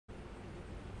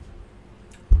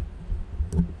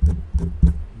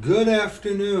Good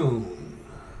afternoon,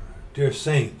 dear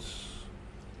saints,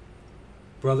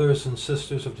 brothers and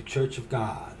sisters of the Church of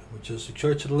God, which is the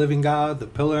Church of the Living God, the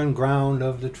pillar and ground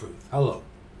of the truth. Hello.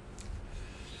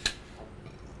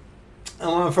 I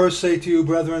want to first say to you,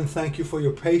 brethren, thank you for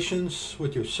your patience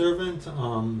with your servant.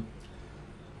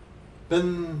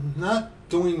 Been not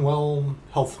doing well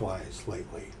health-wise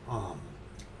lately.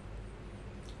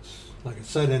 Like I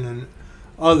said in an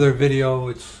other video,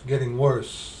 it's getting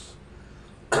worse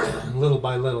little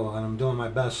by little, and I'm doing my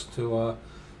best to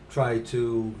try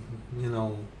to,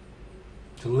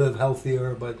 to live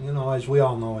healthier, but, as we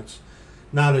all know, it's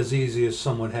not as easy as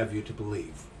some would have you to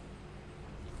believe.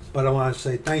 But I want to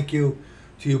say thank you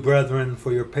to you, brethren,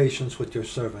 for your patience with your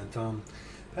servant.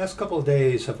 Past couple of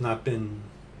days have not been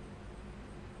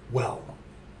well.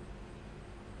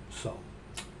 So,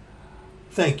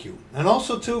 thank you. And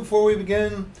also, too, before we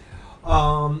begin,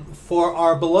 for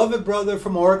our beloved brother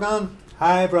from Oregon,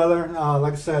 hi, brother.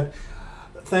 Like I said,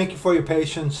 thank you for your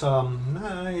patience.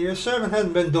 Your servant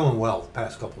hasn't been doing well the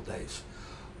past couple of days.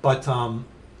 But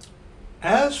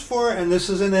as for, and this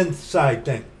is an inside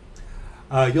thing,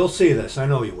 you'll see this, I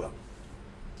know you will.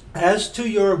 As to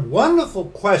your wonderful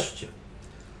question,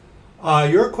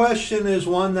 your question is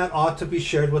one that ought to be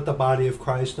shared with the body of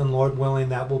Christ, and Lord willing,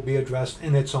 that will be addressed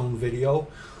in its own video.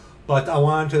 But I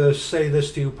wanted to say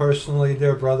this to you personally,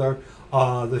 dear brother.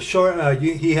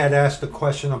 He had asked a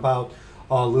question about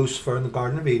Lucifer in the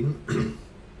Garden of Eden.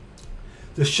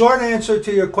 The short answer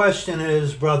to your question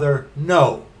is, brother,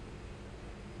 no.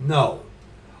 No.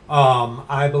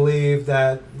 I believe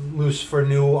that Lucifer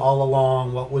knew all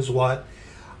along what was what.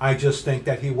 I just think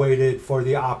that he waited for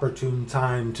the opportune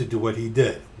time to do what he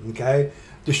did. Okay?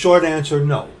 The short answer,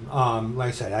 no. Like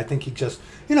I said, I think he just,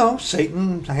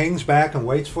 Satan hangs back and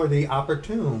waits for the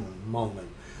opportune moment.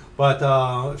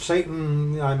 But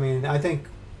Satan, I think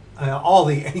all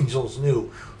the angels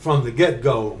knew from the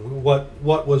get-go what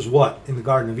was what in the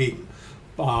Garden of Eden.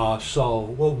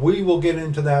 We will get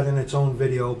into that in its own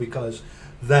video, because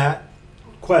that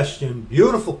question,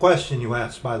 beautiful question you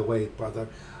asked, by the way, brother.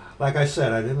 Like I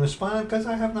said, I didn't respond because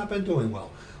I have not been doing well.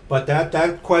 But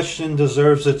that question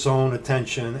deserves its own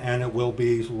attention, and it will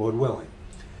be, Lord willing.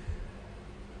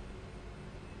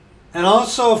 And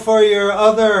also for your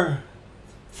other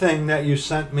thing that you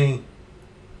sent me,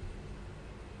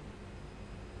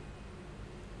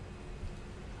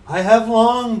 I have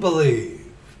long believed,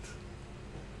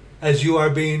 as you are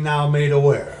being now made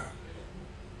aware,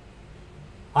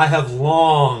 I have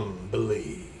long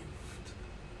believed,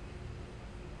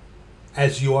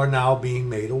 as you are now being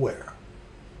made aware.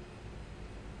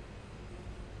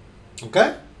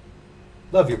 Okay?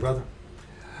 Love you, brother.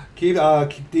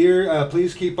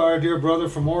 Please keep our dear brother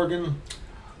from Oregon,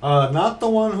 not the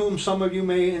one whom some of you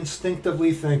may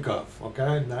instinctively think of.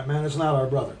 Okay? That man is not our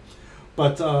brother.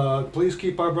 But please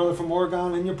keep our brother from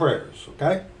Oregon in your prayers.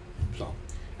 Okay? So,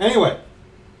 anyway.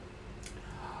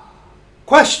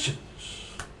 Questions.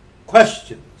 I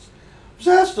was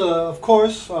asked, of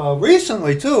course,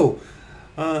 recently too.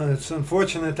 It's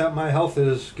unfortunate that my health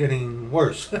is getting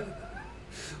worse.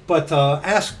 But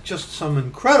asked just some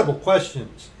incredible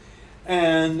questions.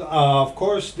 And, of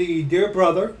course, the dear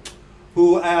brother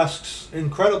who asks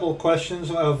incredible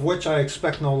questions, of which I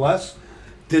expect no less,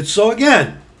 did so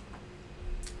again.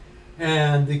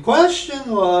 And the question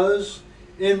was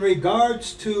in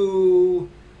regards to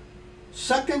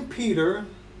 2 Peter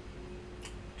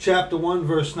chapter 1,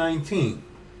 verse 19.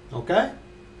 Okay?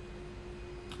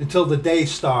 Until the day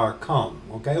star come.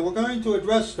 Okay? We're going to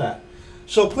address that.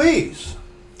 So please,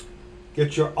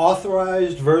 get your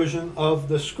authorized version of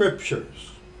the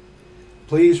scriptures.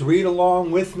 Please read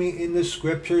along with me in the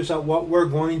scriptures at what we're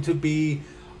going to be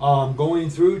going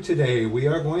through today. We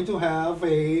are going to have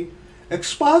a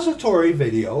expository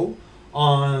video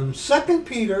on 2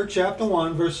 Peter chapter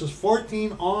 1, verses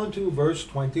 14 on to verse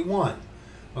 21.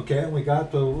 Okay, we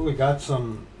got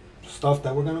some stuff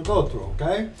that we're going to go through,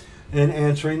 okay, in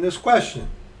answering this question.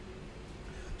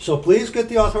 So please get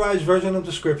the authorized version of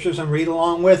the scriptures and read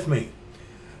along with me.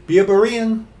 Be a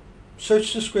Berean,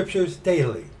 search the scriptures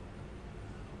daily,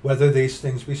 whether these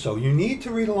things be so. You need to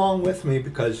read along with me,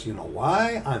 because you know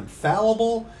why? I'm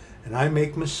fallible and I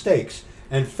make mistakes.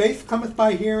 And faith cometh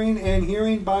by hearing, and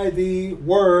hearing by the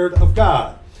word of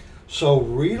God. So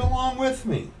read along with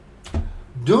me.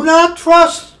 Do not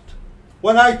trust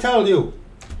what I tell you.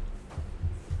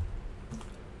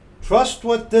 Trust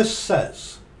what this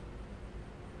says.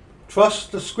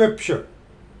 Trust the scripture.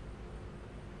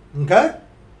 Okay?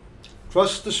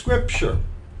 Trust the scripture.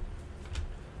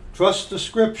 Trust the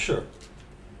scripture.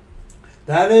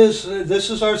 This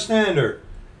is our standard.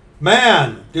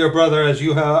 Man, dear brother, as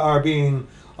you are being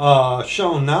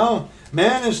shown now,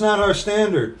 man is not our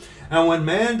standard. And when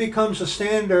man becomes a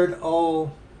standard,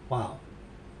 oh, wow.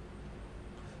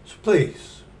 So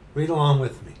please, read along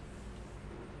with me.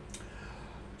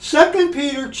 2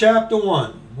 Peter chapter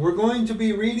 1. We're going to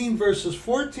be reading verses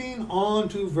 14 on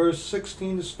to verse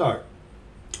 16 to start.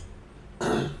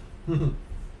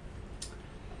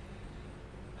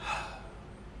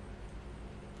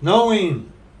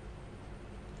 Knowing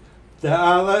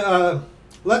that,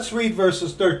 let's read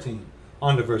verses 13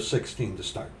 on to verse 16 to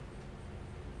start.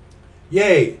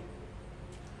 Yea,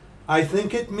 I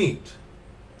think it meet,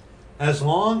 as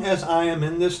long as I am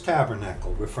in this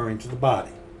tabernacle, referring to the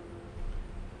body,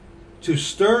 to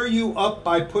stir you up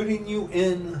by putting you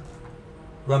in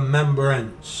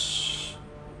remembrance.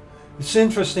 It's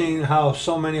interesting how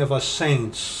so many of us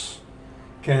saints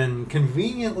can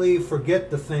conveniently forget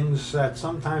the things that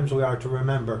sometimes we are to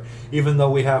remember, even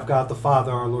though we have God the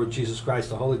Father, our Lord Jesus Christ,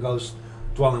 the Holy Ghost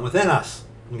dwelling within us.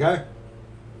 Okay?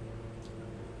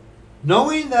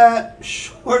 Knowing that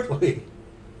shortly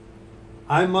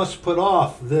I must put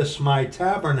off this my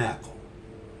tabernacle,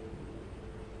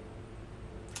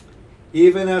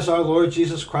 even as our Lord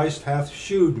Jesus Christ hath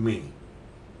shewed me.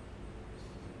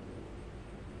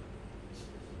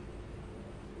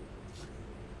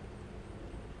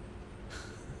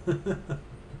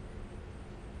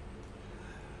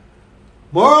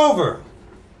 Moreover,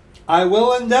 I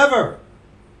will endeavor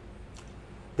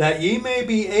that ye may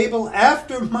be able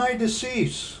after my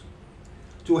decease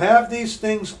to have these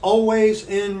things always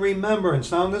in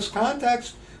remembrance. Now in this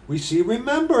context, we see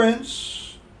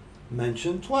remembrance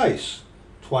mentioned twice.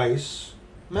 Twice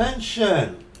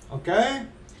mentioned. Okay?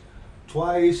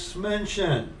 Twice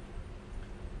mentioned.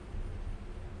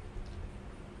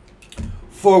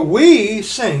 For we,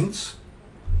 saints,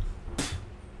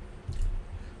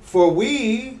 for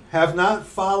we have not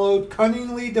followed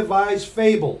cunningly devised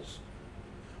fables,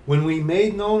 when we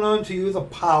made known unto you the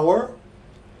power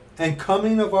and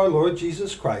coming of our Lord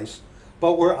Jesus Christ,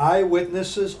 but were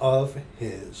eyewitnesses of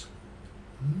his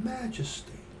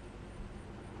majesty.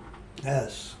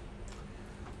 Yes.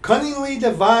 Cunningly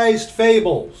devised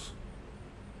fables.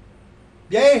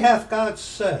 Yea, hath God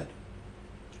said,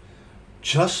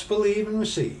 just believe and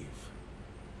receive.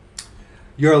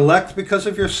 You're elect because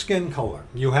of your skin color.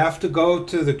 You have to go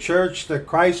to the church that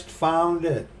Christ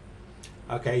founded.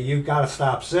 Okay, you've got to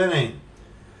stop sinning.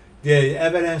 The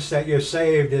evidence that you're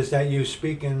saved is that you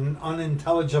speak in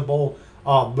unintelligible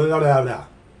blah, blah, blah.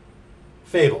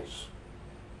 Fables.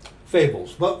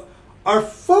 Fables. But our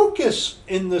focus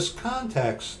in this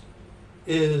context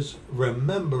is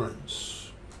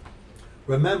remembrance.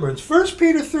 Remembrance. 1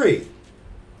 Peter 3.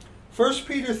 1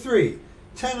 Peter 3,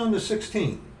 10 on to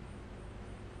 16.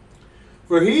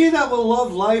 For he that will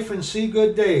love life and see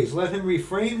good days, let him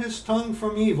refrain his tongue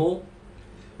from evil,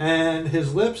 and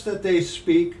his lips that they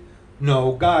speak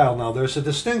no guile. Now there's a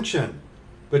distinction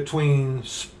between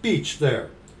speech there.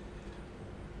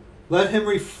 Let him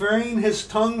refrain his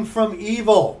tongue from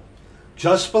evil.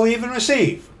 Just believe and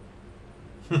receive.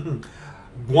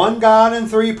 One God in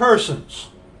three persons.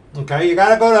 Okay, you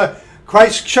got to go to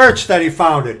Christ's church that he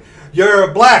founded.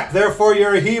 You're black, therefore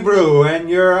you're a Hebrew, and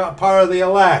you're a part of the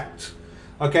elect.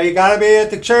 Okay, you got to be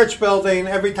at the church building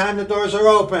every time the doors are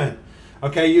open.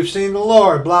 Okay, you've seen the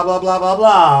Lord, blah, blah, blah, blah,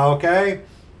 blah, okay?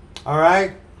 All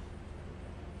right?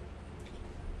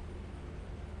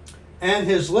 And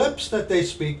his lips that they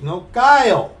speak no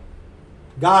guile.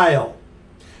 Guile.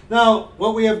 Now,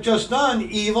 what we have just done,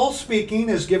 evil speaking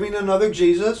is giving another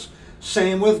Jesus.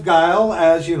 Same with guile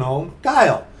as,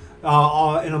 guile.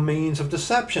 In a means of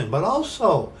deception. But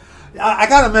also, I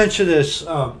got to mention this.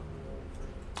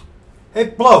 Hey,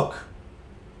 bloke.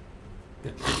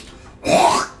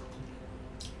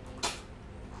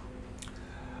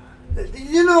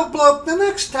 Bloke, the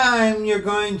next time you're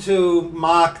going to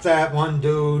mock that one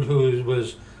dude who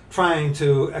was trying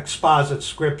to exposit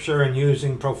scripture and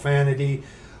using profanity,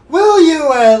 will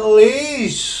you at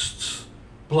least,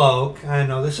 bloke, I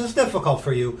know this is difficult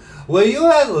for you, will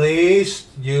you at least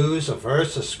use a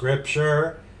verse of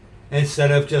scripture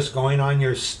instead of just going on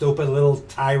your stupid little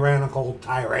tyrannical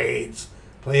tirades?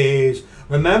 Please.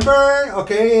 Remember,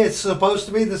 okay, it's supposed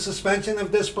to be the suspension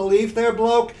of disbelief there,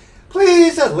 bloke.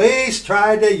 Please at least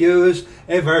try to use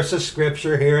a verse of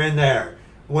scripture here and there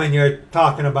when you're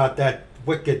talking about that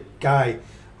wicked guy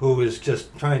who is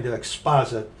just trying to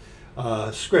exposit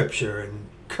scripture and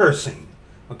cursing.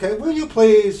 Okay, will you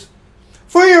please?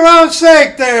 For your own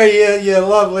sake there, you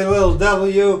lovely little devil,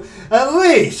 you. At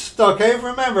least, okay,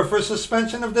 remember, for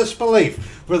suspension of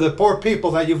disbelief, for the poor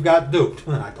people that you've got duped.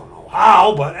 I don't know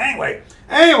how, but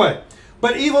anyway,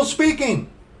 but evil speaking.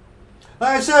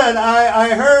 Like I said,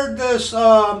 I heard this,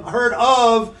 heard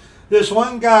of this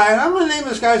one guy, and I'm going to name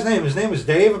this guy's name. His name is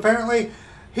Dave, apparently.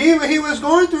 He was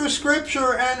going through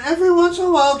scripture, and every once in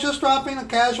a while just dropping a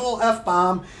casual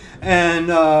F-bomb and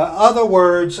other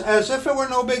words as if it were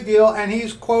no big deal, and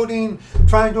he's quoting,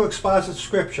 trying to exposit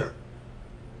scripture.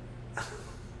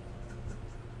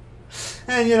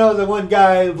 And, you know, the one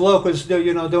guy, bloke was,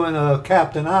 you know, doing a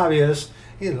Captain Obvious.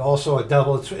 He's also a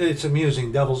devil. It's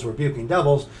amusing, devils rebuking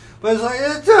devils. But it's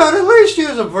like, dude, at least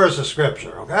use a verse of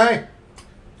scripture, okay?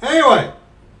 Anyway,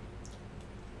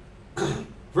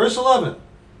 verse 11.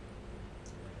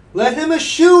 Let him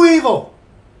eschew evil,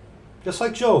 just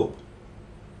like Job,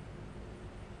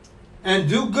 and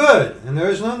do good, and there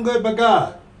is none good but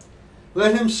God.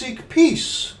 Let him seek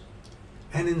peace,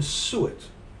 and ensue it.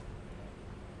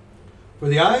 For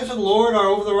the eyes of the Lord are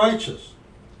over the righteous,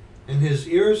 and his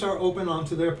ears are open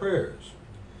unto their prayers.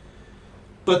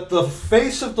 But the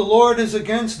face of the Lord is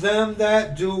against them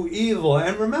that do evil.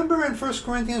 And remember in 1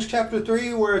 Corinthians chapter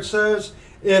 3 where it says,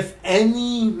 if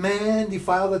any man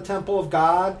defile the temple of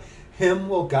God, him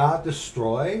will God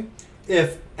destroy.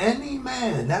 If any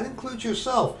man, that includes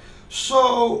yourself.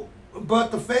 So,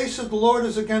 but the face of the Lord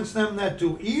is against them that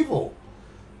do evil.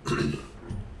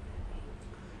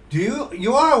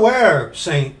 You are aware,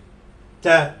 saint,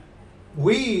 that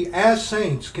we as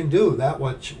saints can do that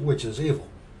which is evil.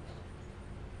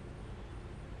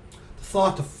 The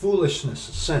thought of foolishness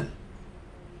is sin.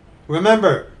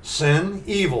 Remember, sin,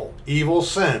 evil. Evil,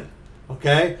 sin.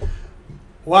 Okay?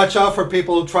 Watch out for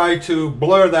people who try to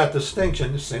blur that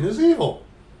distinction. Sin is evil.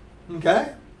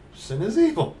 Okay? Sin is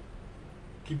evil.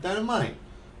 Keep that in mind.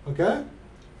 Okay?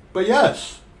 But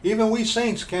yes, even we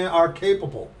saints are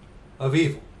capable of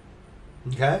evil.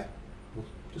 Okay?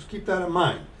 Just keep that in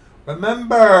mind.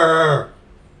 Remember.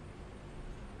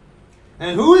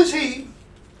 And who is he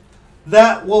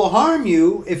that will harm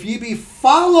you if ye be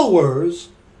followers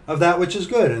of that which is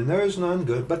good? And there is none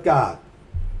good but God.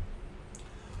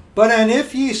 But and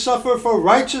if ye suffer for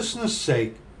righteousness'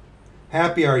 sake,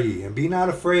 happy are ye, and be not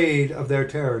afraid of their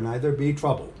terror, neither be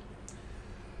troubled.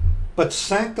 But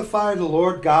sanctify the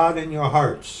Lord God in your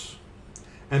hearts,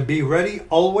 and be ready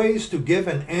always to give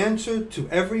an answer to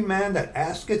every man that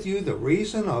asketh you the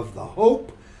reason of the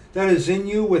hope that is in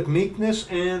you with meekness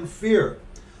and fear,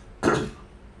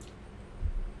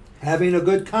 having a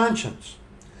good conscience,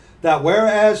 that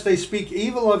whereas they speak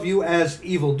evil of you as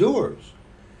evildoers,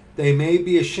 they may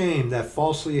be ashamed that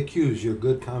falsely accuse your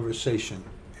good conversation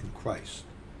in Christ.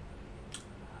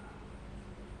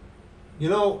 You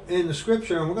know, in the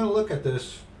scripture, and we're going to look at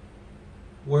this,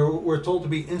 where we're told to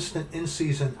be instant in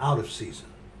season, out of season.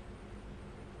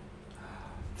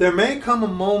 There may come a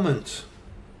moment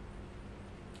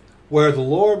where the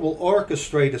Lord will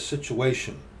orchestrate a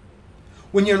situation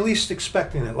when you're least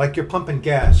expecting it, like you're pumping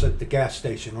gas at the gas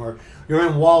station, or you're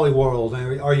in Wally World,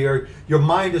 or your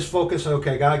mind is focused,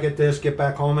 okay, gotta get this, get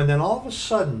back home, and then all of a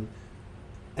sudden,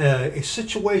 a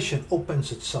situation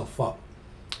opens itself up.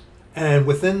 And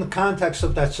within the context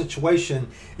of that situation,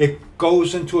 it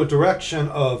goes into a direction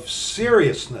of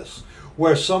seriousness,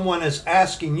 where someone is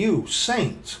asking you,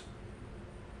 saint,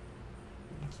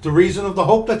 the reason of the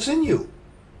hope that's in you.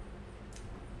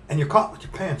 And you're caught with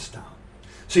your pants down.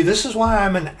 See, this is why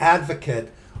I'm an advocate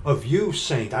of you,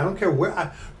 saint. I don't care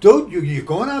where. Dude, you're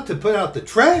going out to put out the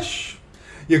trash?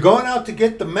 You're going out to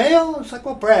get the mail? It's like,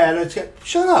 well, Brad,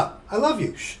 shut up. I love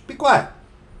you. Shh, be quiet.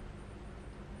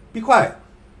 Be quiet.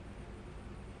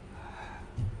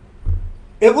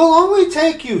 It will only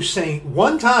take you, saint,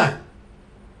 one time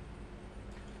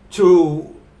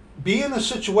to be in a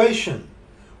situation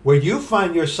where you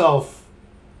find yourself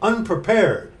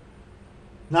unprepared,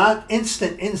 not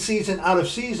instant, in season, out of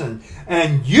season,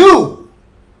 and you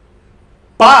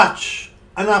botch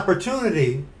an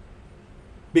opportunity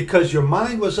because your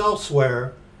mind was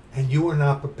elsewhere and you were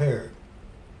not prepared.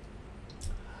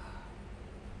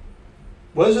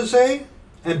 What does it say?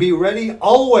 And be ready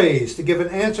always to give an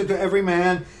answer to every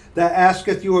man that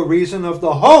asketh you a reason of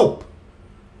the hope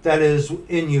that is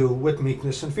in you with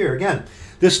meekness and fear. Again,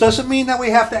 this doesn't mean that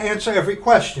we have to answer every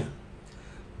question.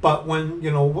 But when,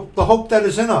 the hope that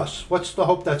is in us, what's the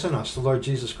hope that's in us? The Lord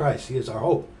Jesus Christ. He is our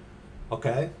hope.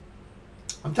 Okay?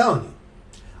 I'm telling you,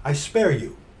 I spare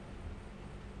you.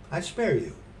 I spare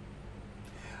you.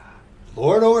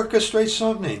 Lord orchestrates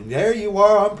something. There you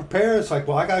are, unprepared. It's like,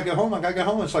 well, I got to get home.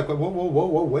 It's like,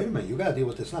 whoa, wait a minute. You got to deal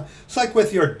with this now. It's like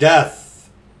with your death.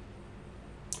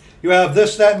 You have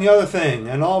this, that, and the other thing.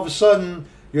 And all of a sudden,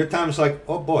 your time is like,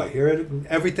 oh boy, here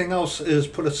everything else is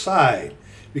put aside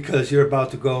because you're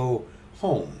about to go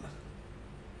home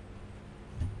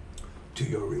to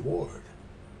your reward.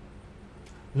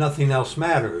 nothing else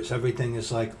matters. Everything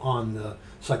is like on the,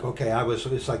 it's like, okay,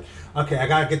 it's like, okay, I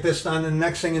got to get this done. And the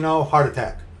next thing you know, heart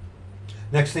attack.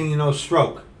 Next thing you know,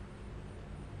 stroke.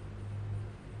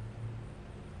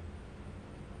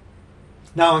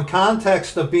 Now, in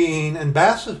context of being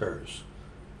ambassadors,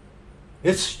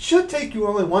 it should take you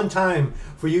only one time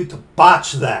for you to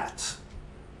botch that.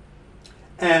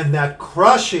 And that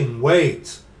crushing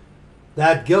weight,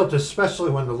 that guilt,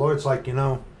 especially when the Lord's like, you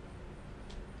know,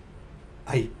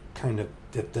 I kind of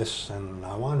did this and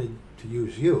I wanted to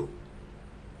use you.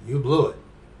 You blew it.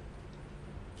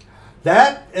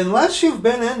 That, unless you've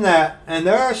been in that, and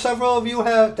there are several of you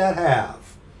that have,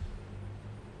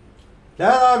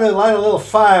 that ought to light a little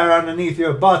fire underneath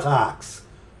your buttocks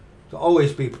to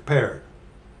always be prepared.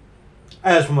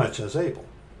 As much as able.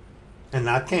 And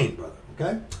not Cain, brother.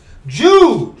 Okay?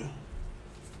 Jude.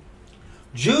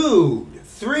 Jude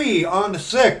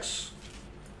 3:6.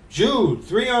 Jude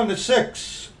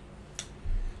 3:6.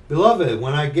 Beloved,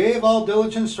 when I gave all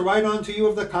diligence to write unto you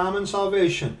of the common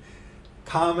salvation,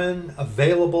 common,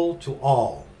 available to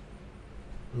all.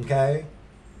 Okay?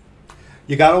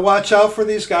 You got to watch out for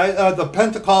these guys. The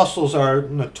Pentecostals are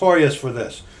notorious for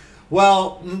this.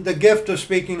 Well, the gift of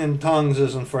speaking in tongues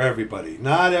isn't for everybody.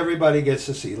 Not everybody gets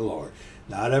to see the Lord.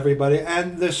 Not everybody.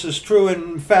 And this is true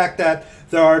in fact that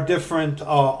there are different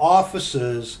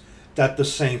offices that the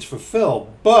saints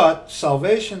fulfill. But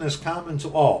salvation is common to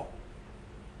all.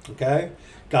 Okay?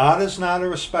 God is not a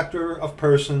respecter of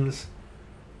persons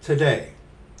today.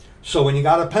 So when you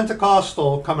got a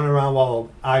Pentecostal coming around, well,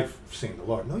 I've seen the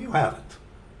Lord. No, you haven't.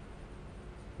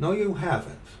 No, you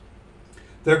haven't.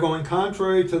 They're going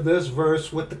contrary to this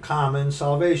verse with the common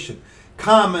salvation.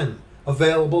 Common,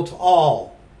 available to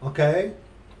all. Okay?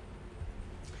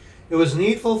 It was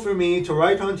needful for me to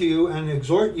write unto you and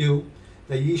exhort you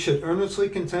that ye should earnestly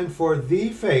contend for the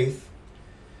faith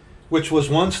which was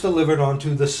once delivered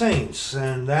unto the saints.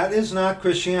 And that is not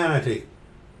Christianity.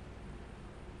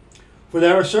 For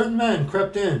there are certain men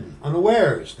crept in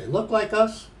unawares. They look like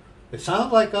us. They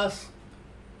sound like us.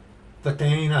 But they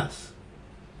ain't us.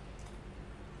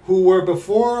 Who were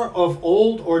before of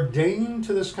old ordained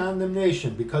to this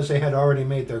condemnation, because they had already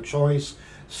made their choice.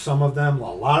 Some of them,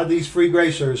 a lot of these free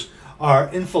gracers, are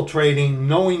infiltrating,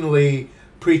 knowingly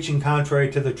preaching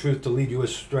contrary to the truth to lead you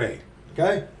astray.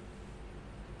 Okay?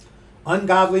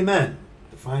 Ungodly men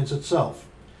defines itself.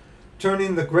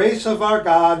 Turning the grace of our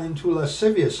God into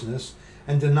lasciviousness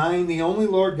and denying the only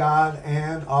Lord God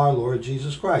and our Lord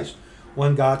Jesus Christ.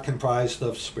 One God comprised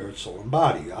of spirit, soul, and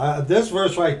body. This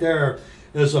verse right there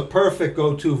is a perfect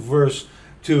go-to verse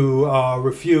to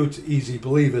refute easy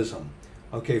believism.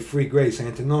 Okay, free grace,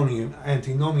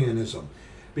 antinomianism.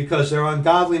 Because they're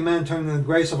ungodly men turning the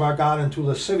grace of our God into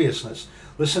lasciviousness.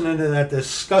 Listening to that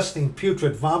disgusting,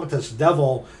 putrid, vomitous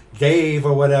devil, Dave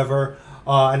or whatever.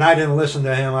 And I didn't listen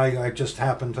to him. I just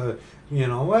happened to, you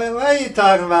know, what are you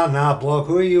talking about now, bloke?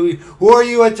 Who are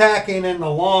you attacking in the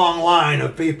long line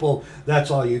of people? That's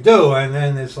all you do. And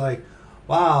then it's like,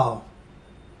 wow.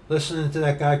 Listening to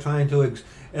that guy trying to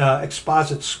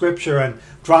exposit scripture and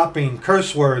dropping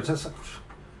curse words. That's like,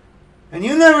 and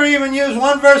you never even use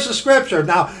one verse of scripture.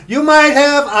 Now, you might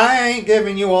have. I ain't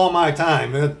giving you all my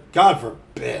time. God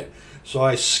forbid. So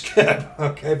I skip.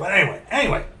 Okay, but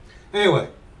anyway.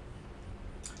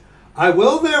 I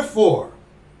will therefore,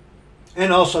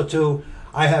 and also too,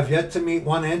 I have yet to meet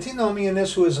one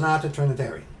antinomianist who is not a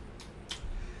Trinitarian.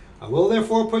 I will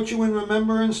therefore put you in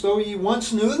remembrance, though ye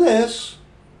once knew this.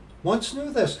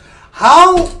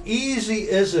 How easy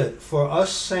is it for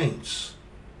us saints,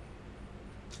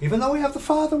 even though we have the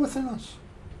Father within us,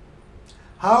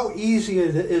 how easy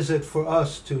is it for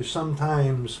us to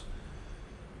sometimes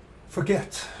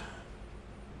forget?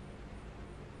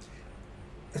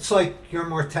 It's like your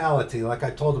mortality. Like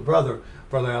I told the Brother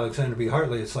Alexander B.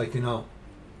 Hartley, it's like, you know,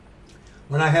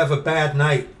 when I have a bad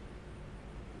night,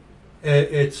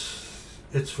 it's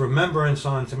remembrance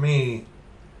unto me,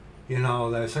 you know,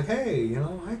 that it's like, hey, you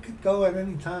know, I could go at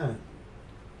any time.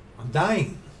 I'm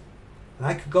dying. And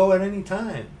I could go at any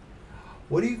time.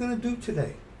 What are you going to do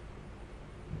today?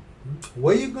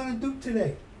 What are you going to do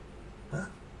today? Huh?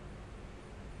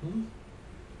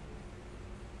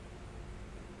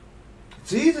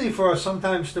 It's easy for us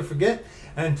sometimes to forget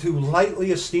and to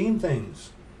lightly esteem things.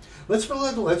 Let's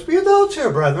be adults here,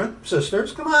 brethren,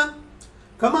 sisters. Come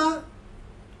on.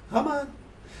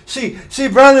 See,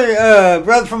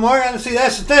 brother from Oregon. See,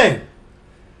 that's the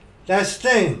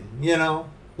thing. You know,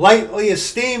 lightly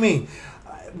esteeming.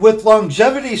 With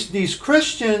longevity, these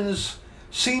Christians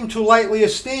seem to lightly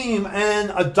esteem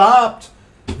and adopt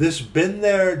this been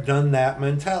there, done that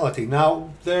mentality.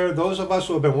 Now, there are those of us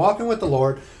who have been walking with the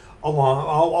Lord a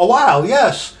while,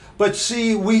 yes. But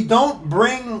see, we don't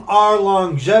bring our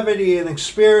longevity and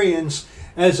experience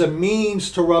as a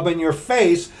means to rub in your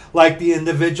face like the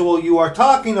individual you are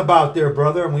talking about, dear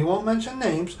brother, and we won't mention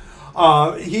names.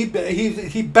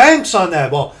 He banks on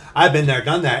that. Well, I've been there,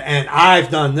 done that, and I've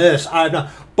done this. I've done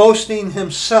boasting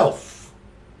himself.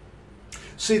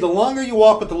 See, the longer you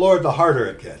walk with the Lord, the harder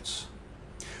it gets.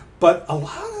 But a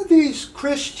lot of these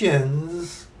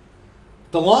Christians,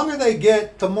 the longer they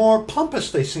get, the more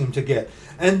pompous they seem to get.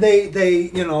 And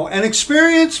and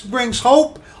experience brings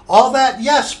hope, all that,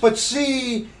 yes. But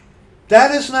see,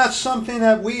 that is not something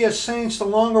that we as saints, the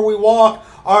longer we walk,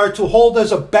 are to hold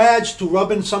as a badge to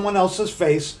rub in someone else's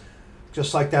face,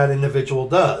 just like that individual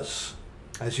does,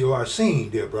 as you are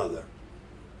seeing, dear brother.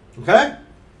 Okay?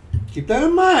 Keep that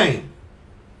in mind.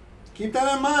 Keep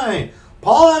that in mind.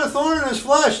 Paul had a thorn in his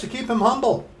flesh to keep him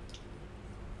humble.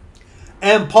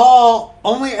 And Paul,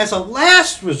 only as a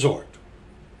last resort,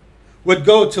 would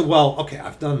go to, well, okay,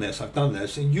 I've done this,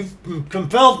 and you've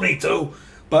compelled me to,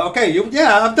 but okay,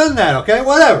 I've done that, okay,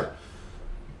 whatever.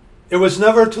 It was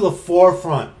never to the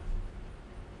forefront.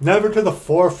 Never to the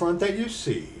forefront that you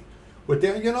see.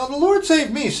 The Lord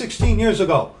saved me 16 years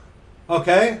ago.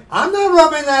 Okay? I'm not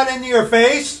rubbing that into your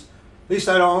face. At least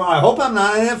I hope I'm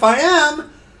not. And if I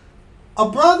am, a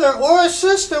brother or a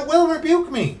sister will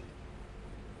rebuke me.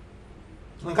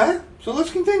 Okay? So let's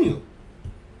continue.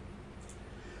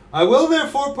 I will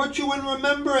therefore put you in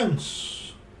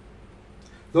remembrance,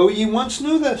 though ye once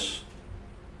knew this,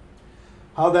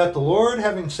 how that the Lord,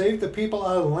 having saved the people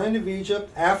out of the land of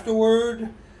Egypt, afterward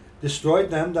destroyed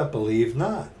them that believed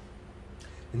not.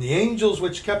 And the angels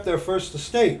which kept their first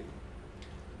estate,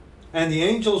 and the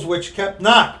angels which kept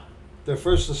not their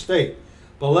first estate,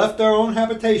 but left their own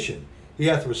habitation, he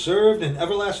hath reserved in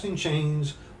everlasting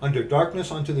chains under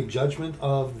darkness unto the judgment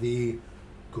of the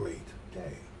great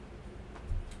day.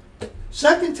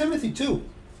 2 Timothy 2.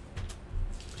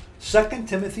 2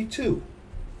 Timothy 2.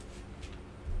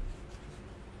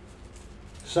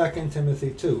 2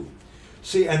 Timothy 2.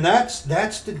 See, and that's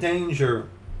the danger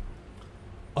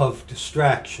of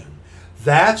distraction.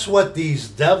 That's what these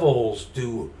devils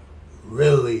do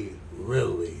really,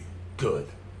 really good.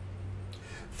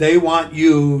 They want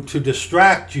you to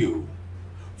distract you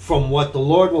from what the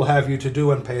Lord will have you to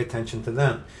do and pay attention to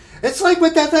them. It's like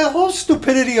with that whole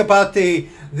stupidity about the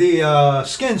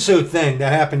skin suit thing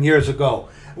that happened years ago,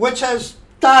 which has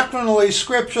doctrinally,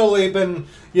 scripturally been,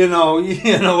 you know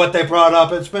what they brought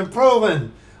up. It's been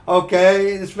proven.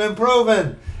 Okay, it's been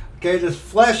proven. Okay, this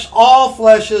flesh, all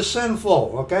flesh is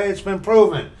sinful. Okay, it's been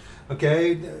proven.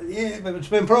 Okay, yeah, it's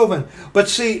been proven. But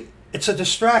see, it's a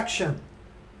distraction.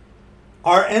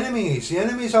 Our enemies, the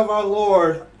enemies of our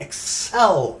Lord,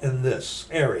 excel in this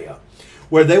area,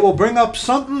 where they will bring up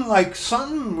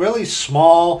something really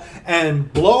small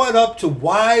and blow it up to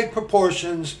wide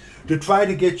proportions to try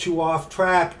to get you off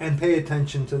track and pay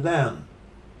attention to them.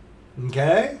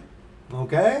 Okay?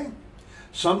 Okay?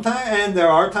 Sometimes, and there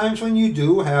are times when you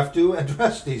do have to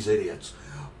address these idiots.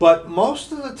 But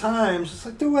most of the times, it's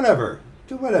like, do whatever.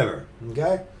 Do whatever.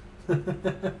 Okay?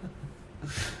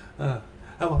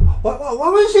 What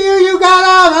was here you got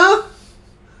on, huh?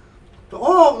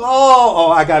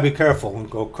 Oh, I gotta be careful and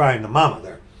go crying to mama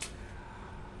there.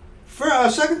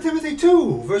 2 Timothy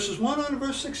 2, verses 1 on to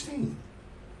verse 16.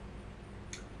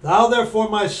 Thou therefore,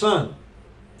 my son,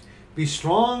 be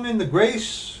strong in the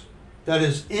grace that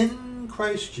is in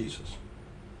Christ Jesus.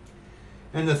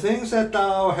 And the things that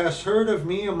thou hast heard of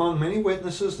me among many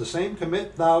witnesses, the same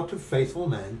commit thou to faithful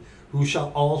men, who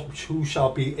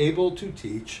shall be able to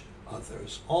teach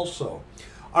others also.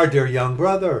 Our dear young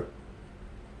brother,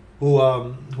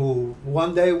 who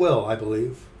one day will, I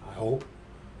believe, I hope,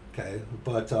 okay,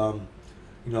 but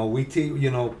we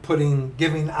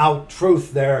giving out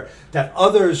truth there that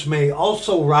others may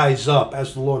also rise up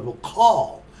as the Lord will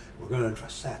call. We're going to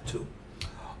address that too.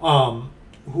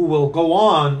 Who will go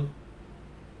on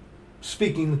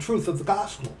speaking the truth of the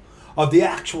gospel, of the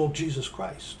actual Jesus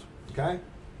Christ. Okay?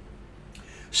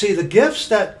 See, the gifts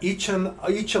that each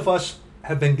of us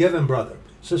have been given, brother,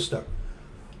 sister,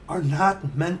 are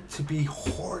not meant to be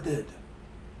hoarded.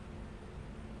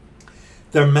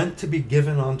 They're meant to be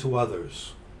given unto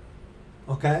others.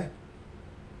 Okay?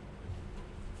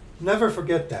 Never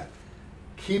forget that.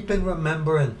 Keep in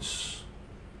remembrance.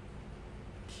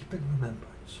 Keep in remembrance.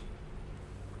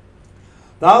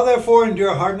 Thou therefore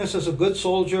endure hardness as a good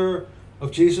soldier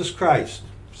of Jesus Christ.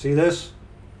 See this?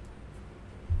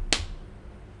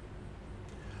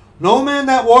 No man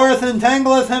that warreth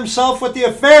entangleth himself with the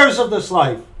affairs of this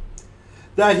life,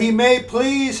 that he may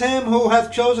please him who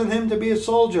hath chosen him to be a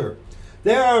soldier.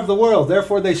 They are of the world,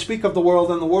 therefore they speak of the world,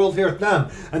 and the world heareth them.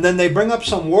 And then they bring up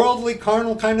some worldly,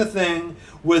 carnal kind of thing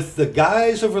with the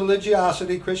guise of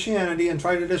religiosity, Christianity, and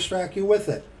try to distract you with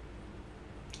it.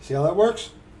 See how that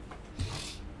works?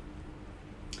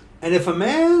 And if a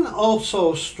man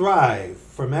also strive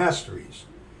for masteries,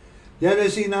 yet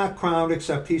is he not crowned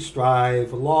except he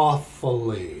strive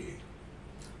lawfully.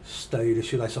 Study to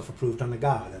show thyself approved unto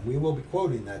God. And we will be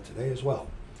quoting that today as well.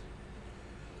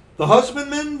 The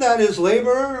husbandman that is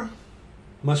laborer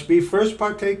must be first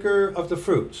partaker of the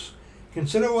fruits.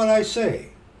 Consider what I say.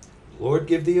 Lord,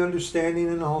 give thee understanding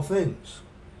in all things.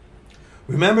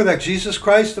 Remember that Jesus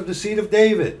Christ of the seed of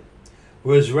David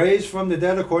was raised from the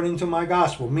dead according to my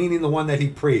gospel, meaning the one that he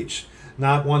preached,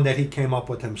 not one that he came up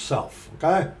with himself.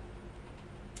 Okay?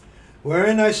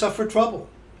 Wherein I suffer trouble,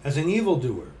 as an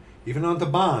evildoer, even unto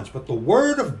bonds. But the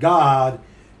word of God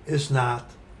is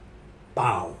not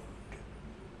bound.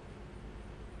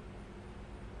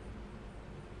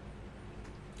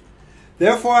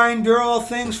 Therefore I endure all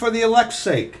things for the elect's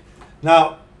sake.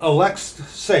 Now, elect's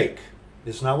sake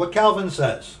is not what Calvin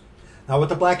says. Not what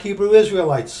the black Hebrew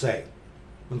Israelites say.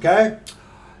 Okay?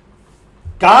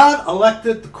 God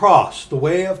elected the cross, the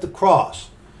way of the cross.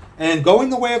 And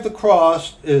going the way of the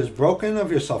cross is broken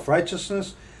of your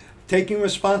self-righteousness, taking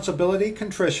responsibility,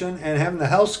 contrition, and having the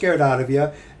hell scared out of you.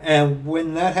 And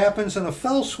when that happens in a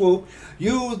fell swoop,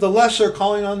 you, the lesser,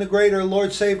 calling on the greater,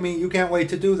 Lord save me, you can't wait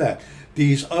to do that.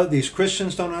 These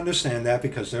Christians don't understand that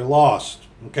because they're lost.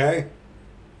 Okay?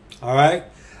 All right?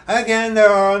 Again, there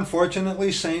are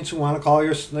unfortunately saints who want to call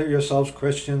yourselves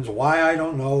Christians. Why, I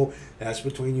don't know. That's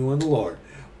between you and the Lord.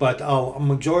 But a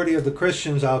majority of the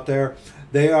Christians out there,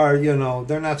 they are,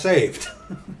 they're not saved.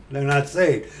 They're not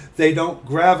saved. They don't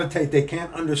gravitate. They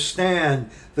can't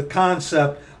understand the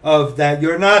concept of that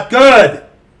you're not good.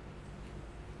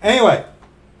 Anyway,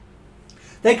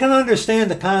 they can understand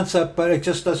the concept, but it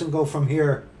just doesn't go from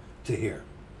here to here.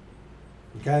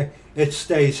 Okay? It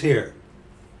stays here.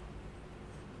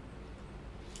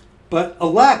 But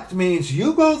elect means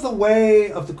you go the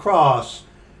way of the cross.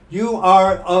 You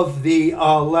are of the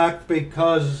elect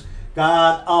because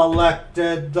God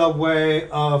elected the way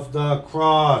of the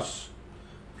cross.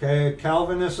 Okay,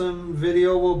 Calvinism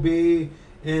video will be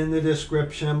in the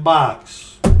description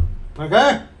box.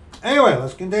 Okay? Anyway,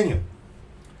 let's continue.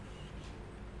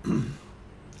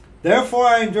 Therefore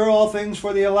I endure all things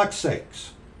for the elect's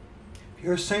sakes. If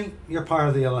you're a saint, you're part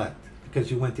of the elect because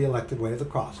you went the elected way of the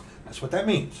cross. That's what that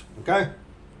means. Okay?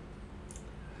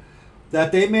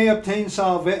 That they may obtain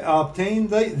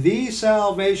the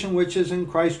salvation which is in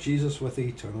Christ Jesus with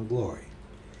eternal glory.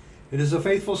 It is a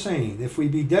faithful saying, if we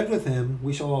be dead with him,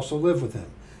 we shall also live with him.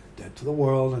 Dead to the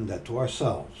world and dead to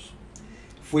ourselves.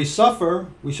 If we suffer,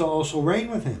 we shall also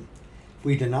reign with him. If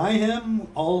we deny him,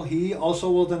 he also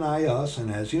will deny us.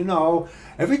 And as you know,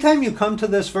 every time you come to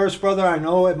this verse, brother, I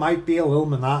know it might be a little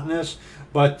monotonous,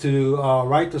 but to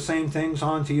write the same things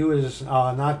onto you is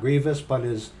not grievous, but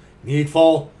is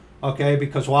needful. Okay,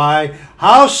 because why?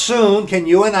 How soon can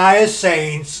you and I as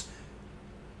saints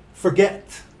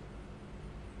forget?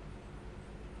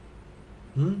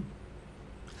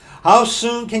 How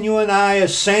soon can you and I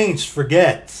as saints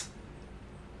forget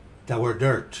that we're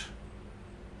dirt?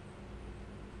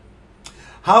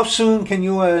 How soon can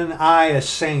you and I as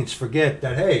saints forget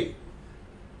that, hey,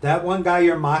 that one guy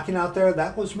you're mocking out there,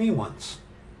 that was me once?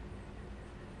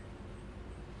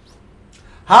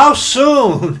 How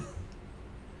soon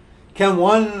can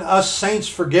us saints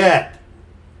forget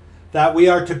that we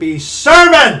are to be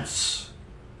servants,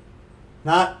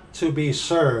 not to be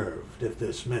served? If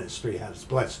this ministry has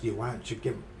blessed you, why don't you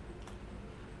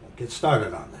get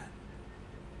started on that?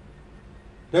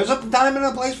 There's a time and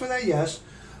a place for that, yes.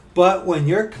 But when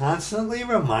you're constantly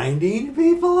reminding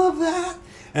people of that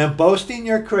and boasting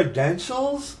your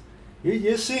credentials,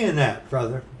 you're seeing that,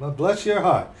 brother. Well, bless your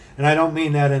heart. And I don't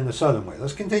mean that in the southern way.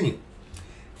 Let's continue.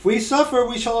 If we suffer,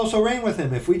 we shall also reign with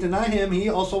him. If we deny him, he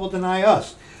also will deny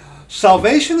us.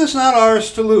 Salvation is not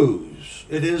ours to lose.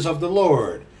 It is of the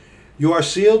Lord. You are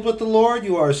sealed with the Lord.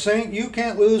 You are a saint. You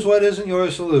can't lose what isn't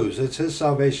yours to lose. It's his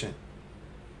salvation.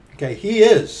 Okay, he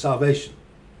is salvation.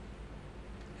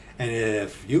 And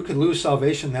if you could lose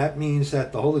salvation, that means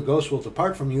that the Holy Ghost will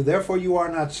depart from you. Therefore, you are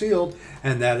not sealed.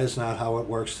 And that is not how it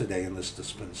works today in this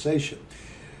dispensation.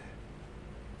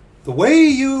 The way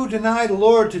you deny the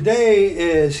Lord today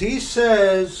is he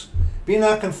says, be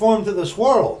not conformed to this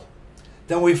world.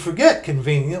 Then we forget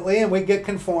conveniently and we get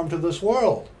conformed to this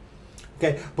world.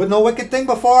 Okay, but no wicked thing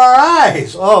before our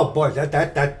eyes. Oh boy,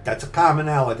 that's a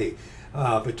commonality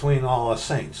between all us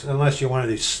saints, unless you're one of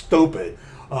these stupid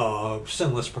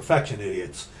sinless perfection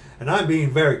idiots, And I'm being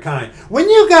very kind. When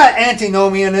you got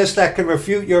antinomianists that can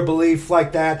refute your belief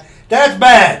like that, that's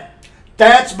bad.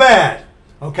 That's bad.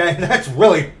 Okay? That's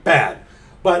really bad.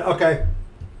 But, okay,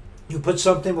 you put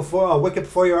something before, a wicked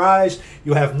before your eyes,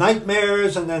 you have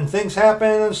nightmares, and then things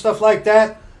happen and stuff like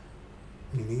that.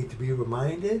 You need to be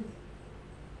reminded.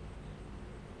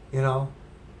 You know,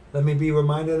 let me be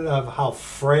reminded of how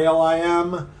frail I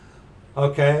am.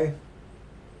 Okay?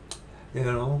 You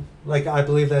know, like I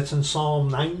believe that's in Psalm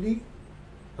 90.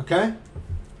 Okay?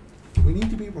 We need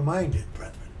to be reminded,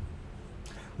 brethren.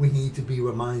 We need to be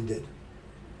reminded.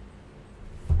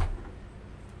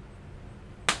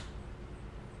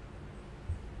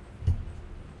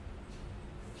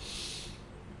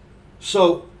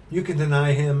 So, you can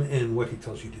deny him in what he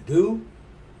tells you to do.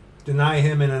 Deny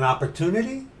him in an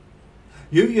opportunity.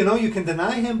 You know, you can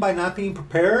deny him by not being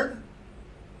prepared.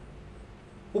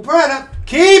 Well, Brad,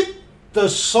 keep the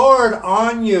sword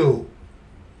on you.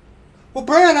 Well,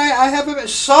 Brad, I have a...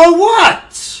 So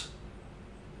what?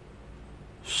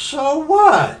 So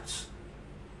what?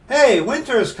 Hey,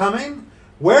 winter is coming.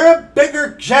 Wear a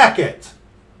bigger jacket.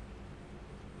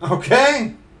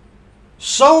 Okay?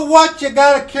 So what? You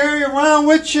got to carry around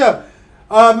with you.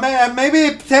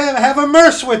 Maybe have a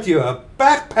nurse with you, a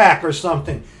backpack or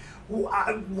something.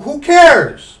 Who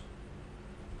cares?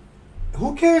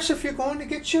 Who cares if you're going to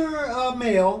get your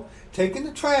mail, taking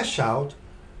the trash out,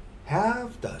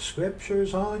 have the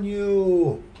scriptures on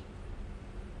you.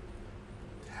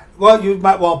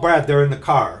 Well, Brad, they're in the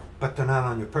car, but they're not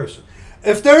on your person.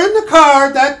 If they're in the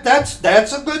car,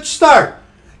 that's a good start.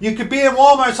 You could be in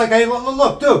Walmart. It's like, hey,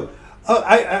 look, dude,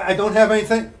 I don't have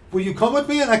anything. Will you come with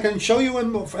me and I can show you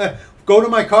and go to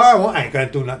my car? I ain't gonna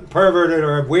do nothing perverted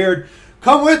or weird.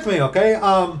 Come with me, okay?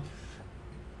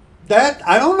 That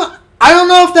I don't know. I don't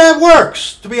know if that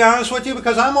works, to be honest with you,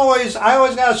 because I always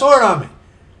got a sword on me.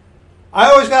 I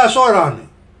always got a sword on me.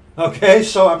 Okay,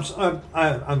 so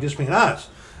I'm just being honest.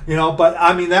 You know, but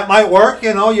I mean that might work.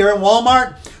 You know, you're in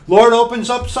Walmart. Lord opens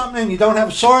up something and you don't have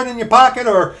a sword in your pocket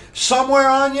or somewhere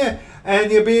on you,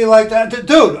 and you be like that,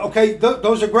 dude. Okay,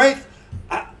 those are great.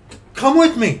 Come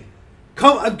with me.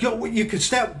 Come. You can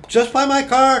step just by my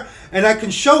car, and I can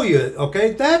show you.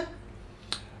 Okay, that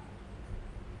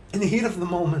in the heat of the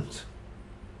moment.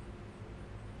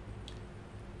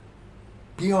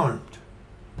 Be armed.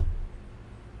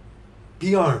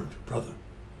 Be armed, brother.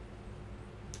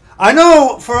 I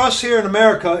know for us here in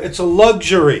America, it's a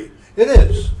luxury. It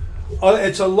is.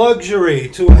 It's a luxury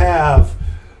to have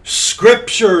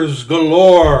scriptures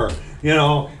galore. You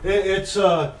know, it's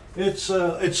a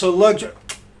luxury.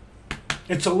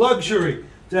 It's a luxury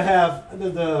to have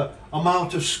the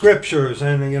amount of scriptures,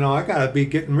 and you know, I gotta be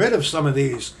getting rid of some of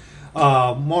these.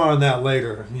 More on that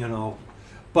later. You know.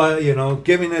 But, you know,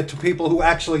 giving it to people who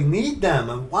actually need them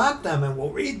and want them and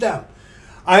will read them.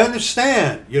 I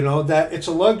understand, you know, that it's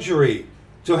a luxury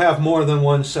to have more than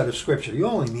one set of scripture. You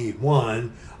only need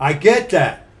one. I get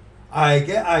that. I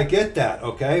get that,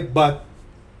 okay? But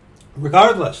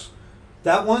regardless,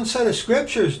 that one set of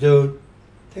scriptures, dude,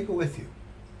 take it with you.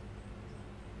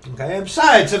 Okay? And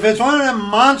besides, if it's one of them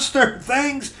monster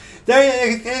things,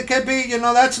 it could be, you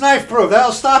know, that's knife proof.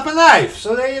 That'll stop a knife.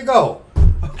 So there you go.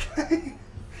 Okay?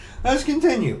 Let's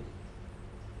continue.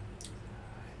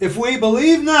 If we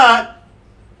believe not,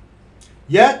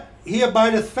 yet he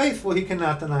abideth faithful, he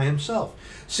cannot deny himself.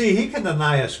 See, he can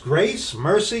deny us grace,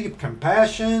 mercy,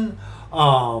 compassion,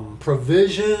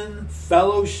 provision,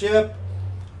 fellowship,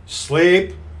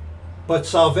 sleep, but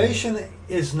salvation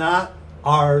is not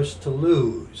ours to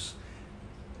lose.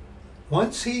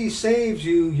 Once he saves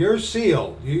you, you're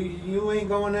sealed. You ain't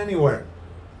going anywhere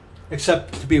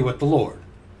except to be with the Lord.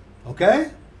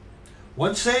 Okay?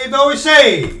 Once saved, always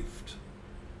saved.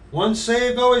 Once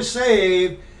saved, always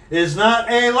saved is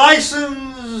not a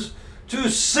license to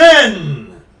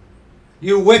sin.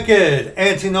 You wicked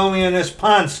antinomianist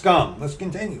pond scum. Let's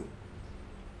continue.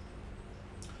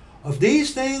 Of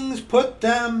these things put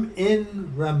them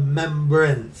in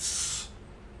remembrance,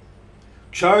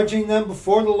 charging them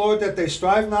before the Lord that they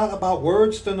strive not about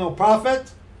words to no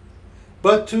profit,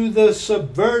 but to the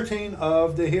subverting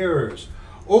of the hearers.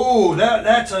 Oh,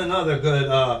 that's another good,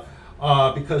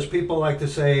 because people like to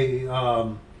say,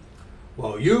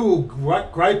 well, you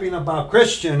griping about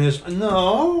Christian is,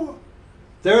 no,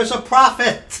 there's a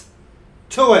profit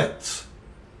to it.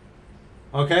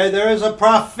 Okay, there is a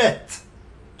profit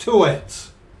to it.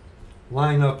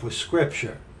 Line up with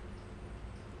Scripture.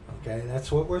 Okay,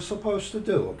 that's what we're supposed to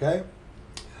do, okay?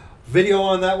 Video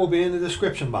on that will be in the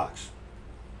description box.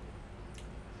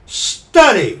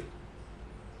 Study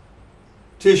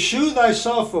to shew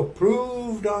thyself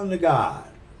approved unto God.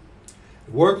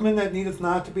 The workman that needeth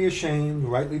not to be ashamed,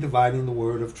 rightly dividing the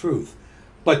word of truth.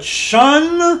 But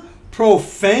shun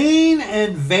profane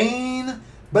and vain,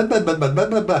 like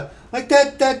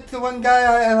that one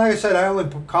guy, and like I said, I only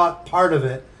caught part of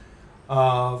it,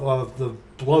 of the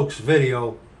bloke's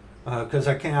video, because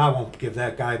I won't give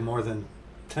that guy more than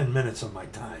 10 minutes of my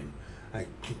time. I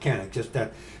can't, just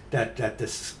that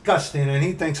disgusting, and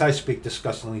he thinks I speak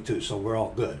disgustingly too, so we're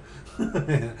all good.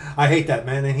 I hate that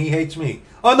man, and he hates me.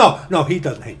 Oh, no, he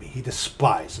doesn't hate me. He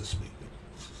despises me.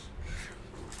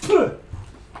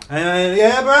 And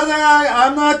yeah, brother,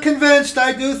 I'm not convinced.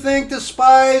 I do think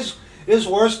despise is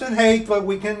worse than hate, but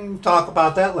we can talk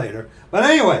about that later. But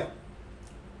anyway,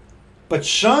 but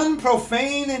shun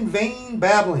profane and vain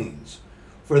babblings,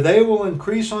 for they will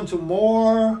increase unto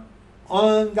more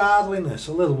ungodliness.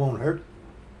 A little won't hurt.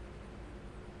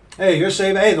 Hey, you're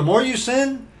saved. Hey, the more you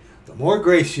sin, the more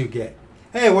grace you get.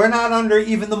 Hey, we're not under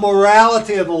even the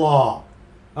morality of the law.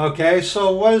 Okay,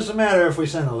 so what does it matter if we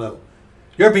sin a little?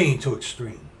 You're being too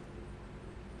extreme.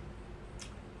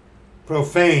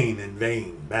 Profane and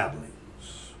vain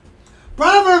babblings.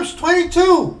 Proverbs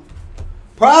 22.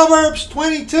 Proverbs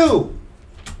 22.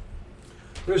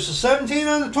 Verses 17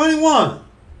 on to 21.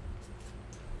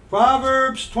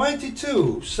 Proverbs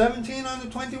 22, 17 on to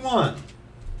 21.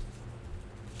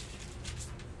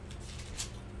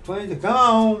 Come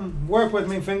on, work with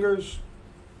me, fingers.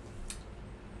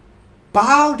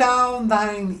 Bow down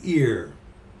thine ear,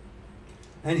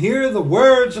 and hear the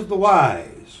words of the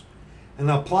wise,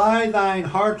 and apply thine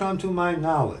heart unto my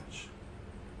knowledge.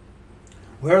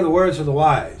 Where are the words of the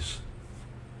wise?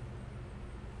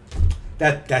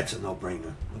 That's a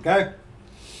no-brainer, okay?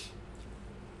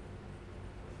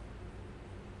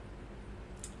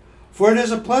 For it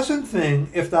is a pleasant thing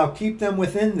if thou keep them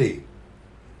within thee.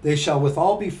 They shall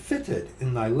withal be fitted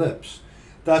in thy lips,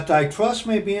 that thy trust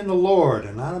may be in the Lord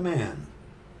and not a man.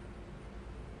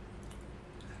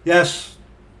 Yes,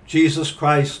 Jesus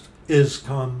Christ is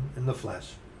come in the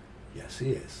flesh. Yes,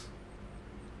 he is.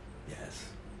 Yes,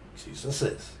 Jesus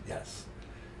is. Yes.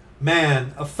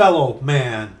 Man, a fellow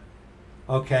man.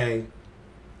 Okay.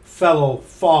 Fellow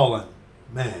fallen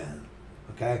man.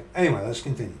 Okay. Anyway, let's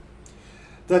continue.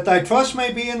 That thy trust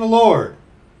may be in the Lord.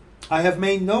 I have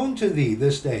made known to thee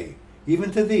this day,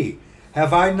 even to thee.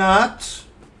 Have I not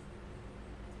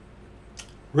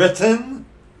written?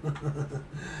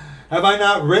 Have I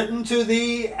not written to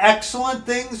thee excellent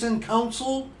things in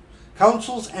counsels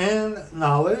and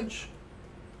knowledge?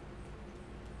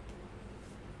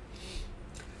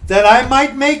 That I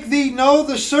might make thee know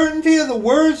the certainty of the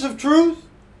words of truth?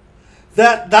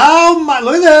 That thou might,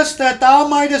 look at this, that thou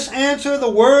mightest answer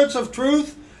the words of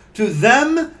truth to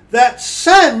them that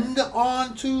send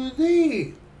unto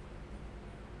thee.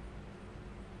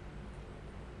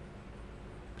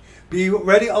 Be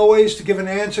ready always to give an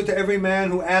answer to every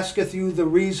man who asketh you the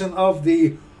reason of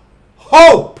the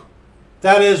hope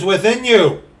that is within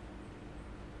you.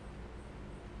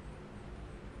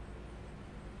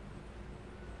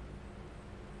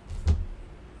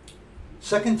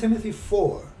 Second Timothy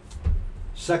 4.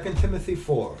 2 Timothy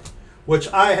 4. Which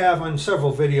I have on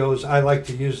several videos. I like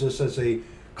to use this as a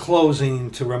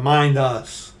closing to remind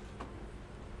us.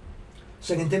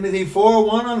 2 Timothy 4,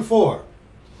 1 on 4.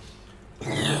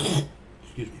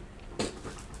 Excuse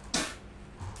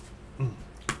me.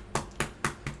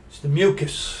 It's the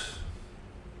mucus.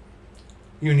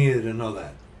 You needed to know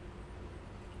that.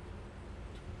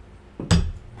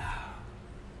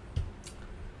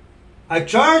 I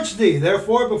charge thee,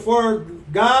 therefore, before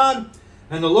God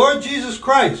and the Lord Jesus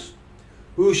Christ,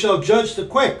 who shall judge the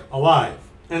quick, alive,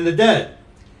 and the dead,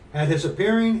 at his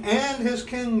appearing and his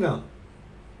kingdom.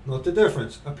 Note the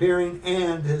difference. Appearing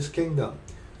and his kingdom.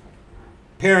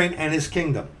 Appearing and his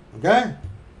kingdom. Okay?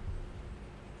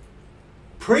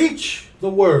 Preach the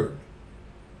word.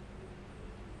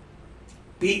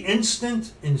 Be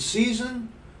instant in season,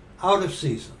 out of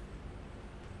season.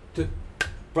 To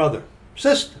brother,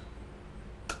 sister,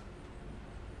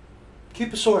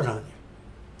 keep a sword on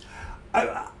you.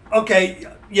 Okay,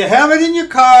 you have it in your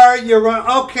car, you run,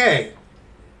 okay.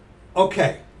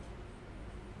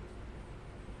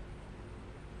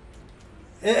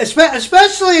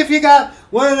 Especially if you got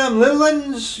one of them little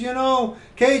ones, you know,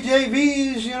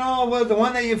 KJVs, you know, the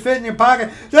one that you fit in your pocket.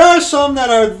 There are some that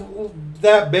are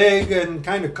that big and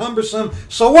kind of cumbersome.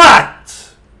 So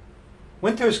what?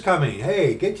 Winter's coming.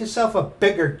 Hey, get yourself a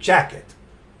bigger jacket.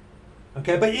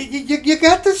 Okay, but you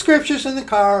got the scriptures in the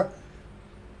car.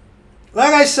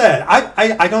 Like I said,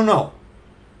 I don't know.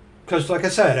 Because like I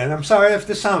said, and I'm sorry if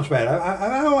this sounds bad,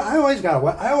 I always got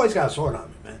a sword on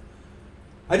me, man.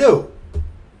 I do.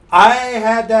 I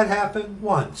had that happen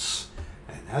once,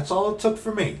 and That's all it took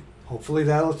for me. Hopefully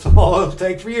that's all it'll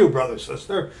take for you, brother,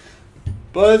 sister.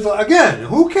 But again,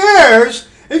 who cares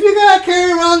if you got to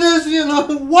carry around this,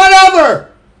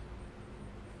 whatever.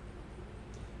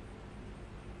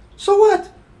 So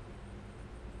what?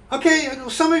 Okay,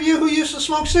 some of you who used to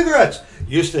smoke cigarettes,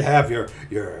 used to have your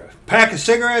pack of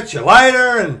cigarettes, your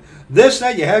lighter, and this,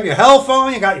 that. You have your cell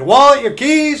phone, you got your wallet, your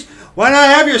keys. Why not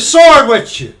have your sword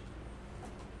with you?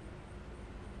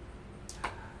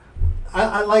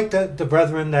 I like the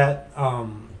brethren that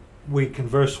we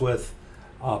converse with,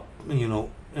 our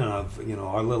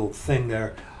little thing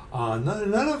there.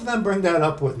 None of them bring that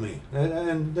up with me,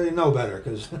 and they know better,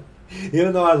 because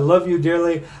even though I love you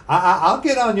dearly, I'll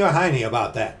get on your hiney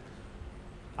about that.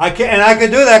 I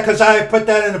can do that because I put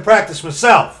that into practice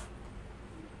myself.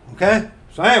 Okay?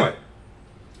 So anyway,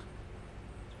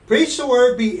 preach the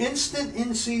word, be instant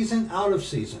in season, out of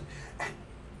season. And,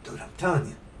 dude, I'm telling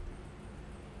you,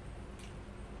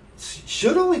 it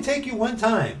should only take you one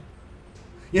time.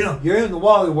 You're in the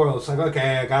Wally world. It's like,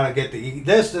 okay, I gotta get to eat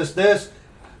this.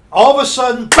 All of a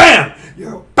sudden, bam!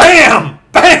 You're bam!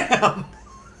 Bam!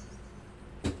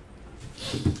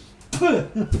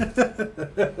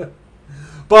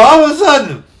 But all of a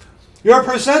sudden, you're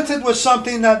presented with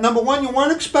something that, number one, you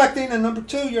weren't expecting, and number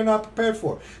two, you're not prepared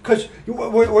for. Because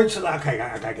we're just like, okay,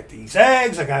 I gotta get these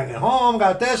eggs, I gotta get home,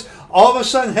 got this. All of a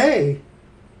sudden, hey,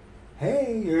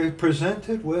 you're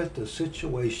presented with the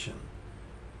situation.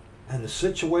 And the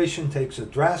situation takes a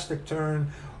drastic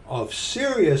turn of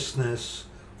seriousness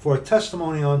for a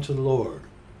testimony unto the Lord.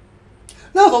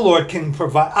 Now the Lord can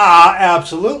provide,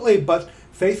 absolutely, but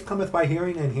faith cometh by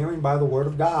hearing, and hearing by the word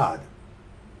of God.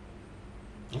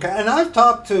 Okay, and I've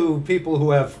talked to people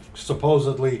who have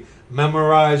supposedly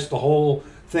memorized the whole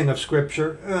thing of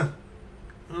Scripture.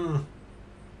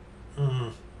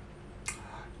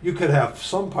 You could have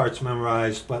some parts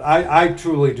memorized, but I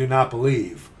truly do not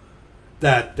believe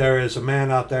that there is a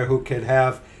man out there who could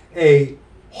have a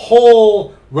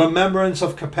whole remembrance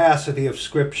of capacity of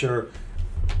Scripture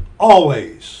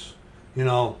always.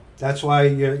 That's why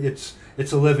it's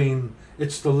the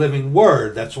living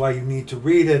word. That's why you need to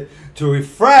read it to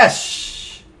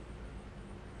refresh.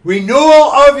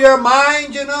 Renewal of your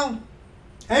mind,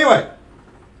 Anyway.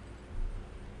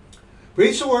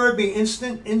 Preach the word, be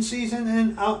instant in season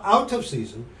and out of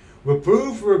season.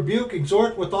 Reprove, rebuke,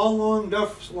 exhort with all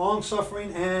long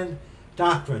suffering and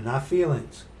doctrine, not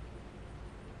feelings.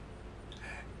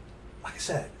 Like I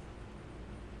said,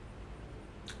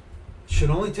 it should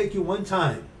only take you one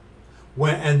time.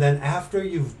 And then after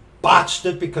you've botched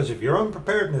it because of your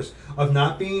unpreparedness of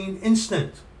not being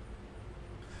instant,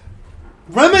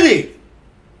 remedy.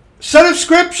 Set of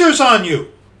scriptures on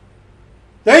you.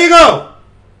 There you go.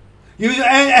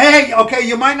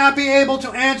 You might not be able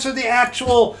to answer the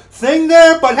actual thing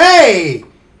there, but hey,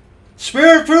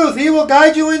 Spirit of truth, He will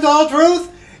guide you into all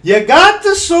truth. You got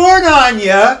the sword on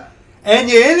you, and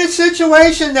you're in a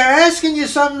situation, they're asking you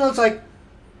something that's like,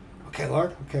 okay,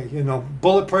 Lord, okay,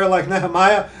 bullet prayer like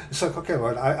Nehemiah. It's like, okay,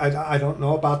 Lord, I don't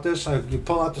know about this. You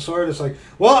pull out the sword, it's like,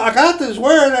 well, I got this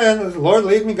word, and the Lord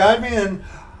lead me, guide me, and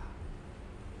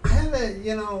I have it,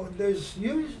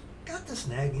 you got this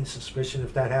nagging suspicion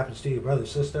if that happens to you, brother,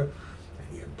 sister,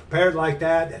 and you're prepared like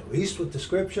that, at least with the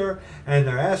Scripture, and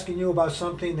they're asking you about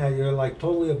something that you're like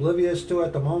totally oblivious to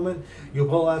at the moment, you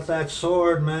pull out that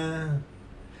sword, man.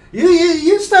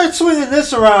 You start swinging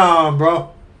this around,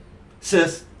 bro,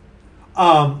 sis.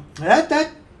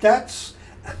 That's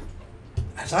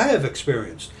as I have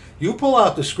experienced. You pull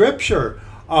out the Scripture.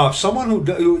 Someone who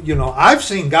I've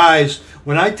seen guys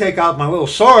when I take out my little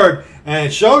sword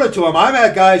and showed it to them. I've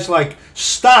had guys like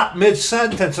stop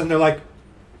mid-sentence and they're like,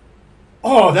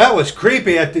 "Oh, that was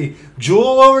creepy." At the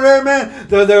Jewel over there, man.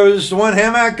 There was one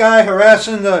Hamak guy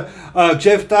harassing the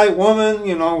Jephthite woman,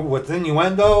 with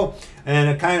innuendo, and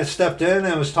it kind of stepped in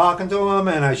and was talking to him,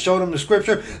 and I showed him the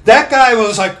Scripture. That guy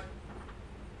was like,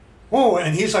 "Oh,"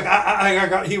 and he's like,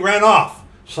 he ran off.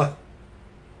 It's like,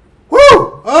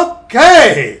 whoo,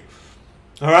 okay.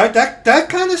 All right, that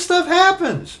kind of stuff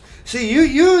happens. See,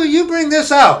 you bring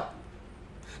this out.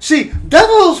 See,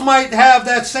 devils might have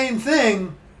that same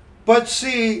thing, but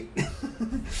see,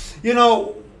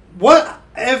 what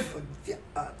if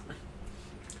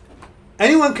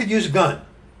anyone could use a gun,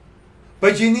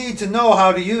 but you need to know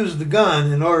how to use the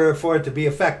gun in order for it to be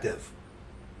effective.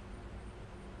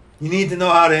 You need to know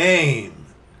how to aim.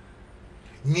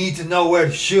 You need to know where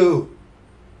to shoot.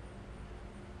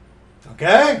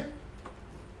 Okay?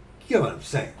 You know what I'm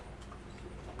saying.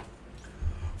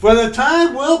 For the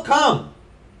time will come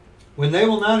when they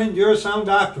will not endure sound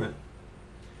doctrine,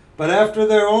 but after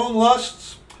their own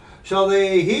lusts shall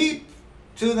they heap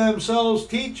to themselves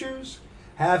teachers,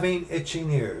 having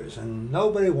itching ears. And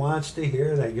nobody wants to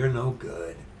hear that you're no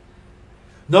good.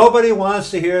 Nobody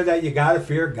wants to hear that you got to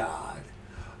fear God.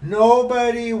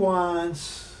 Nobody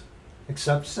wants,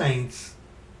 except saints,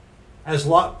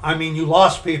 you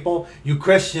lost people, you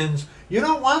Christians, you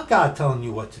don't want God telling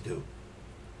you what to do.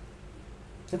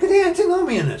 Look at the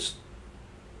antinomianists.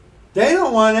 They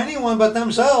don't want anyone but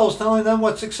themselves telling them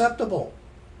what's acceptable.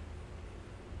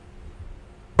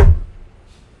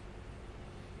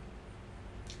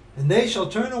 And they shall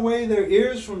turn away their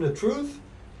ears from the truth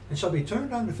and shall be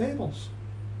turned unto fables.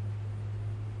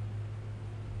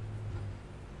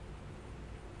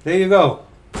 There you go.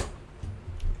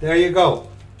 There you go.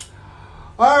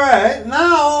 All right,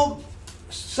 now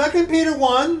 2 Peter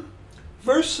 1,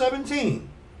 verse 17.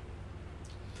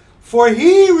 For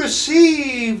he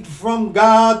received from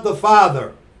God the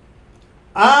Father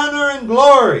honor and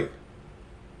glory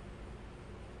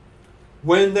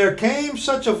when there came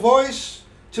such a voice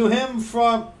to him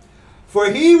from...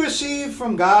 For he received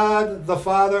from God the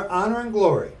Father honor and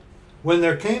glory when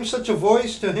there came such a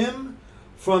voice to him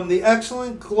from the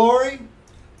excellent glory,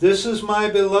 this is my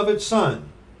beloved Son,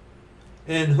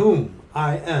 in whom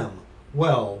I am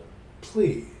well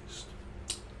pleased.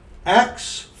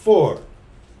 Acts 4,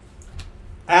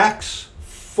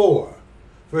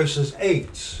 verses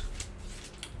 8.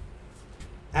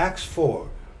 Acts 4,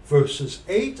 verses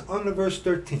 8 on to verse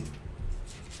 13.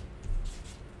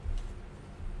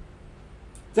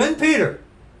 Then Peter,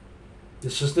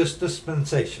 this is this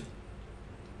dispensation,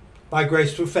 by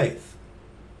grace through faith.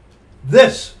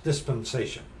 This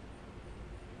dispensation.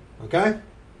 Okay?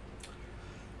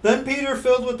 Then Peter,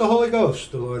 filled with the Holy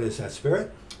Ghost, the Lord is that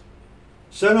Spirit,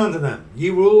 said unto them, Ye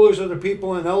rulers of the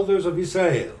people and elders of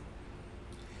Israel,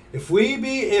 if we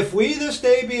this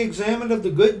day be examined of the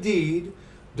good deed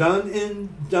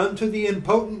done to the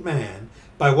impotent man,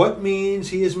 by what means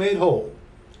he is made whole,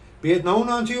 be it known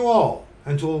unto you all,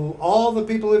 and to all the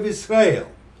people of Israel,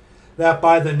 that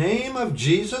by the name of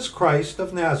Jesus Christ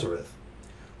of Nazareth,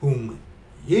 whom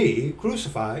ye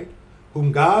crucified,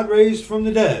 whom God raised from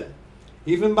the dead,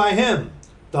 even by him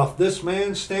doth this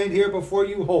man stand here before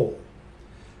you whole.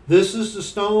 This is the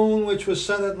stone which was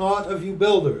set at naught of you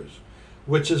builders,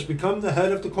 which has become the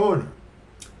head of the corner.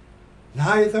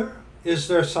 Neither is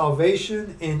there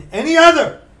salvation in any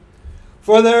other,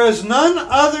 for there is none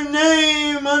other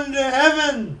name under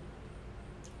heaven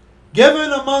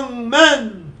given among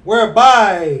men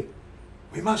whereby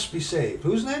we must be saved.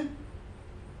 Whose name?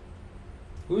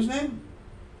 Whose name?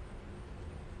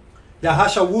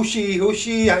 Yahasha Wushi,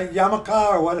 Hushi,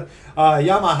 Yamaka, or what?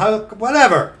 Yamaha,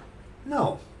 whatever.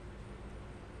 No.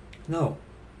 No.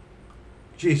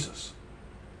 Jesus.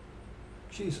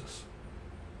 Jesus.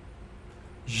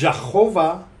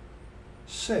 Jehovah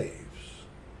saves.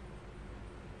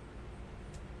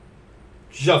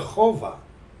 Jehovah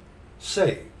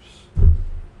saves.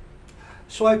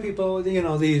 That's why people,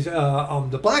 these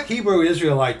the black Hebrew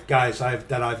Israelite guys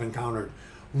that I've encountered,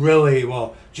 really,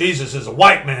 well, Jesus is a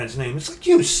white man's name. It's like,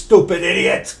 you stupid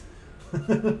idiot.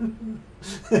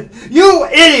 You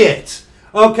idiot.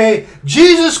 Okay,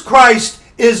 Jesus Christ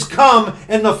is come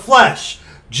in the flesh.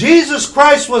 Jesus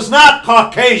Christ was not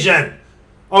Caucasian.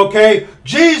 Okay,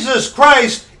 Jesus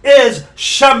Christ is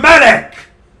Shemitic.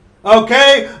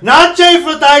 Okay, not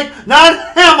Japhethite,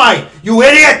 not Hamite. You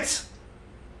idiot.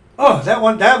 Oh, that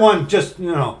one just,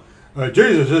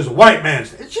 Jesus is a white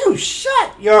man's name. You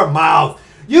shut your mouth.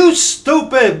 You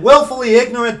stupid, willfully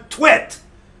ignorant twit.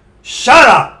 Shut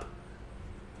up.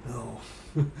 No.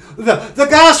 The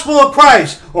gospel of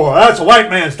Christ. Oh, that's a white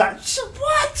man's name.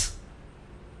 What?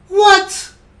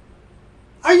 What?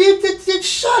 Are you...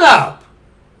 Shut up.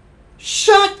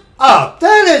 Shut up.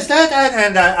 That is...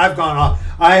 And I've gone off.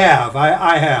 I have.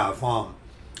 I've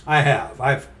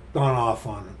gone off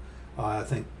on, I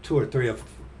think, 2 or 3 of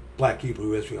black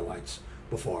Hebrew Israelites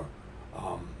before.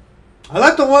 I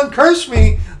let the one curse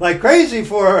me like crazy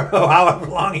for however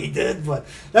long he did, but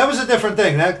that was a different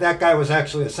thing. That guy was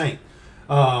actually a saint.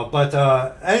 But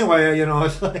anyway,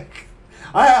 it's like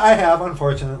I have,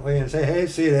 unfortunately, and say, hey,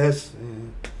 see this?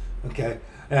 Okay,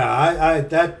 yeah,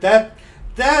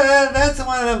 that's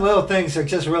one of them little things that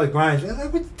just really grinds me.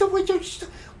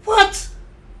 What?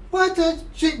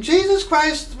 Jesus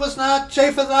Christ was not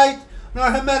Japhethite nor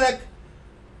Hamitic,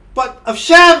 but of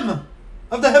Shem.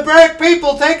 Of the Hebraic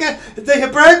people. The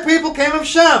Hebraic people came of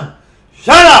Shem.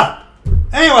 Shut up!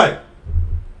 Anyway,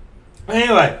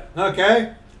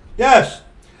 okay? Yes.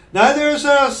 Neither is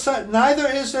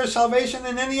there salvation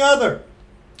in any other.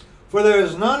 For there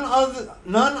is none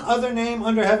other name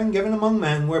under heaven given among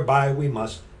men whereby we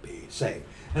must be saved.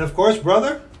 And of course,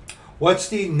 brother, What's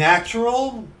the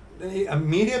natural,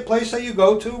 immediate place that you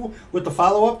go to with the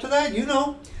follow-up to that? You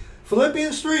know,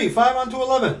 Philippians 3, 5 on to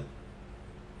 11.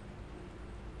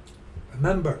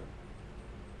 Remember.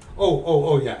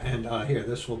 Oh, yeah, and here,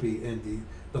 this will be in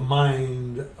the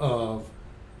mind of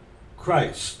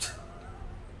Christ.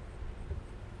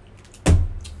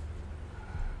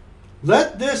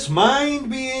 Let this mind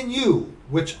be in you,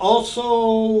 which was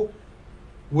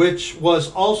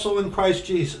also in Christ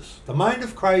Jesus. The mind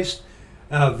of Christ,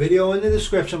 video in the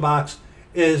description box,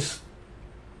 is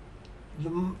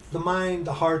the mind,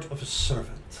 the heart of a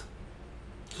servant.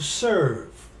 To serve.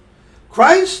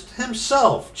 Christ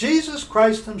himself, Jesus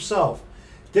Christ himself,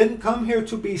 didn't come here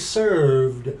to be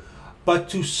served, but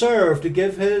to serve, to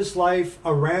give his life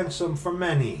a ransom for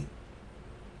many.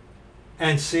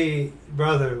 And see,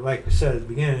 brother, like we said at the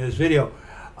beginning of this video,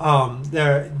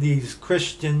 there are these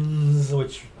Christians,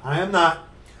 which I am not,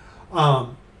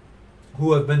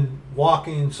 who have been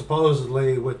walking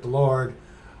supposedly with the Lord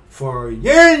for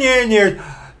years and years and years.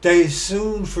 They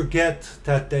soon forget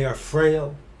that they are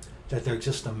frail, that they're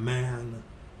just a man,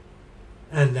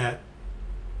 and that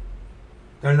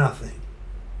they're nothing.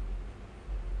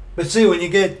 But see, when you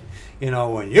get,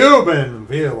 when you've been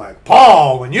feel like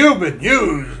Paul, when you've been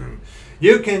used,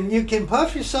 you can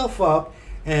puff yourself up,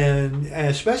 and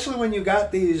especially when you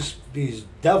got these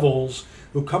devils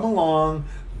who come along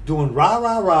doing rah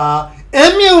rah rah,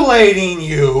 emulating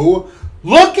you,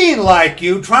 looking like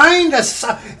you, trying to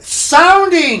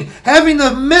sounding, having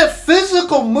the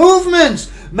physical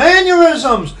movements,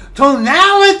 mannerisms,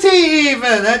 tonality,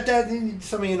 even that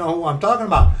some of you know who I'm talking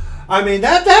about. I mean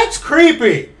that's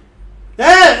creepy.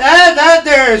 That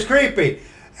there is creepy.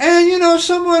 And,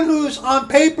 someone who's on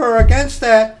paper against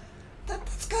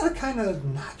that's got to kind of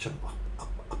notch them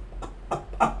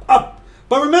up.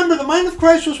 But remember, the mind of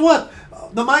Christ was what?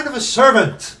 The mind of a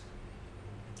servant.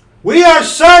 We are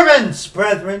servants,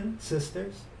 brethren,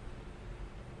 sisters.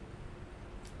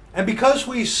 And because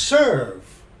we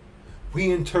serve,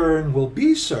 we in turn will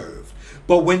be served.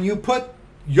 But when you put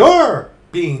your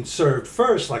being served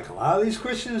first, like a lot of these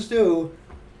Christians do,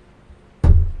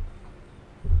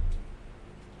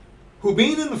 who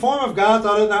being in the form of God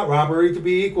thought it not robbery to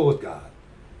be equal with God,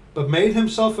 but made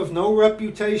himself of no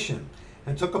reputation,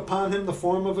 and took upon him the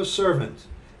form of a servant,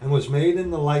 and was made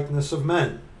in the likeness of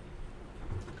men.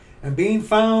 And being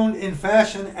found in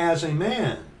fashion as a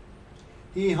man,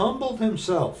 he humbled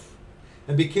himself,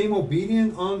 and became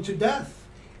obedient unto death,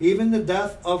 even the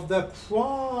death of the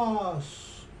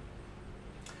cross.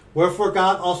 Wherefore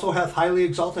God also hath highly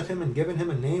exalted him, and given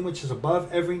him a name which is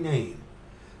above every name,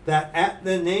 that at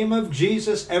the name of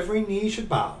Jesus every knee should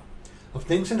bow, of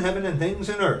things in heaven and things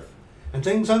in earth, and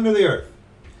things under the earth,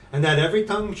 and that every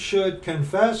tongue should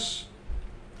confess,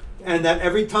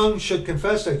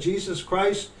 that Jesus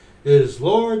Christ is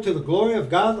Lord, to the glory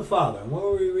of God the Father. And what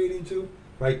were we reading to?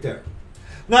 Right there.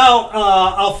 Now,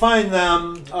 I'll find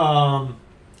them.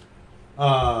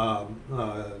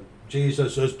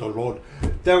 Jesus is the Lord.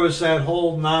 There was that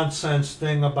whole nonsense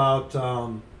thing about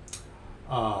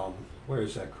where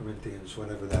is that? Corinthians,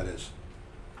 whatever that is.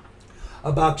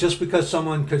 About just because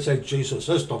someone could say Jesus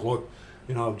is the Lord,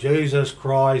 Jesus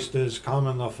Christ is come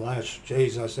in the flesh,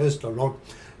 Jesus is the Lord,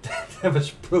 that was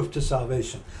proof to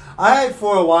salvation. I,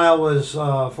 for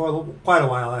quite a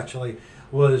while actually,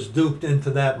 was duped into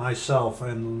that myself,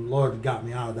 and the Lord got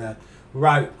me out of that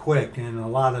right quick, and a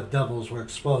lot of devils were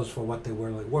exposed for what they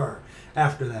really were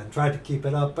after that, and tried to keep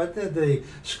it up, but the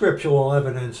scriptural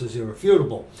evidence is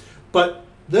irrefutable. But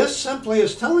this simply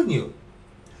is telling you,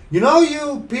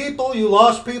 you people, you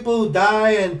lost people who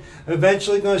die and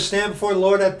eventually going to stand before the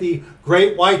Lord at the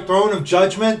great white throne of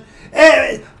judgment.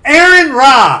 Aaron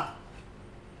Ra,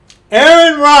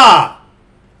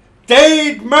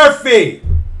 Dade Murphy,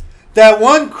 that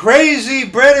one crazy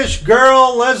British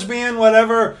girl, lesbian,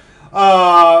 whatever,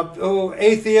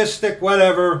 atheistic,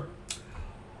 whatever.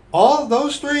 All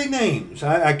those three names.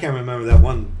 I can't remember that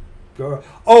one girl.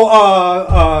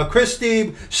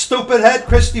 Christy Stupidhead,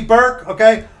 Christy Burke,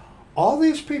 okay? All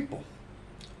these people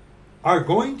are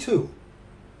going to,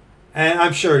 and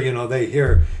I'm sure,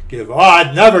 they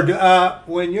I'd never do.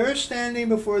 When you're standing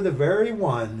before the very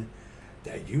one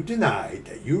that you denied,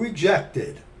 that you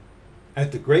rejected,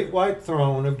 at the great white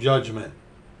throne of judgment,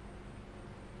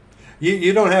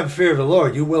 you don't have fear of the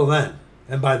Lord. You will then.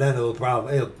 And by then it'll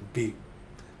be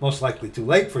most likely too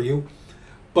late for you.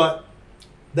 But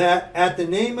that at the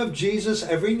name of Jesus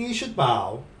every knee should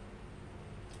bow.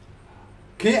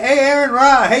 Hey, Aaron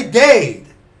Ra, hey, Dade,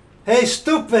 hey,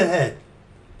 Stupidhead.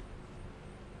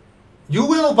 You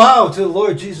will bow to the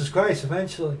Lord Jesus Christ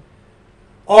eventually.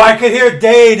 Oh, I could hear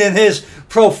Dade and his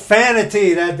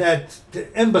profanity, that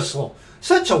imbecile.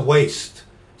 Such a waste.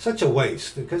 Such a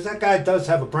waste. Because that guy does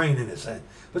have a brain in his head.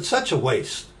 But such a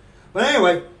waste. But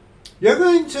anyway, you're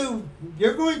going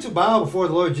to bow before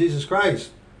the Lord Jesus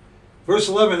Christ. Verse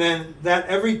 11, and that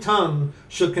every tongue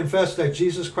should confess that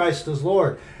Jesus Christ is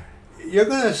Lord. You're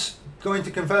going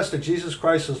to confess that Jesus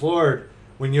Christ is Lord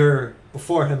when you're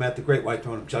before him at the great white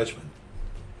throne of judgment.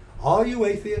 All you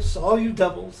atheists, all you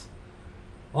devils,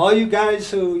 all you guys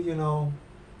who,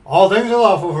 all things are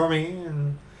lawful for me,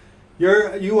 and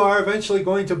you are eventually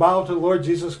going to bow to the Lord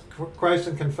Jesus Christ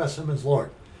and confess him as Lord.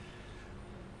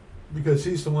 Because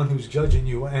he's the one who's judging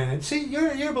you. And see,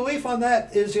 your belief on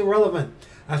that is irrelevant.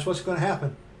 That's what's going to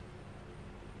happen.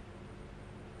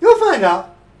 You'll find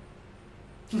out.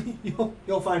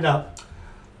 You'll find out.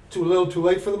 Too little, too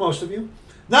late for the most of you.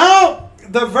 Now,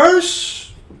 the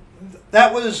verse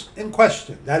that was in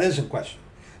question. That is in question.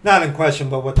 Not in question,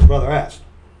 but what the brother asked.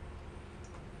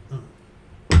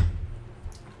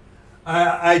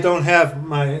 I don't have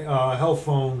my health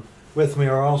phone with me,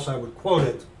 or else I would quote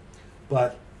it.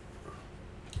 But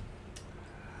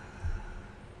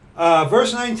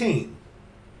verse 19.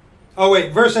 Oh,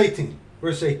 wait, verse 18.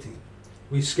 Verse 18.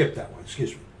 We skipped that one,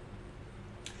 excuse me.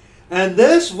 And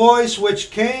this voice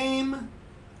which came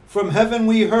from heaven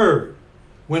we heard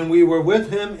when we were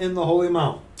with him in the holy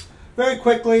mount. Very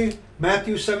quickly,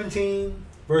 Matthew 17,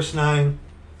 verse 9.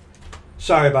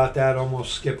 Sorry about that,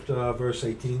 almost skipped verse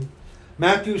 18.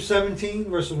 Matthew 17,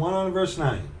 verses 1 on verse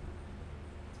 9.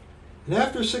 And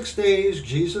after 6 days,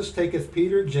 Jesus taketh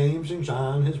Peter, James, and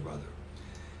John, his brother,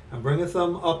 and bringeth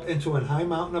them up into an high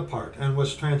mountain apart, and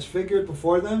was transfigured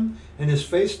before them, and his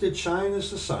face did shine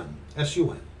as the sun,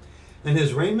 S-U-N. And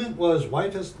his raiment was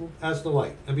white as the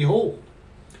light. And behold,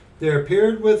 there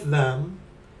appeared with them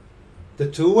the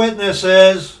two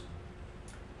witnesses,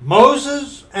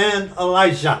 Moses and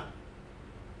Elijah.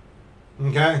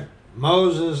 Okay?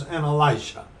 Moses and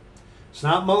Elijah. It's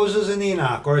not Moses and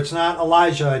Enoch, or it's not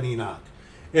Elijah and Enoch.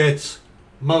 It's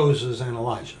Moses and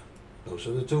Elijah. Those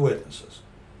are the two witnesses.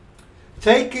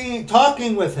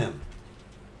 Talking with him.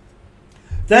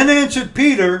 Then answered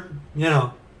Peter,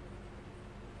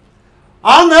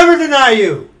 I'll never deny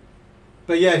you.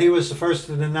 But yet he was the first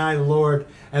to deny the Lord,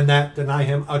 and that deny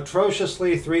him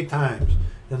atrociously 3 times.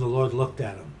 Then the Lord looked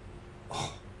at him.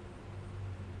 Oh,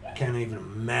 I can't even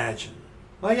imagine.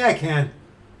 Well, yeah, I can.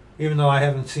 Even though I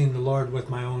haven't seen the Lord with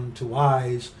my own 2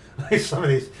 eyes, like some of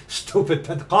these stupid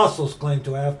Pentecostals claim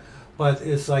to have. But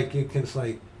it's like you can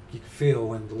feel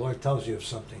when the Lord tells you of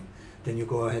something, then you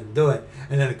go ahead and do it.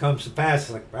 And then it comes to pass,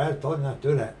 it's like, Brad, I told you not to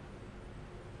do that.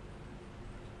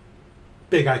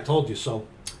 Big I told you so.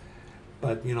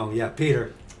 But,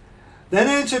 Peter. Then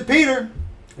answered Peter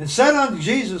and said unto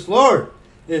Jesus, Lord,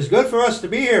 it is good for us to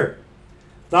be here.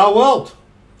 If thou wilt,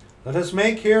 let us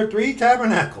make here 3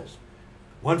 tabernacles,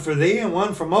 one for thee, and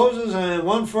one for Moses, and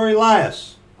one for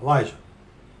Elijah.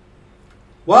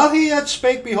 While he yet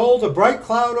spake, behold, a bright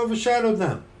cloud overshadowed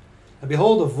them. And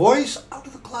behold, a voice out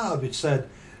of the cloud which said,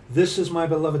 This is my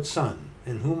beloved Son,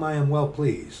 in whom I am well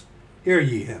pleased. Hear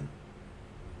ye him.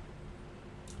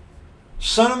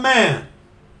 Son of Man,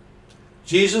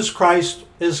 Jesus Christ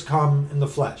is come in the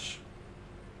flesh.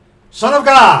 Son of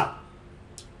God,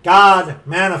 God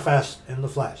manifest in the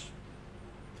flesh.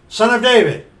 Son of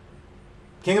David,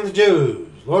 King of the Jews,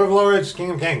 Lord of Lords,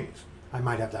 King of Kings. I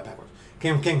might have that backwards.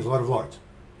 King of Kings, Lord of Lords.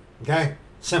 Okay?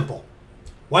 Simple.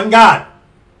 One God,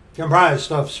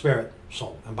 comprised of spirit,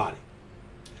 soul, and body.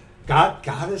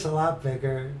 God is a lot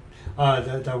bigger.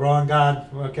 The wrong God,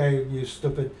 okay, you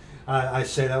stupid. I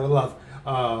say that with love.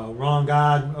 Wrong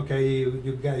God, okay,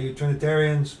 you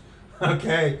Trinitarians,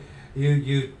 okay,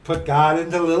 you put God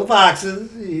into little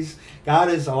boxes. God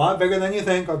is a lot bigger than you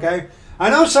think, okay? I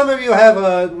know some of you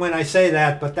have when I say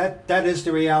that, but that is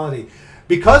the reality.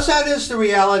 Because that is the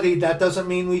reality, that doesn't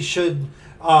mean we should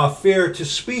fear to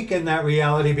speak in that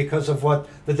reality because of what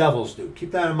the devils do.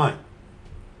 Keep that in mind.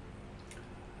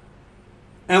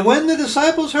 And when the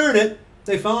disciples heard it,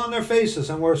 they fell on their faces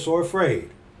and were sore afraid.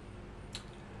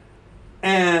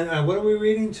 And what are we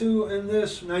reading to in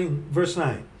this? Verse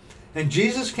 9. And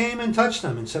Jesus came and touched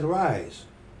them and said, Arise,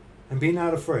 and be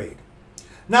not afraid.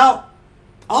 Now,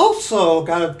 also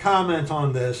got to comment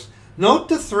on this. Note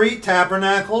the 3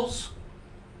 tabernacles.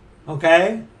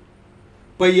 Okay?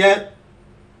 But yet,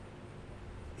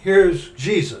 here's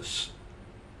Jesus.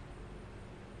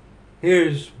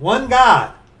 Here's one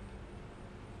God.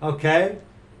 Okay?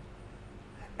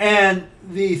 And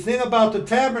the thing about the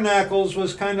tabernacles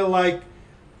was kind of like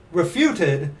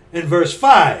refuted in verse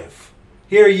 5.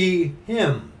 Hear ye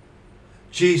him.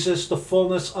 Jesus, the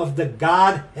fullness of the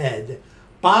Godhead,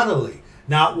 bodily.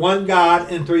 Not one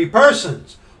God in three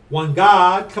persons. One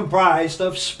God comprised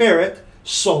of spirit,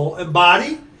 soul, and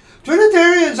body.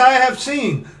 Trinitarians I have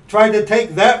seen tried to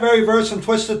take that very verse and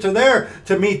twist it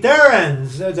to meet their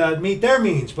ends, meet their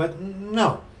means, but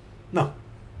no, no.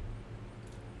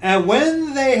 And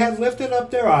when they had lifted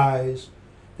up their eyes,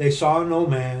 they saw no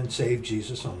man save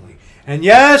Jesus only. And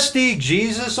yes, the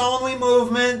Jesus only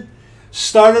movement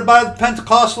started by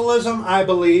Pentecostalism, I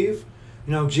believe.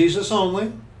 You know, Jesus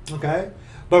only, okay?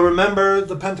 But remember,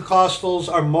 the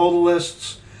Pentecostals are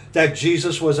modalists, that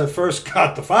Jesus was at first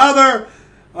God the Father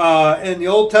in the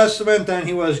Old Testament, then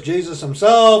he was Jesus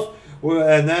himself,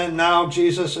 and then now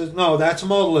Jesus is, no, that's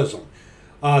modalism.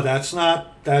 That's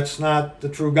not the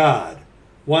true God.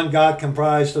 One God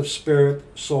comprised of spirit,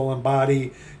 soul, and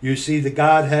body. You see the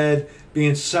Godhead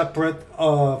being separate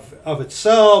of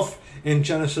itself in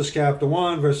Genesis chapter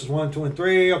 1, verses 1, 2, and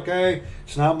 3, okay?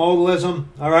 It's not modalism,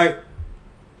 all right?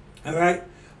 All right?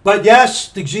 But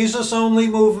yes, the Jesus only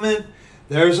movement,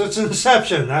 there's its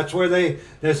inception. That's where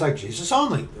there's like Jesus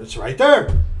only. It's right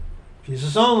there.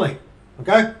 Jesus only,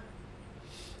 okay?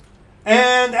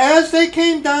 And as they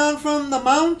came down from the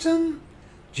mountain,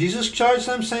 Jesus charged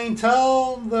them, saying,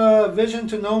 tell the vision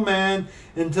to no man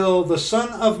until the Son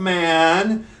of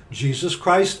Man, Jesus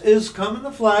Christ is come in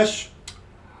the flesh,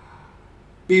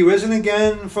 be risen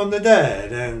again from the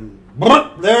dead. And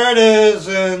there it is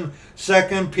in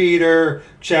 2 Peter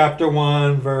chapter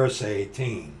 1, verse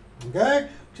 18. Okay?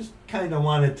 Just kind of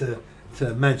wanted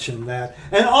to mention that.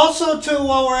 And also, too,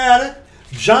 while we're at it,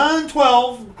 John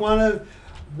 12,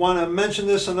 want to mention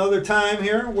this another time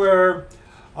here, where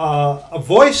a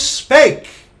voice spake.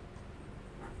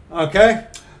 Okay?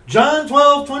 John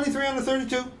 12, 23 under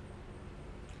 32.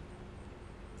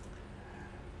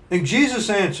 And Jesus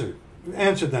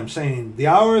answered them, saying, the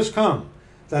hour is come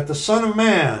that the Son of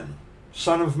Man,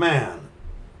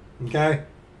 okay?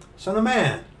 Son of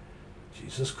Man,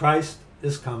 Jesus Christ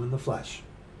is come in the flesh,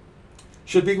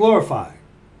 should be glorified.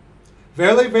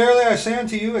 Verily, verily, I say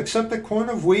unto you, except a corn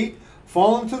of wheat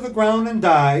fall into the ground and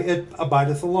die, it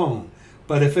abideth alone.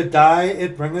 But if it die,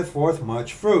 it bringeth forth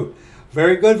much fruit.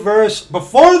 Very good verse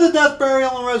before the death,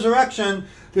 burial, and resurrection,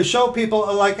 to show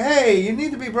people like, hey, you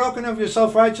need to be broken of your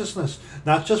self-righteousness,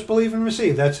 not just believe and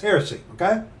receive. That's heresy,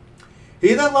 okay?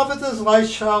 He that loveth his life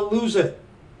shall lose it,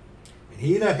 and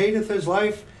he that hateth his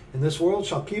life in this world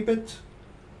shall keep it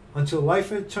until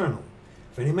life eternal.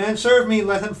 If any man serve me,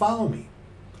 let him follow me.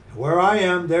 And where I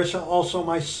am, there shall also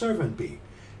my servant be.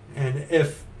 And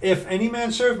if any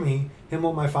man serve me, him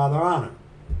will my Father honor.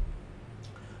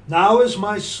 Now is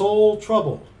my soul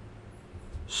troubled,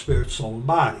 spirit, soul, and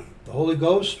body. The Holy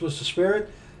Ghost was the Spirit,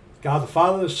 God the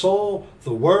Father, the soul,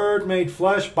 the Word made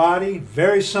flesh, body.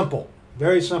 Very simple,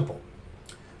 very simple.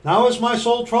 Now is my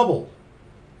soul troubled.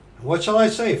 And what shall I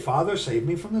say? Father, save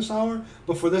me from this hour?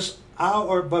 But for this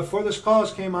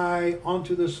cause came I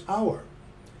unto this hour.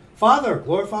 Father,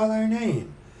 glorify thy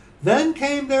name. Then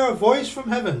came there a voice from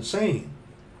heaven, saying,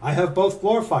 I have both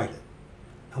glorified it,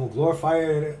 and will glorify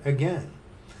it again.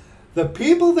 The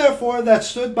people, therefore, that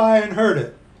stood by and heard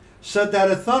it, said that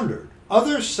it thundered.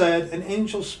 Others said, an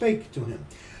angel spake to him.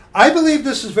 I believe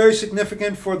this is very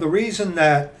significant for the reason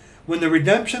that when the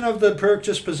redemption of the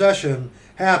purchased possession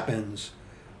happens,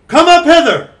 come up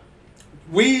hither.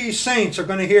 We saints are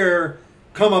going to hear,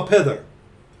 come up hither.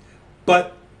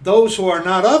 But those who are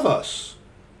not of us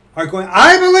are going,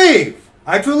 I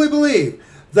truly believe,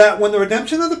 that when the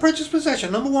redemption of the purchased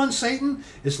possession, number one, Satan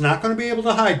is not going to be able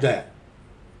to hide that.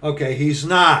 Okay, he's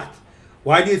not.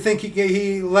 Why do you think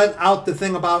he let out the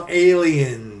thing about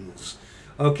aliens?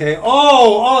 Okay,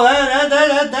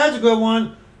 that's a good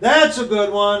one. That's a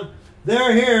good one.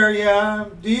 They're here, yeah.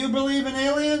 Do you believe in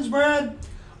aliens, Brad?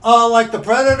 Like the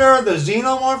Predator, the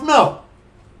Xenomorph?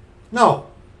 No,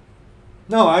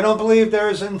 I don't believe there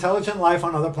is intelligent life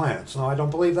on other planets. No, I don't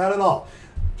believe that at all.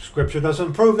 Scripture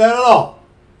doesn't prove that at all.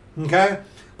 Okay?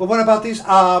 But what about these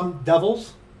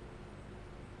devils?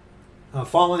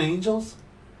 Fallen angels?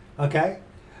 Okay?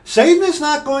 Satan is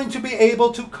not going to be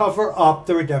able to cover up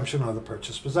the redemption of the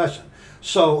purchased possession.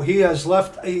 So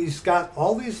he's got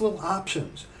all these little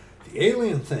options. The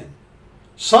alien thing.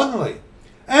 Suddenly.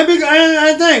 And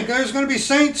I think there's going to be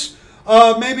saints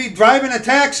maybe driving a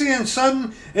taxi and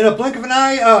sudden, in a blink of an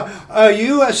eye,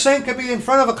 you, a saint, could be in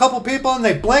front of a couple people and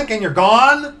they blink and you're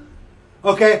gone.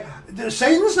 Okay?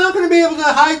 Satan's not going to be able to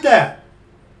hide that.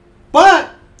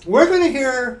 But we're going to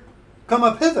hear, come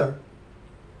up hither.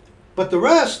 But the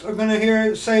rest are going to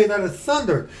hear say that it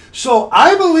thundered. So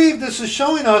I believe this is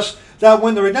showing us that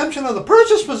when the redemption of the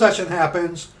purchased possession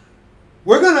happens,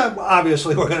 we're going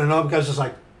to know, because it's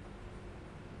like,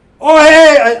 Oh,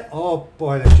 hey! Oh,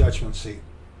 boy, the judgment seat.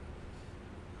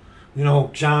 You know,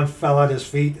 John fell at his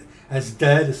feet as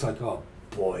dead. It's like, oh,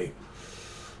 boy.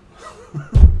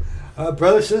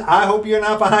 Brother says, I hope you're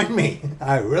not behind me.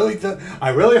 I really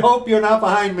hope you're not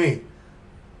behind me.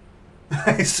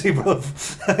 I see, brother.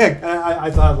 I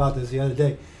thought about this the other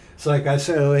day. It's like I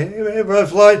said, hey, Brother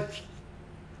Floyd.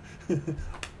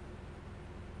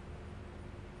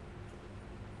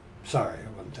 Sorry, I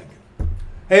wasn't thinking.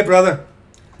 Hey, brother.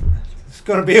 It's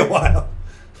going to be a while.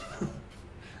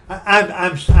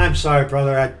 I'm sorry,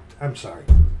 brother. I'm sorry.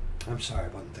 I'm sorry, I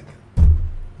wasn't thinking.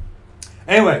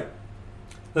 Anyway,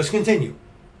 let's continue.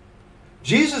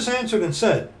 Jesus answered and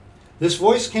said, this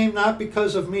voice came not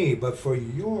because of me, but for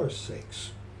your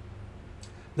sakes.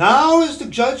 Now is the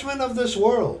judgment of this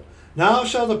world. Now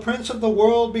shall the prince of the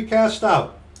world be cast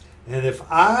out. And if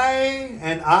I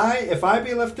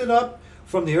be lifted up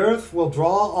from the earth, will draw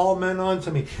all men unto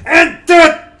me. And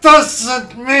that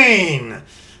doesn't mean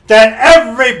that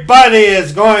everybody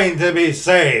is going to be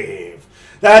saved.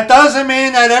 That doesn't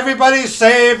mean that everybody's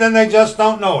saved and they just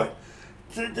don't know it.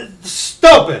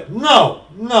 Stupid. No.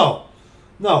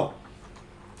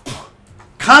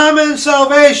 Common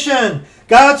salvation.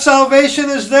 God's salvation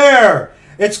is there.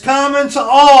 It's common to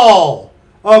all.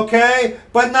 Okay?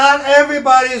 But not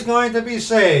everybody is going to be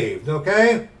saved.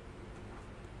 Okay?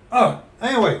 Oh,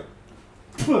 anyway.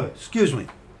 Excuse me.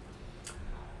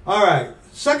 All right.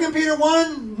 2 Peter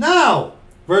 1, now,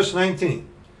 verse 19.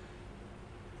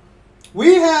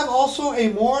 We have also a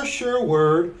more sure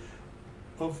word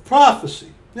of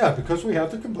prophecy. Yeah, because we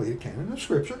have the completed canon of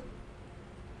Scripture.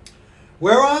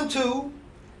 Whereunto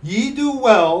ye do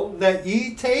well that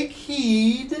ye take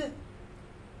heed,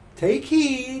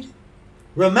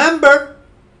 remember,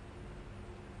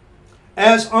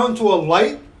 as unto a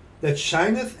light that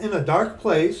shineth in a dark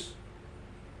place.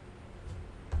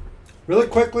 Really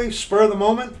quickly, spur of the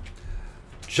moment,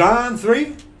 John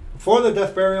 3, before the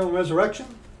death, burial, and resurrection.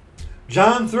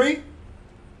 John 3,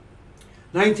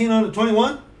 19 on to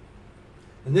 21.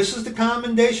 And this is the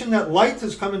commendation that light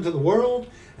has come into the world,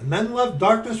 and men love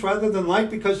darkness rather than light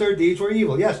because their deeds were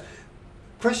evil. Yes,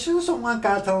 Christians don't want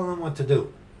God telling them what to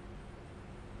do.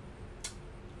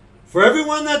 For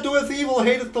everyone that doeth evil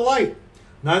hateth the light,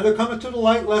 neither cometh to the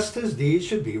light, lest his deeds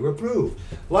should be reproved.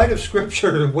 Light of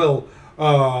Scripture will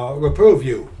reprove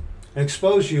you,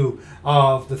 expose you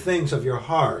of the things of your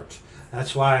heart.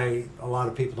 That's why a lot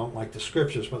of people don't like the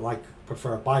Scriptures, but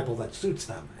prefer a Bible that suits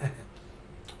them.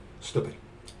 Stupid.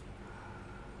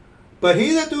 But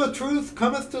he that doeth truth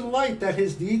cometh to the light, that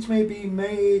his deeds may be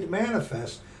made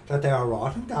manifest, that they are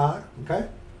wrought in God. Okay?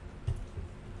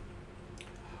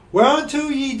 Whereunto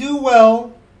ye do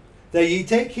well, that ye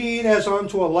take heed as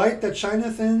unto a light that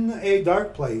shineth in a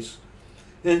dark place,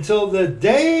 until the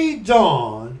day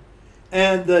dawn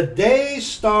and the day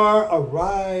star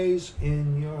arise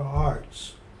in your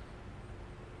hearts.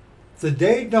 The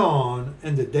day dawn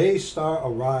and the day star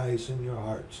arise in your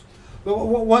hearts.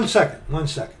 One second.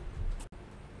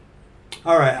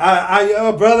 All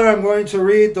right, brother, I'm going to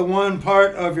read the one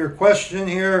part of your question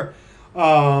here.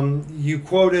 You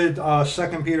quoted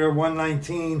 2 Peter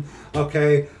 1:19.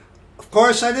 Okay. Of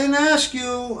course, I didn't ask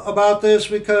you about this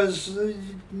because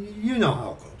you know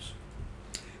how it goes.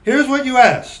 Here's what you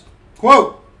asked.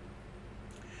 Quote,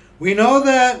 we know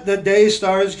that the day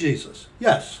star is Jesus.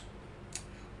 Yes.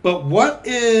 But what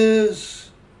is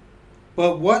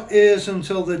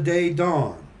until the day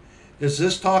dawn? Is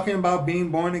this talking about being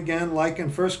born again like in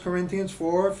 1 Corinthians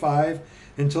 4 or 5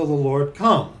 until the Lord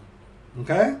come?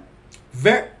 Okay?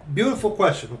 Very beautiful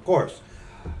question, of course.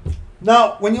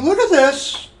 Now, when you look at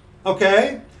this,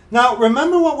 okay, now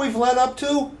remember what we've led up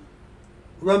to?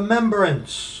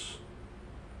 Remembrance.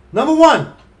 Number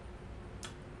one,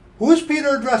 who is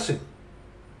Peter addressing?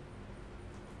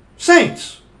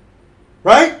 Saints,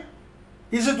 right?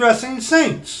 He's addressing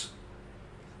saints,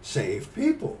 saved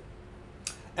people.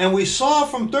 And we saw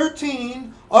from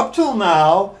 13 up till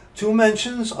now 2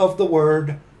 mentions of the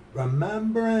word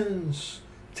remembrance.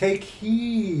 Take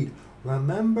heed.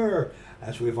 Remember.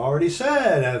 As we've already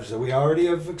said, as we already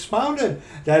have expounded,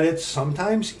 that it's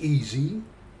sometimes easy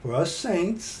for us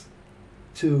saints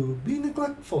to be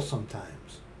neglectful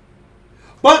sometimes.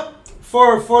 But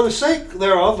for the sake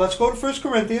thereof, let's go to 1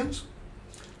 Corinthians.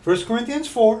 1 Corinthians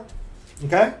 4.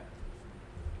 Okay?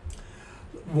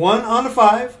 1 on to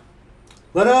 5.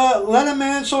 Let a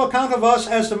man so account of us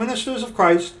as the ministers of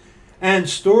Christ and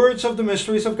stewards of the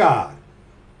mysteries of God.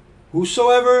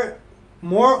 Whosoever,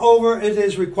 moreover, it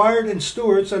is required in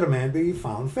stewards that a man be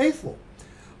found faithful.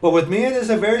 But with me it is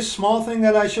a very small thing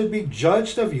that I should be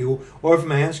judged of you, or of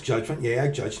man's judgment. Yea, I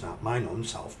judge not mine own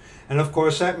self. And of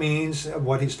course that means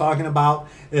what he's talking about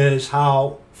is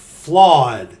how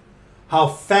flawed, how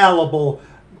fallible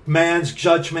man's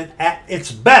judgment at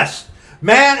its best.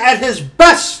 Man at his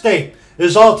best state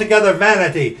is altogether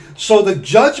vanity. So the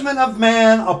judgment of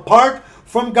man apart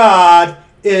from God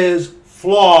is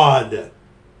flawed.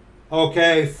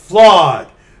 Okay,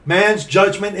 flawed. Man's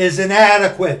judgment is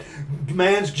inadequate.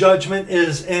 Man's judgment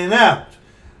is inept.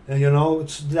 And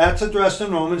that's addressed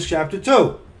in Romans chapter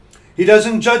 2. He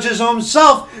doesn't judge his own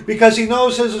self because he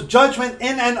knows his judgment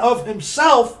in and of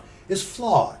himself is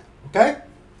flawed. Okay?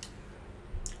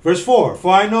 Verse 4,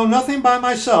 for I know nothing by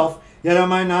myself, yet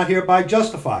am I not hereby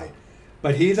justified.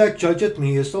 But he that judgeth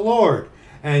me is the Lord.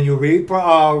 And you read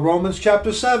Romans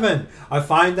chapter 7. I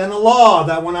find in the law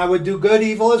that when I would do good,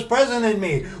 evil is present in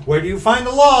me. Where do you find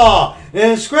the law?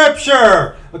 In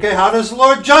Scripture. Okay, how does the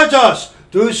Lord judge us?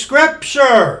 Through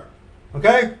Scripture.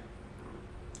 Okay?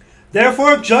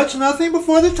 Therefore, judge nothing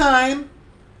before the time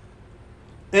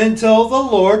until the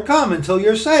Lord come, until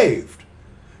you're saved.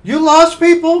 You lost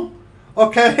people,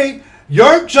 okay?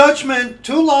 Your judgment,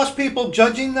 two lost people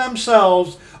judging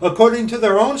themselves according to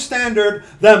their own standard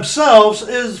themselves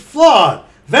is flawed,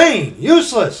 vain,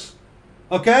 useless.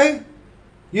 Okay?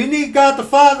 You need God the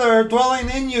Father dwelling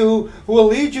in you, who will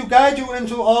lead you, guide you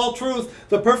into all truth,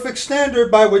 the perfect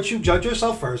standard by which you judge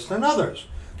yourself first and others.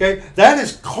 Okay? That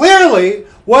is clearly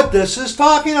what this is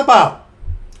talking about.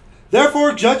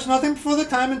 Therefore, judge nothing before the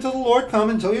time until the Lord come,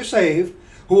 until you're saved,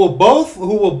 who both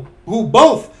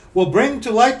will bring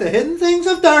to light the hidden things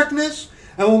of darkness,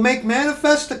 and will make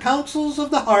manifest the counsels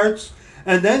of the hearts,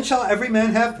 and then shall every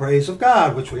man have praise of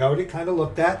God, which we already kind of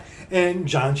looked at in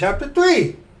John chapter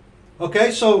 3.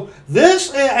 Okay, so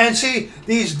this, and see,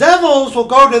 these devils will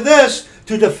go to this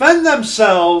to defend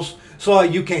themselves, so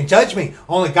you can't judge me.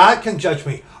 Only God can judge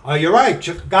me. You're right.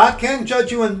 God can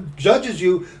judge you and judges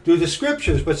you through the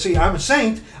Scriptures. But see, I'm a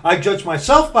saint. I judge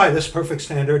myself by this perfect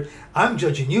standard. I'm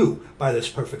judging you by this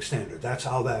perfect standard. That's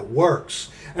how that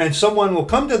works. And someone will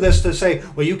come to this to say,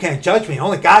 well, you can't judge me.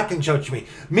 Only God can judge me.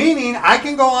 Meaning, I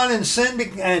can go on and sin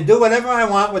and do whatever I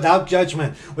want without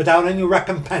judgment, without any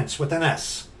recompense, with an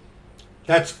S.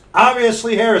 That's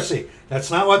obviously heresy. That's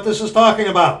not what this is talking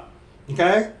about.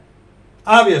 Okay?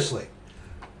 Obviously.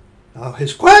 Now,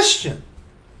 his question,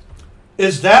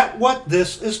 is that what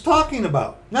this is talking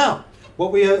about? Now,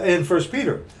 what we in 1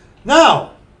 Peter.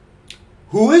 Now,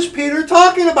 who is Peter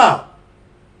talking about?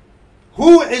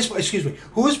 Who is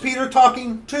Peter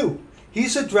talking to?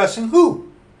 He's addressing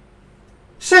who?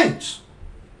 Saints.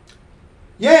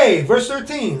 Yea, verse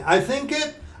 13. I think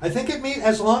it meet,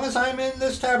 as long as I'm in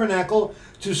this tabernacle,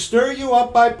 to stir you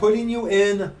up by putting you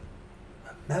in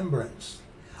remembrance.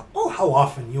 Oh, how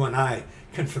often you and I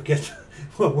can forget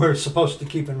what we're supposed to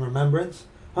keep in remembrance,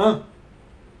 huh?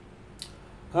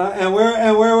 And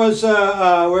where was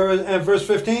verse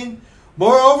 15?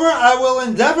 Moreover, I will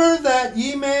endeavor that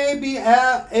ye may be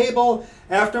able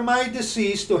after my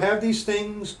decease to have these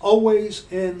things always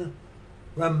in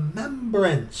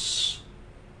remembrance.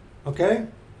 Okay?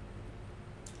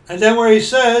 And then where he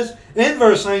says in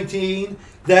verse 19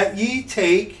 that ye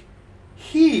take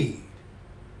heed.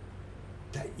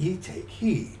 That ye take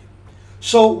heed.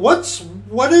 So what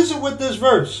is it with this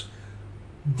verse?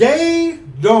 Day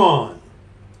dawn.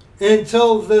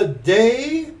 Until the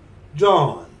day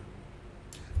dawn.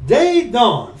 Day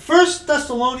dawn. 1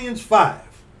 Thessalonians 5.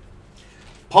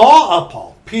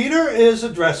 Peter is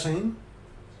addressing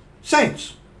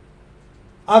saints.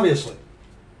 Obviously.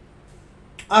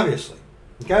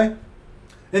 Okay?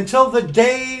 Until the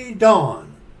day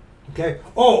dawn. Okay?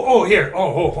 Here.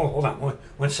 Hold on.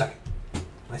 One second.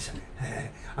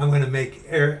 I'm going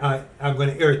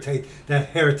to irritate that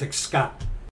heretic Scott.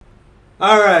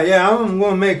 All right, yeah, I'm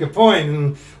going to make a point,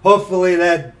 and hopefully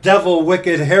that devil,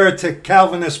 wicked, heretic,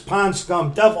 Calvinist, pond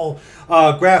scum devil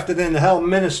grafted into hell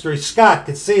ministry, Scott,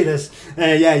 could see this.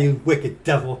 Yeah, you wicked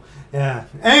devil. Yeah.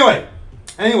 Anyway,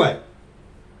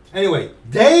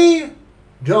 day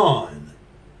dawn.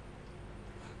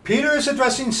 Peter is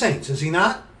addressing saints, is he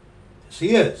not? Yes,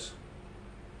 he is.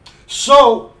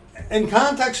 So, in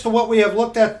context to what we have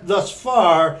looked at thus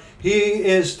far, he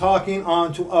is talking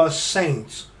on to us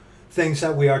saints. Things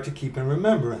that we are to keep in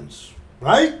remembrance.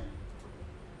 Right?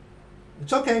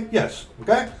 It's okay. Yes.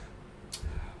 Okay?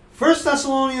 1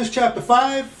 Thessalonians chapter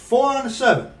 5,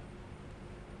 4-7.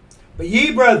 But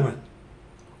ye, brethren,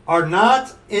 are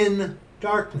not in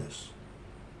darkness.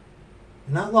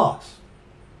 You're not lost.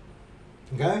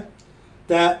 Okay?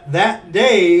 That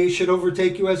day should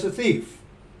overtake you as a thief.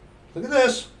 Look at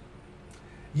this.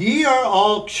 Ye are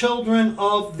all children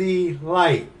of the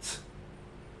light.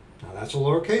 Now that's a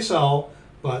lowercase l,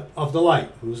 but of the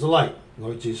light. Who's the light?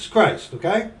 Lord Jesus Christ,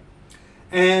 okay?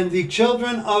 And the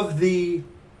children of the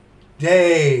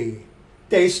day.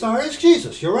 Day star is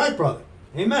Jesus. You're right, brother.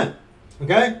 Amen.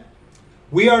 Okay?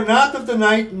 We are not of the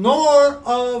night, nor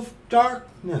of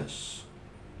darkness.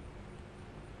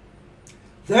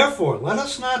 Therefore, let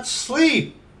us not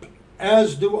sleep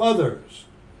as do others,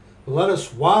 but let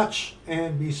us watch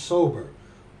and be sober.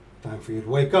 Time for you to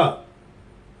wake up.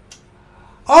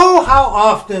 Oh, how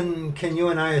often can you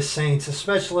and I as saints,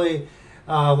 especially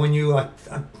when you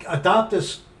adopt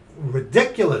this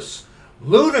ridiculous,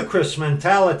 ludicrous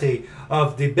mentality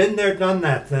of the been there, done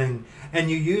that thing, and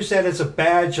you use that as a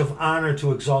badge of honor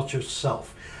to exalt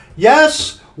yourself.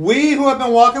 Yes, we who have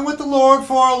been walking with the Lord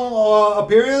for a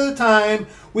period of time,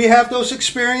 we have those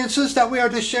experiences that we are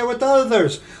to share with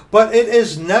others. But it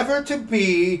is never to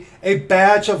be a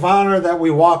badge of honor that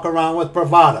we walk around with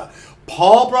bravado.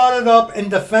 Paul brought it up in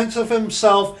defense of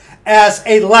himself as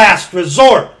a last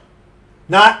resort,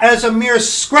 not as a mere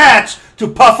scratch to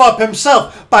puff up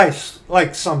himself by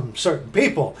like some certain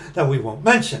people that we won't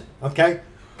mention. Okay?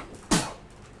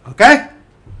 Okay?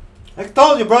 I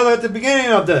told you, brother, at the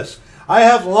beginning of this, I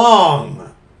have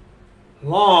long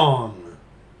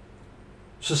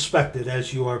suspected,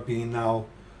 as you are being now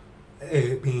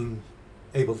being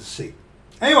able to see.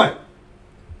 Anyway,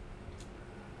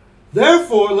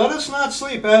 therefore, let us not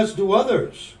sleep as do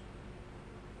others.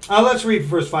 Let's read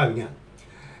verse 5 again.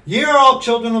 Ye are all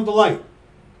children of the light,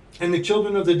 and the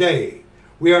children of the day.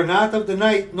 We are not of the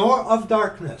night, nor of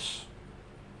darkness.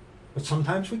 But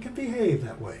sometimes we can behave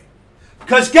that way.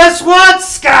 Because guess what,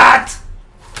 Scott?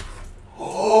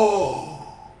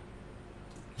 Oh.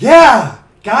 Yeah,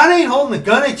 God ain't holding a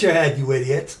gun at your head, you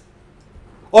idiot.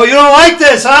 Oh, you don't like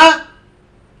this, huh?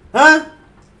 Huh?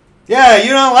 Yeah,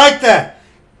 you don't like that.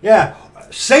 Yeah,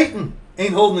 Satan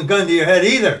ain't holding a gun to your head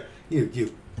either.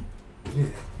 You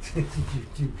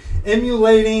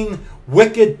emulating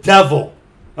wicked devil.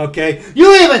 Okay?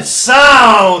 You even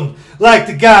sound like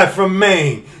the guy from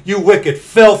Maine, you wicked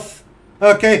filth.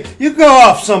 Okay? You go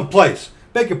off someplace.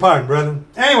 Beg your pardon, brethren.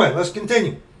 Anyway, let's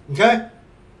continue. Okay?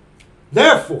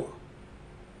 Therefore,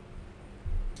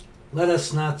 let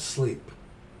us not sleep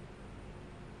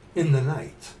in the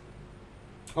night.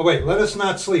 Oh wait, let us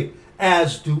not sleep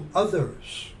as do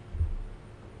others.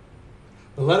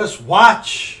 But let us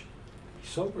watch, be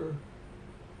sober.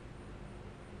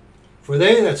 For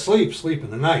they that sleep, sleep in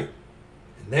the night.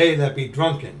 And they that be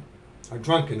drunken, are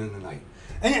drunken in the night.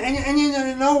 And you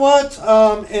know what?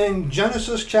 In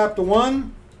Genesis chapter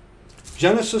 1,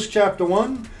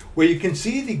 where you can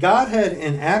see the Godhead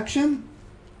in action,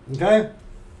 okay?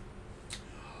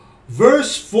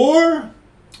 Verse 4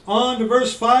 on to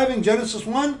verse 5 in Genesis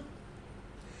 1.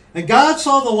 And God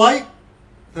saw the light,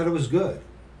 that it was good.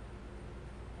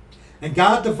 And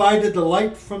God divided the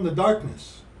light from the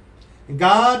darkness. And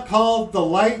God called the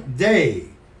light day,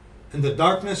 and the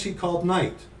darkness he called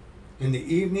night. And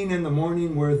the evening and the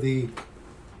morning were the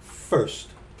first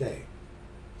day.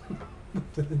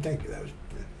 Thank you. That was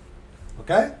good.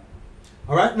 Okay?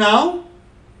 All right, now,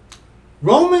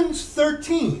 Romans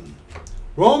 13.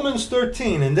 Romans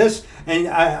 13. And this,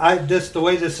 and this, the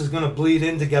way this is going to bleed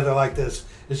in together like this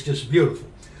is just beautiful.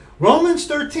 Romans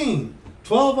 13,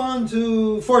 12 on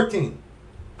to 14.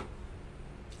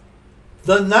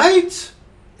 The night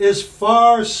is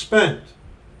far spent.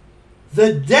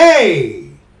 The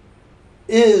day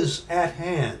is at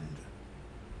hand.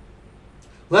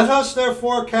 Let us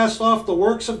therefore cast off the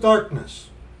works of darkness,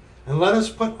 and let us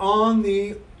put on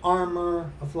the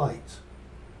armor of light.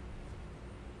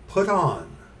 Put on.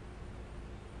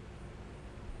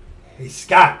 Hey,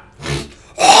 Scott.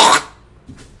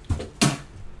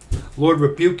 Lord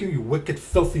rebuke you, you wicked,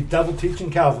 filthy devil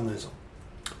teaching Calvinism.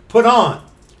 Put on.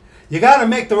 You got to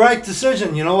make the right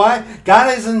decision. You know why?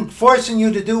 God isn't forcing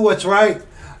you to do what's right.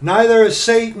 Neither is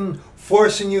Satan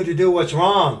forcing you to do what's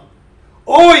wrong.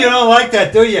 Oh, you don't like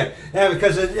that, do you? Yeah,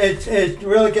 because it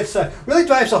really really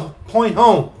drives a point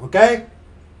home, okay?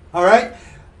 All right?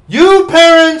 You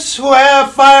parents who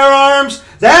have firearms,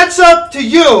 that's up to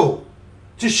you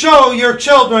to show your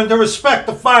children to respect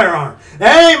the firearm.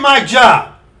 That ain't my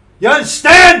job. You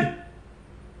understand?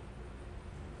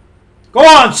 Go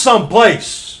on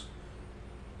someplace.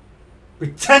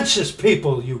 Pretentious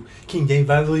people, you King James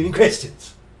Bible-believing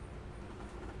Christians.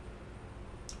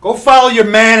 Go follow your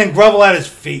man and grovel at his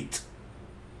feet.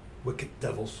 Wicked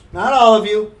devils. Not all of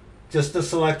you, just a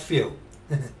select few.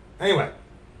 Anyway.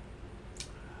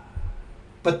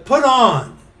 But put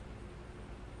on.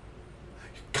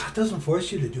 God doesn't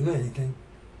force you to do anything.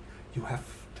 You have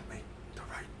to make the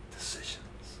right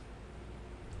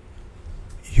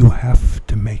have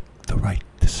to make the right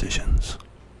decisions.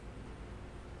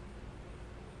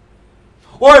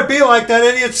 Or it'd be like that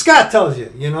idiot Scott tells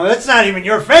you, it's not even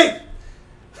your faith.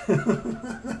 Like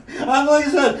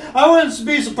I said, I wouldn't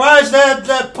be surprised that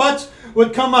Putz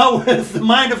would come out with the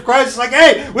mind of Christ. Like,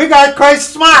 hey, we got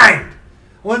Christ's mind.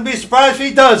 I wouldn't be surprised if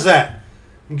he does that.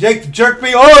 And Jake the jerk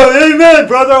me, oh, amen,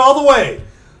 brother, all the way.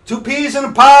 2 peas in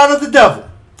a pod of the devil.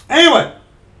 Anyway,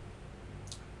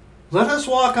 let us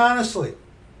walk honestly,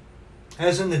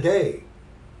 as in the day,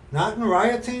 not in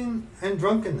rioting and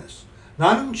drunkenness,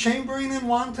 not in chambering and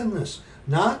wantonness,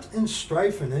 not in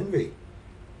strife and envy.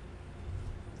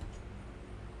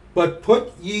 But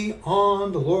put ye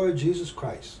on the Lord Jesus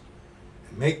Christ,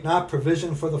 and make not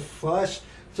provision for the flesh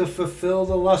to fulfill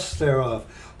the lust thereof.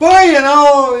 Boy,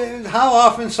 how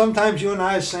often sometimes you and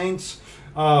I as saints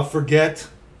forget.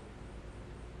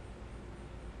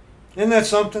 Isn't that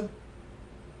something?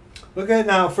 Look at it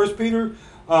now, 1 Peter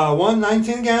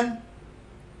 1:19 again.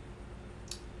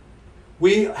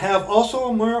 We have also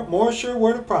a more sure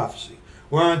word of prophecy,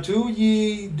 whereunto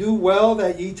ye do well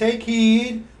that ye take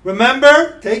heed.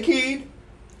 Remember, take heed,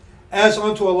 as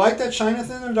unto a light that shineth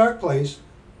in a dark place,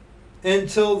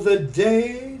 until the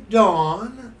day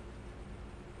dawn.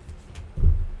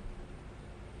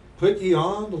 Put ye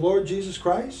on the Lord Jesus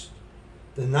Christ.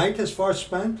 The night is far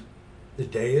spent, the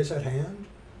day is at hand.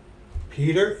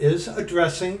 Peter is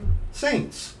addressing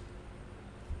saints.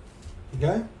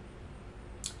 Okay?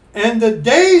 And the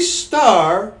day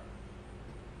star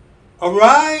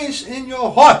arise in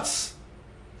your hearts.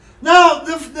 Now,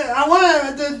 I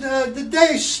want the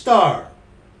day star.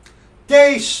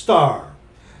 Day star.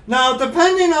 Now,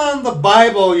 depending on the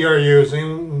Bible you're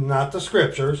using, not the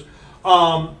scriptures,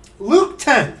 Luke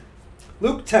 10.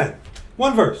 Luke 10.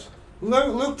 One verse.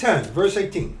 Luke 10, verse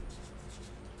 18.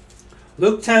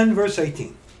 Luke 10, verse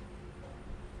 18.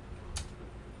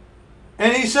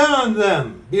 And he said unto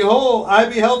them, Behold, I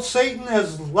beheld Satan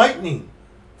as lightning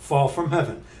fall from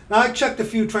heaven. Now, I checked a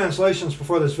few translations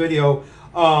before this video.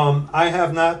 I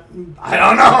have not, I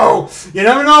don't know. You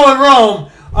never know in Rome.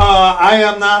 I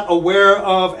am not aware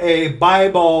of a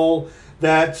Bible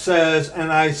that says,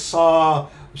 and I saw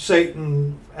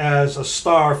Satan as a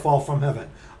star fall from heaven.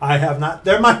 I have not.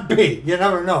 There might be. You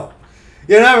never know.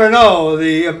 You never know.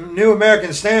 The New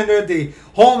American Standard, the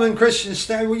Holman Christian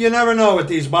Standard, you never know with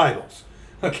these Bibles.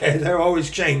 Okay, they're always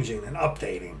changing and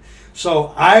updating.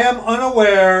 So I am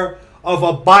unaware of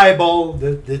a Bible.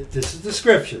 This is the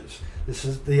scriptures. This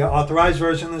is the authorized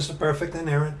version. This is the perfect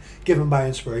inerrant, given by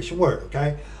inspiration word.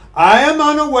 Okay, I am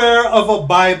unaware of a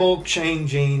Bible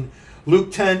changing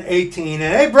Luke 10:18. And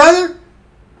hey, brother,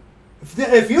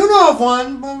 if you know of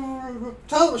one,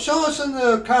 show us in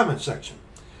the comment section.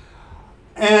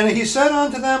 And he said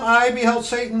unto them, I beheld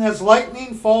Satan as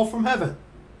lightning fall from heaven.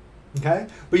 Okay?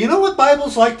 But you know what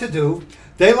Bibles like to do?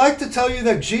 They like to tell you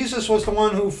that Jesus was the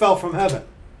one who fell from heaven.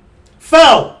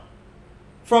 Fell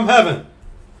from heaven.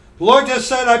 The Lord just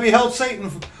said, I beheld Satan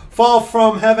fall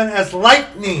from heaven as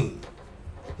lightning.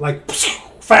 Like,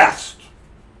 fast.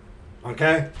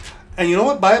 Okay? And you know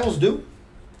what Bibles do?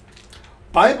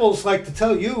 Bibles like to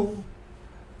tell you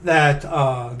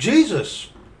that Jesus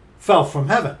fell from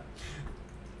heaven.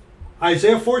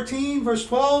 Isaiah 14, verse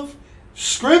 12,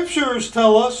 scriptures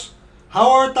tell us, How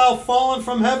art thou fallen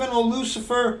from heaven, O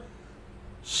Lucifer,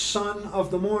 son of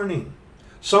the morning?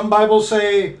 Some Bibles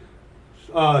say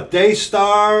day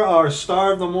star or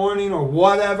star of the morning or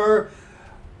whatever.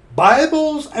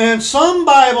 Bibles, and some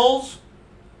Bibles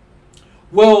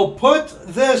will put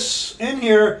this in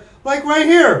here, like right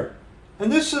here.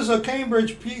 And this is a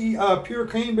Cambridge, pure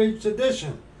Cambridge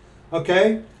edition.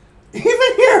 Okay?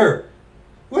 Even here.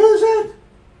 What is that?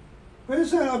 What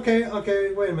is that?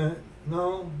 Okay, wait a minute.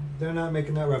 No, they're not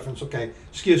making that reference. Okay,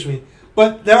 excuse me.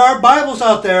 But there are Bibles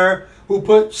out there who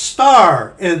put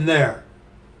star in there.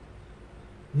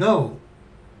 No.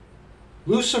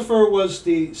 Lucifer was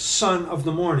the son of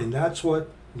the morning. That's what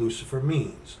Lucifer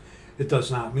means. It does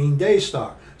not mean day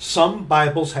star. Some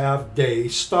Bibles have day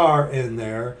star in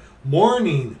there,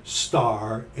 morning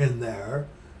star in there.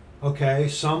 Okay,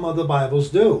 some of the Bibles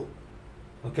do.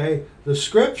 Okay, the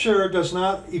scripture does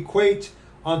not equate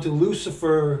unto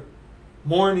Lucifer,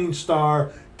 morning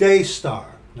star, day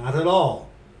star. Not at all.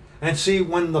 And see,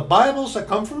 when the Bibles that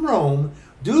come from Rome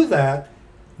do that,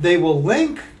 they will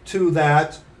link to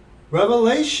that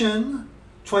Revelation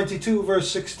 22, verse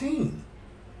 16.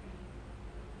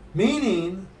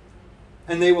 Meaning,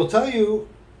 and they will tell you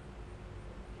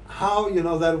how,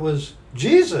 that it was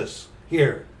Jesus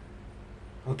here.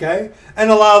 Okay? And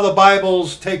allow the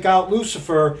Bibles take out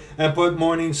Lucifer and put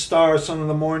morning star, son of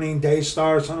the morning, day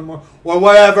star, son of the morning, or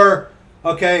whatever.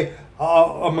 Okay?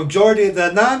 A majority of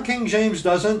the non-King James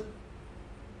doesn't,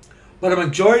 but a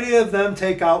majority of them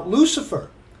take out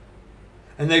Lucifer.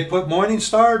 And they put morning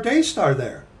star or day star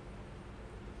there.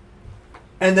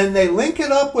 And then they link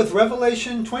it up with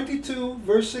Revelation 22,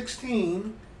 verse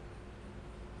 16.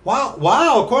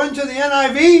 Wow, according to the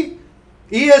NIV,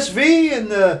 ESV, and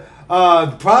the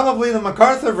probably the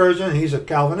MacArthur version, he's a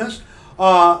Calvinist.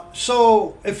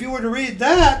 So if you were to read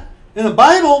that in the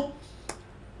Bible,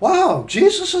 wow,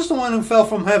 Jesus is the one who fell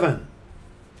from heaven,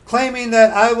 claiming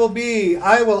that I will.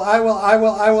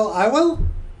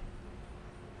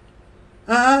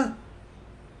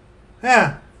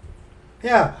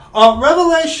 Yeah.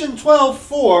 Revelation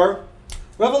 12:4.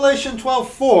 Revelation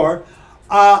 12:4.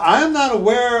 I am not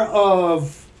aware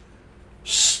of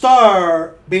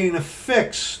star being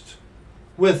affixed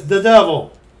with the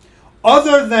devil,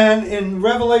 other than in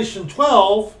Revelation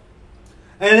 12.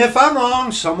 And if I'm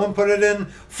wrong, someone put it in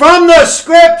from the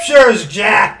scriptures,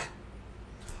 Jack.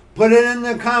 Put it in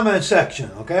the comment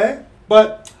section, okay?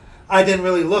 But I didn't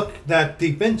really look that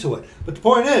deep into it. But the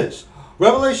point is,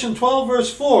 Revelation 12,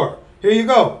 verse 4. Here you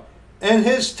go. And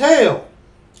his tail.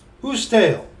 Whose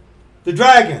tail? The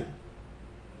dragon.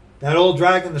 That old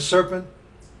dragon, the serpent,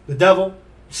 the devil,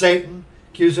 Satan,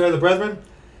 accuser of the brethren.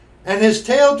 And his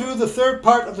tail drew the third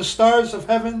part of the stars of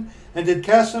heaven, and did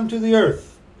cast them to the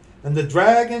earth. And the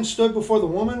dragon stood before the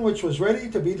woman which was ready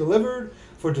to be delivered,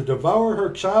 for to devour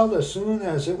her child as soon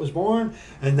as it was born.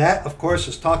 And that, of course,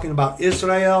 is talking about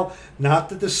Israel, not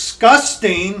the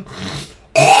disgusting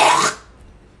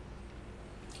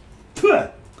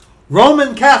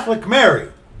Roman Catholic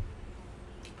Mary.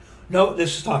 No,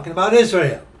 this is talking about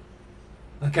Israel.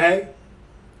 Okay?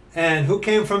 And who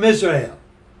came from Israel?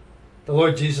 The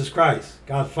Lord Jesus Christ,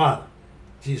 God Father.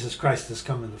 Jesus Christ has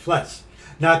come in the flesh.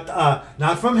 Not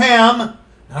from Ham,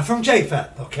 not from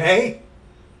Japheth, okay?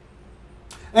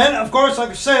 And, of course,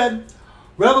 like I said,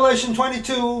 Revelation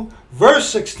 22, verse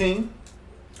 16.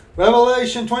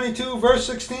 Revelation 22, verse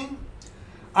 16.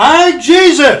 I,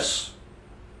 Jesus,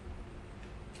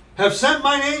 have sent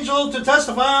mine angel to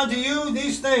testify unto you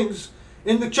these things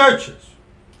in the churches.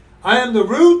 I am the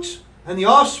root and the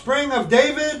offspring of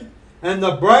David, and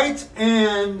the bright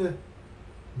and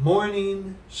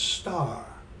morning star.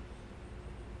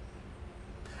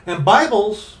 And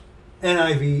Bibles,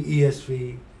 NIV,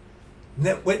 ESV,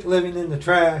 nitwit living in the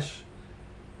trash,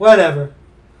 whatever,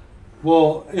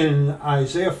 will in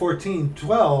Isaiah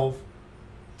 14:12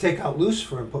 take out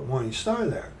Lucifer and put morning star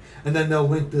there. And then they'll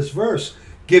link this verse,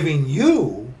 giving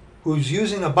you, who's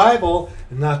using a Bible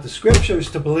and not the scriptures,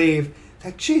 to believe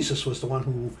that Jesus was the one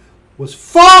who was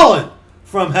fallen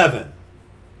from heaven.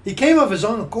 He came of his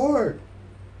own accord.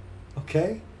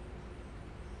 Okay?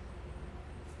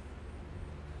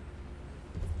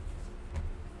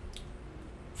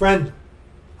 Friend,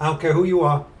 I don't care who you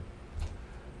are.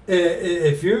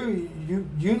 If you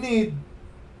need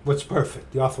what's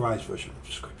perfect, the authorized version of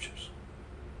the scriptures.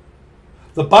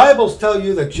 The Bibles tell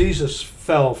you that Jesus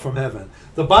fell from heaven.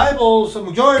 The Bibles, the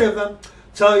majority of them,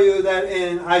 tell you that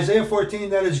in Isaiah 14,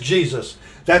 that is Jesus.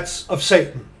 That's of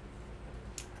Satan.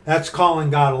 That's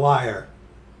calling God a liar.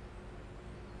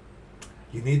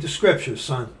 You need the scriptures,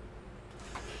 son.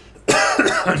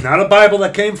 Not a Bible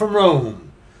that came from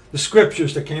Rome. The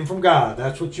scriptures that came from God.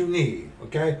 That's what you need,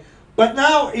 okay? But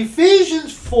now,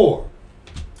 Ephesians 4.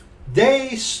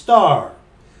 Day star.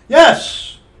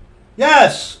 Yes.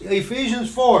 Ephesians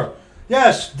 4.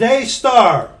 Yes, day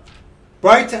star.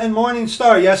 Bright and morning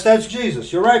star. Yes, that's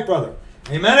Jesus. You're right, brother.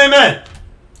 Amen.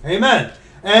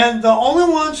 And the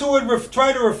only ones who would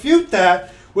try to refute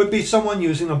that would be someone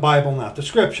using the Bible, not the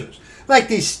scriptures. Like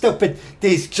these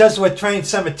Jesuit-trained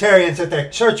cemeterians at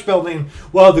that church building.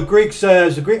 Well, the Greek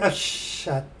says,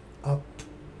 shut up.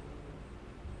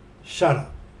 Shut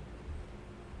up.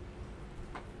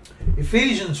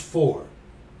 Ephesians 4,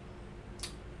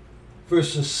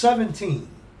 verses 17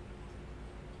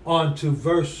 on to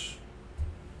verse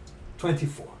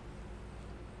 24.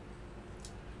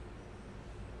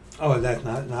 Oh, that's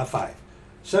not 5.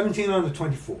 17 on to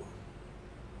 24.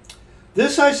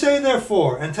 This I say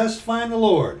therefore, and testify in the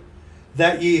Lord,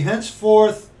 that ye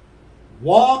henceforth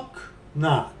walk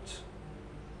not,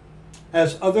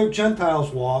 as other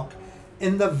Gentiles walk,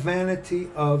 in the vanity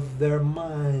of their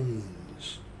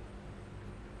minds.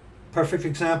 Perfect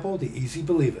example, the easy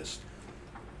believist.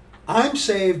 I'm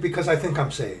saved because I think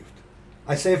I'm saved.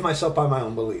 I save myself by my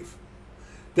own belief.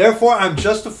 Therefore, I'm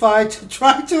justified to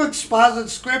try to exposit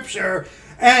Scripture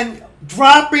and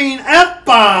dropping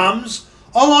F-bombs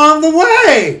along the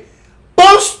way,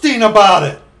 boasting about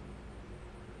it.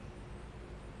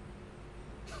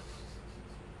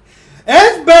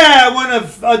 It's bad when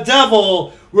a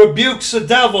devil rebukes a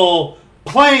devil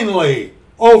plainly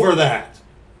over that.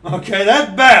 Okay,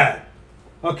 that's bad.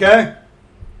 Okay?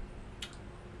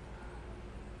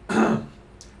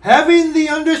 Having the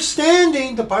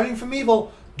understanding, departing from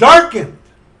evil, darkened.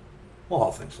 Well,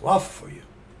 all things lawful for you.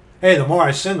 Hey, the more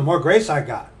I sin, the more grace I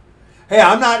got. Hey,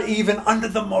 I'm not even under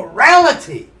the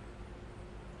morality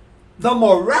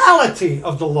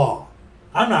of the law.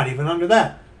 I'm not even under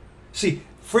that. See,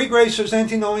 free gracers,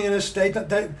 antinomianists, they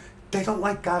don't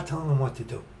like God telling them what to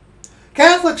do.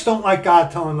 Catholics don't like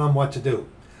God telling them what to do.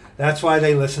 That's why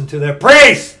they listen to their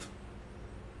priest.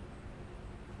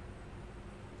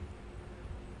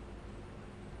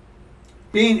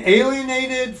 Being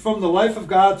alienated from the life of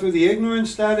God through the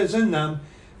ignorance that is in them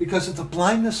because of the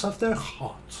blindness of their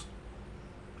hearts.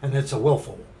 And it's a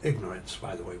willful ignorance,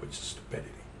 by the way, which is stupidity.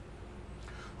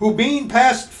 Who being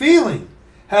past feeling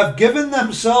have given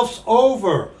themselves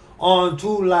over unto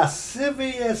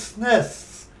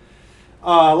lasciviousness.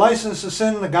 License to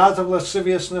sin, the gods of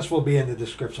lasciviousness will be in the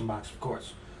description box, of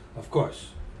course. Of course.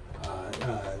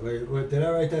 Did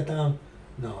I write that down?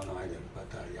 No, I didn't, but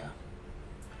yeah.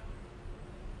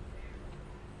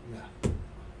 Yeah.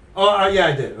 Oh, yeah,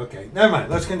 I did. Okay, never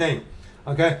mind. Let's continue.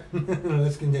 Okay?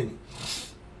 Let's continue.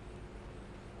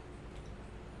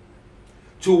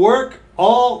 To work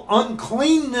all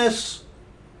uncleanness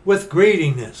with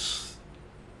greediness.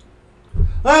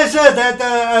 Like I said,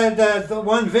 that the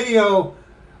one video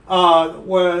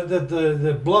where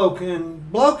the bloke,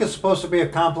 and bloke is supposed to be a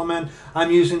compliment.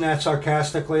 I'm using that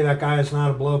sarcastically. That guy is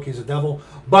not a bloke, he's a devil.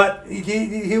 But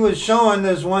he was showing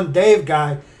this one Dave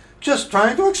guy just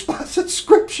trying to exposit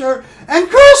scripture and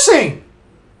cursing.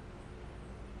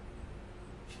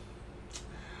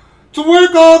 To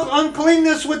work all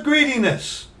uncleanness with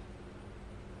greediness.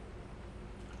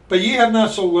 But ye have not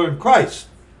so learned Christ.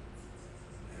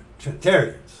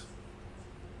 Trinitarians.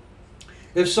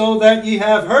 If so that ye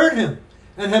have heard him,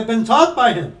 and have been taught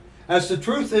by him, as the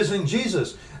truth is in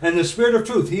Jesus, and the Spirit of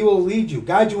truth, he will lead you,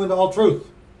 guide you into all truth.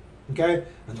 Okay?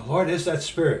 And the Lord is that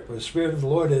Spirit. Where the Spirit of the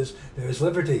Lord is, there is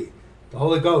liberty. The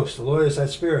Holy Ghost, the Lord is that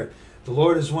Spirit. The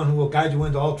Lord is one who will guide you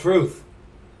into all truth.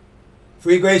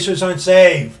 Free gracers aren't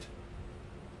saved.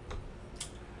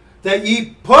 That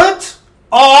ye put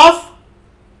off,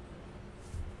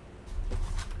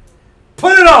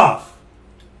 put it off.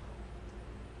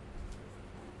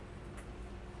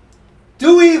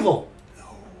 Do evil.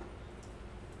 No.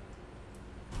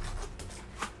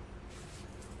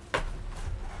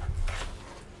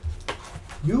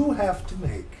 You have to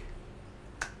make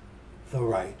the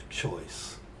right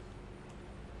choice.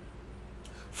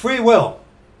 Free will.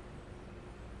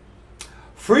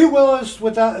 Free will is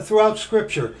throughout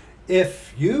Scripture.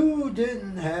 If you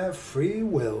didn't have free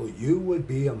will, you would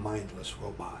be a mindless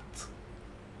robot.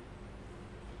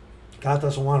 God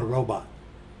doesn't want a robot.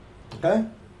 Okay?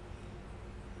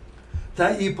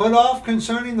 That ye put off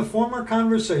concerning the former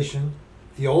conversation,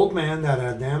 the old man, that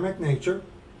Adamic nature,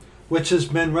 which has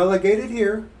been relegated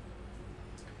here,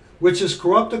 which is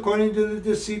corrupt according to the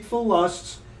deceitful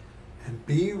lusts, and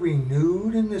be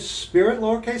renewed in the spirit,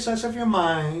 lowercase s, of your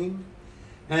mind,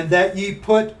 and that ye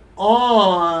put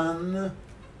on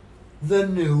the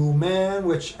new man,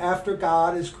 which after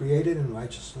God is created in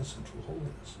righteousness and true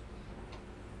holiness.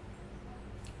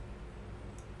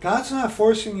 God's not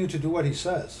forcing you to do what he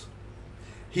says.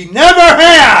 He never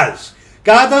has.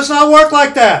 God does not work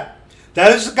like that.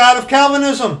 That is the God of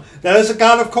Calvinism. That is the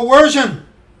God of coercion.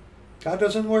 God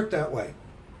doesn't work that way.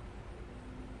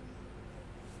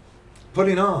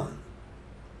 Putting on.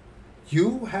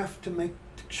 You have to make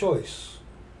the choice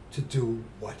to do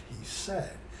what he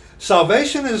said.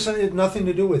 Salvation has nothing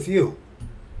to do with you.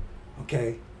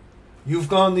 Okay? You've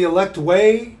gone the elect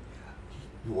way.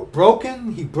 You were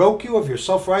broken. He broke you of your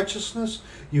self-righteousness.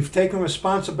 You've taken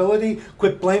responsibility,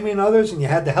 quit blaming others, and you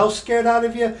had the hell scared out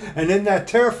of you. And in that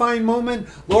terrifying moment,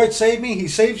 Lord, save me. He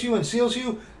saves you and seals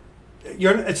you.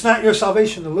 It's not your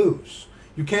salvation to lose.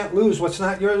 You can't lose what's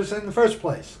not yours in the first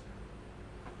place.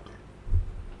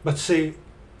 But see,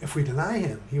 if we deny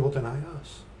him, he will deny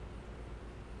us.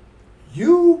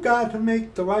 You got to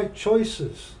make the right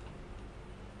choices.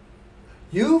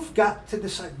 You've got to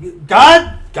decide.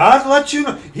 God lets you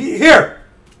know. Here.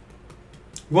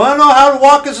 You want to know how to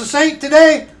walk as a saint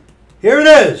today? Here it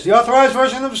is. The authorized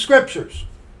version of the Scriptures.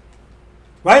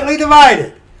 Rightly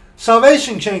divided.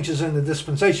 Salvation changes in the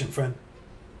dispensation, friend.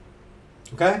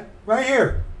 Okay? Right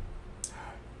here.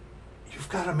 You've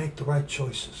got to make the right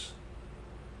choices.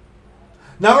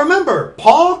 Now remember,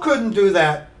 Paul couldn't do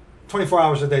that 24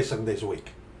 hours a day, 7 days a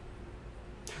week.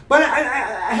 But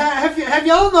have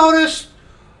y'all noticed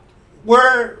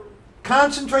where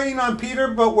concentrating on Peter,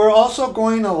 but we're also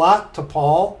going a lot to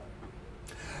Paul.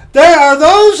 There are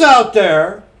those out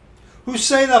there who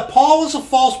say that Paul was a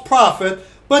false prophet,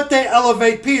 but they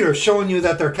elevate Peter, showing you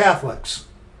that they're Catholics.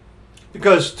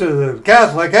 Because to the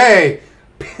Catholic, hey,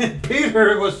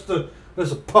 Peter was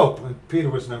a pope, and Peter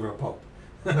was never a pope.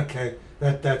 Okay,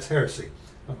 that's heresy.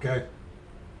 Okay.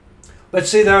 But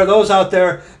see, there are those out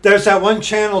there. There's that one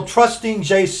channel, Trusting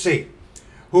JC,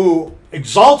 who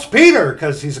exalts Peter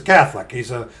because he's a Catholic.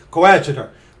 He's a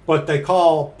coadjutor. But they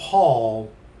call Paul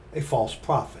a false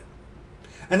prophet.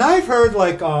 And I've heard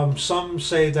some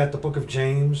say that the book of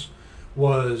James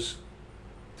was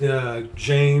the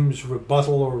James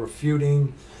rebuttal or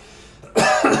refuting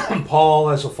Paul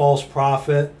as a false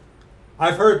prophet.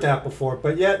 I've heard that before.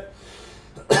 But yet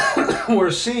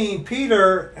we're seeing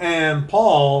Peter and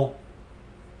Paul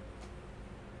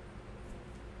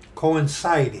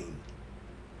coinciding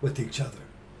with each other.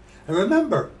 And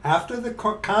remember, after the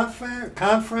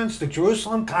conference, the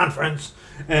Jerusalem conference,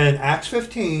 in Acts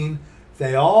 15,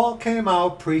 they all came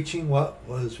out preaching what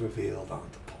was revealed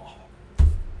unto Paul.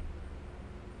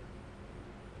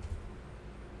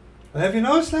 Have you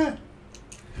noticed that?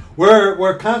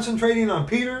 We're concentrating on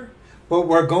Peter, but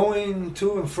we're going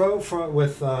to and fro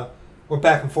we're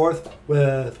back and forth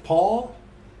with Paul.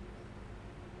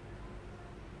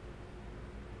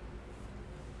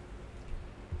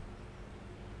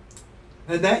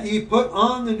 And that ye put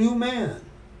on the new man,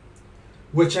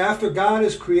 which after God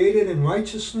is created in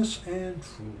righteousness and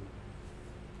true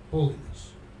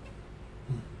holiness.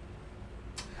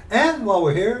 And while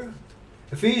we're here,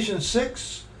 Ephesians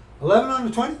 6, 11 on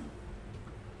to 20.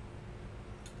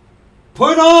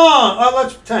 Put on,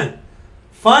 let's 10.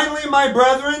 Finally, my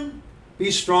brethren, be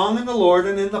strong in the Lord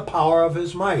and in the power of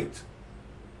his might.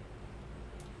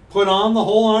 Put on the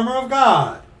whole armor of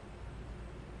God.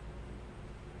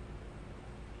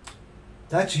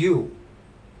 That's you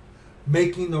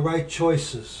making the right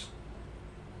choices.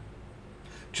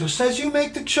 Just as you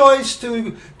make the choice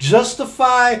to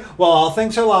justify, well, all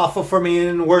things are lawful for me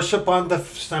in worship on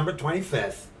December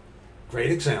 25th. Great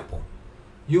example.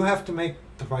 You have to make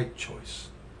the right choice.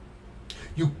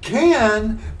 You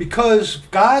can because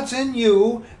God's in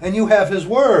you and you have his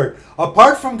word.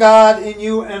 Apart from God in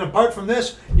you and apart from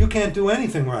this, you can't do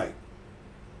anything right.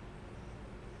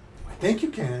 I think you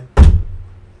can.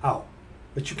 How?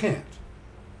 But you can't.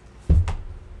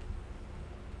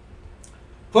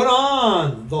 Put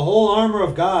on the whole armor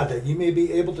of God, that ye may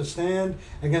be able to stand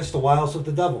against the wiles of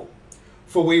the devil.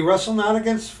 For we wrestle not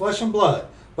against flesh and blood,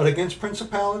 but against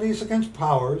principalities, against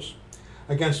powers,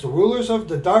 against the rulers of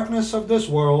the darkness of this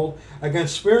world,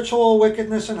 against spiritual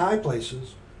wickedness in high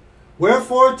places.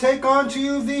 Wherefore take unto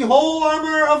you the whole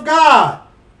armor of God.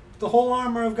 The whole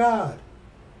armor of God.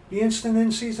 Be instant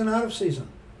in season, out of season.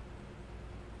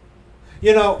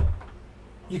 You know,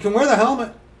 you can wear the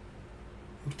helmet.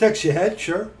 It protects your head,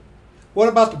 sure. What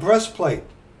about the breastplate?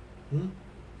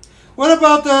 What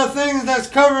about the things that's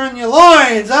covering your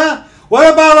loins, huh?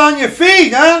 What about on your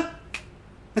feet, huh?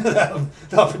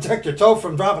 They'll protect your toe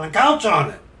from dropping a couch on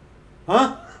it.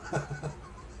 Huh?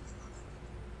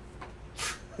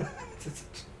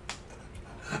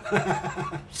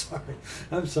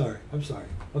 I'm sorry.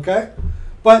 Okay?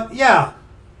 But yeah.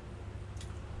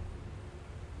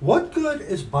 What good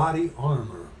is body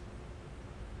armor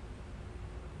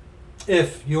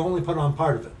if you only put on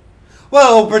part of it?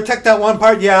 Well, it'll protect that one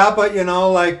part, yeah, but you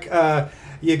know,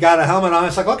 you got a helmet on.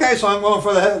 It's like, okay, so I'm going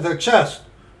for the chest.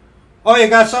 Oh, you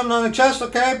got something on the chest?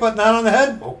 Okay, but not on the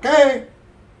head? Okay.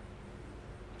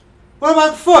 What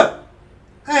about the foot?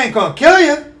 I ain't going to kill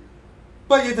you.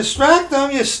 But you distract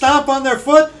them, you stomp on their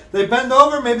foot, they bend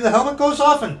over, maybe the helmet goes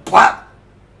off and plop.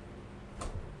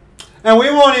 And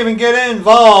we won't even get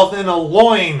involved in a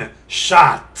loin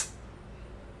shot.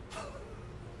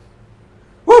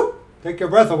 Woo! Take your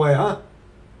breath away, huh?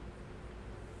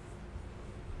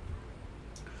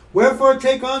 Wherefore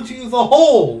take unto you the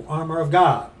whole armor of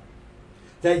God,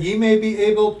 that ye may be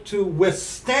able to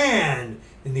withstand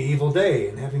in the evil day,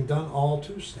 and having done all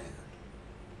to stand.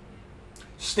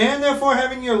 Stand therefore,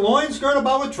 having your loins girt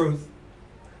about with truth,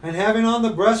 and having on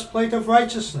the breastplate of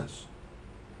righteousness,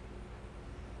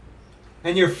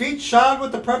 and your feet shod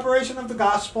with the preparation of the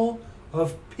gospel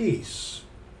of peace.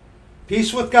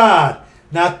 Peace with God,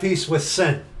 not peace with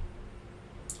sin,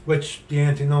 which the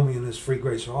antinomian is free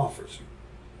grace offers you.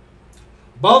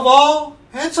 Above all,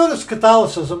 and so does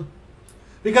Catholicism,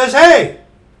 because hey,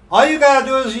 all you got to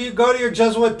do is you go to your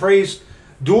Jesuit priest,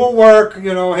 do a work,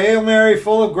 you know, Hail Mary,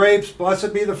 full of grapes,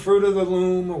 blessed be the fruit of the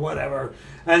loom, or whatever,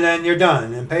 and then you're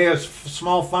done. And pay a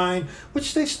small fine,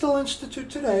 which they still institute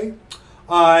today,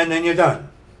 and then you're done.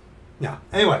 Yeah,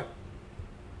 anyway.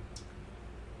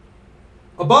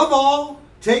 Above all,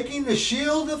 taking the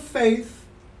shield of faith,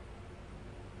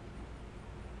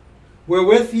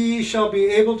 wherewith ye shall be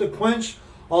able to quench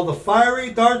all the fiery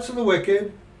darts of the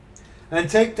wicked, and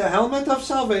take the helmet of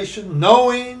salvation,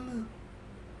 knowing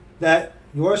that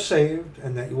you are saved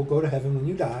and that you will go to heaven when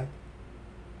you die.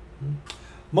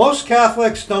 Most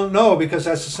Catholics don't know because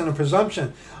that's a sin of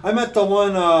presumption. I met the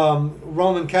one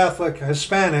Roman Catholic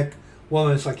Hispanic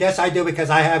woman. It's like, yes, I do because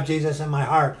I have Jesus in my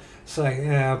heart. It's like,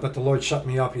 yeah, but the Lord shut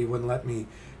me up. He wouldn't let me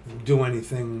do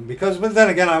anything but then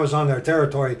again, I was on their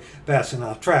territory passing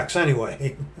out tracts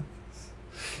anyway.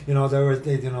 You know,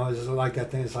 it's like that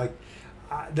thing. It's like,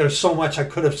 there's so much I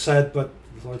could have said, but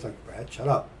the Lord's like, Brad, shut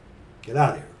up. Get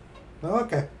out of here.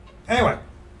 Okay. Anyway.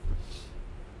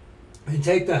 And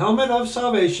take the helmet of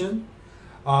salvation.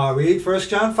 Read 1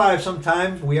 John 5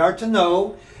 sometimes. We are to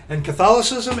know. And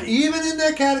Catholicism, even in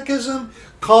their catechism,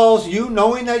 calls you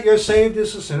knowing that you're saved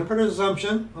is a sin of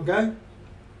presumption. Okay?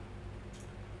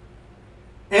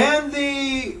 And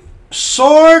the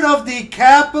sword of the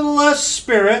capital S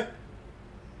Spirit,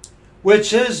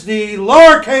 which is the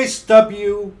lowercase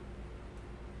w,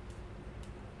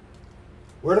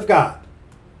 Word of God.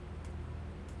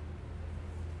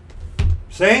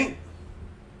 Saint?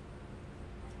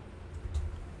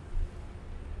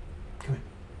 Come here.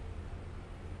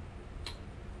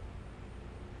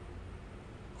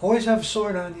 Always have a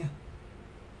sword on you.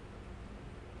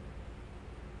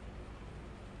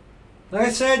 Like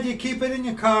I said, you keep it in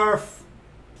your car.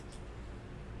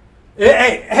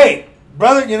 Hey,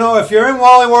 brother, you know, if you're in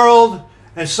Wally World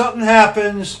and something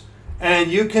happens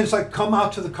and you can like come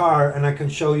out to the car and I can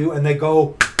show you and they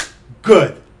go,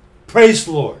 good. Praise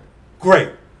the Lord. Great.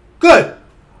 Good.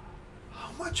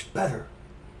 How much better,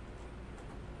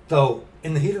 though,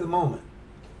 in the heat of the moment,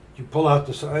 you pull out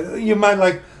the... You might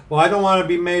like, well, I don't want to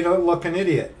be made to look an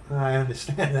idiot. I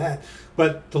understand that.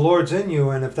 But the Lord's in you,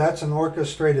 and if that's an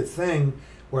orchestrated thing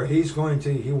where he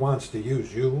wants to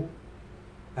use you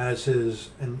as his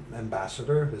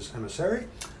ambassador, his emissary,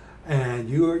 and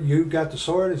you got the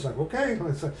sword, it's like, okay.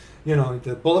 It's like, you know,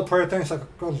 the bullet prayer thing, it's like,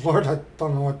 oh, Lord, I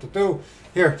don't know what to do.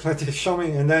 Here, just show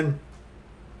me, and then...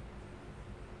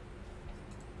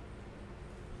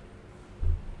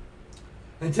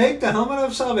 And take the helmet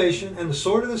of salvation and the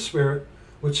sword of the Spirit,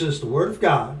 which is the Word of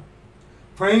God,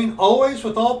 praying always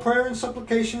with all prayer and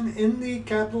supplication in the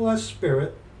capital S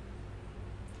Spirit,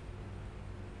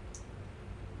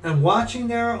 and watching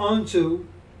thereunto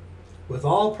with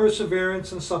all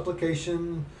perseverance and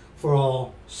supplication for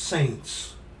all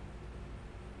saints.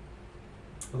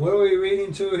 And what are we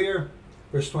reading to here?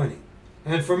 Verse 20.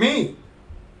 And for me,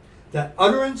 that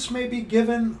utterance may be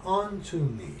given unto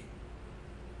me,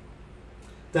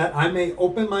 that I may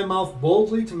open my mouth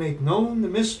boldly to make known the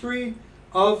mystery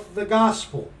of the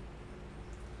gospel,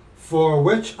 for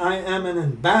which I am an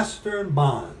ambassador in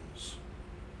bonds,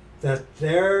 that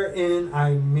therein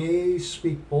I may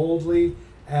speak boldly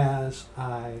as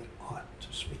I ought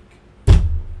to speak.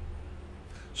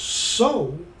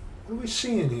 So, what are we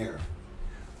seeing here?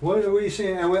 What are we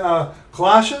seeing?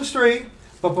 Colossians 3.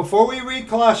 But before we read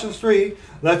Colossians 3,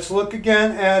 let's look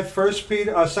again at 2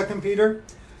 Peter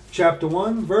chapter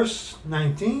 1, verse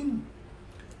 19.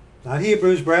 Not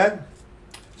Hebrews, Brad.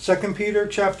 2 Peter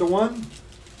chapter 1,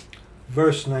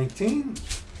 verse 19.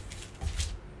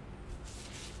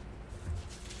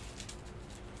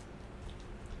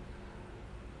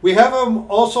 We have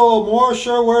also a more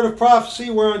sure word of prophecy,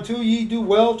 whereunto ye do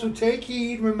well to take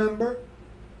heed, remember,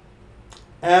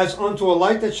 as unto a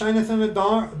light that shineth in a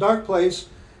dark place,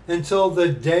 until the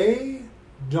day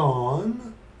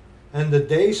dawn and the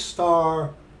day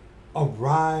star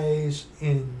arise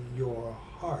in your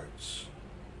hearts.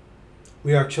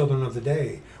 We are children of the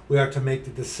day. We are to make the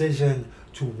decision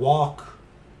to walk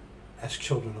as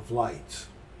children of light.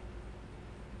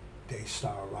 Day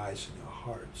star arise in your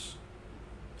hearts.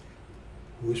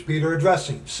 Who is Peter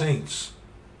addressing? Saints.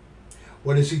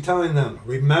 What is he telling them?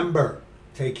 Remember,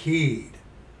 take heed.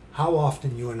 How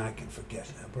often you and I can forget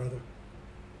that, brother?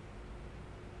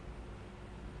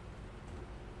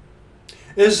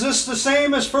 Is this the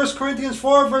same as 1 Corinthians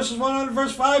 4, verses 1 to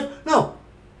verse 5? No,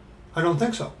 I don't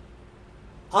think so.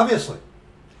 Obviously,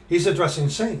 he's addressing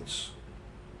saints.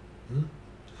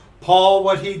 Paul,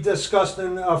 what he discussed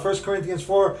in 1 Corinthians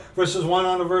 4, verses 1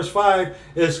 on to verse 5,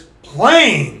 is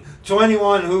plain to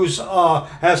anyone who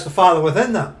has the Father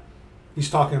within them. He's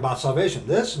talking about salvation.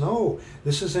 This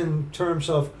is in terms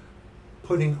of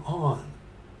putting on,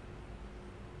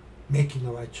 making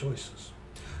the right choices.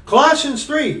 Colossians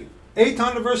 3, 8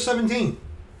 on to verse 17.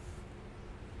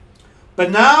 But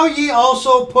now ye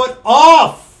also put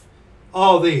off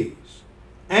all these: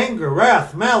 anger,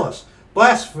 wrath, malice,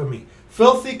 blasphemy,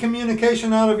 filthy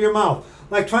communication out of your mouth,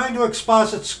 like trying to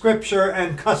exposit scripture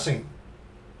and cussing.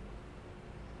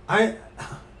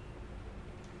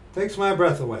 Takes my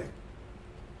breath away.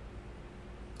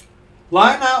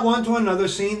 Lie not one to another,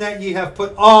 seeing that ye have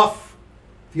put off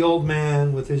the old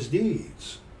man with his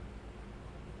deeds,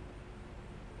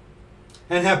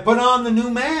 and have put on the new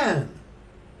man.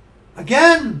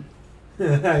 Again,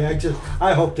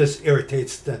 I hope this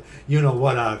irritates the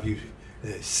you-know-what out of you,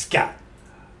 Scott.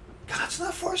 God's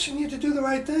not forcing you to do the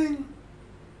right thing.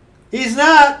 He's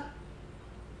not.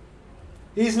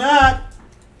 He's not.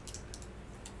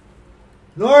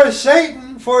 Nor is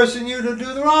Satan forcing you to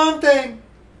do the wrong thing.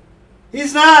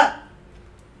 He's not.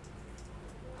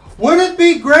 Would it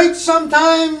be great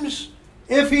sometimes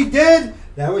if he did?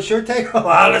 That would sure take a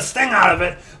lot of sting out of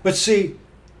it. But see,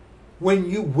 when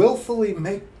you willfully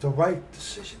make the right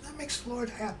decision, that makes the Lord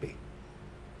happy.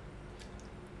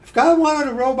 If God wanted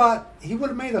a robot, he would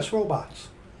have made us robots.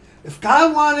 If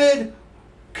God wanted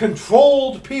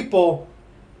controlled people,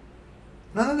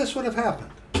 none of this would have happened.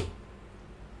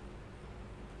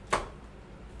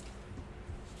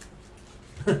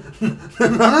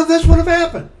 None of this would have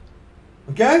happened.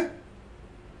 Okay?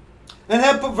 And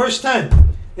have put verse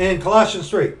 10 in Colossians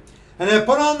 3. And have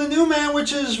put on the new man,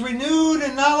 which is renewed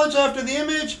in knowledge after the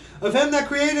image of him that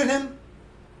created him.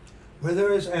 Where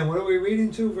there is, and what are we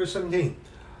reading to? Verse 17.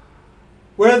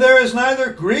 Where there is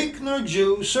neither Greek nor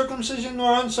Jew, circumcision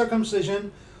nor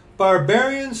uncircumcision,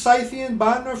 barbarian, Scythian,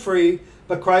 bond nor free,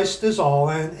 but Christ is all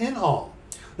and in all.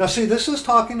 Now see, this is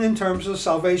talking in terms of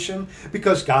salvation,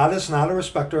 because God is not a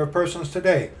respecter of persons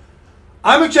today.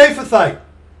 I'm a Japhethite.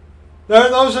 There are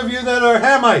those of you that are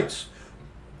Hamites.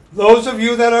 Those of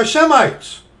you that are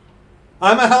Shemites.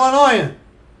 I'm a Helenoian.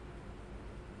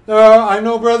 I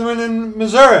know brethren in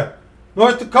Missouri,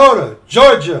 North Dakota,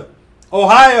 Georgia,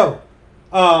 Ohio,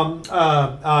 what did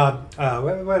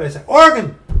I say?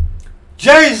 Oregon,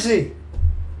 Jersey,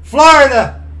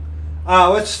 Florida.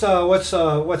 What's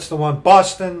the one?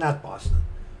 Boston, not Boston.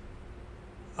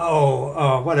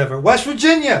 Whatever. West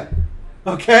Virginia.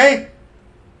 Okay.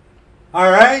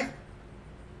 All right.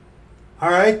 All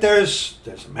right. There's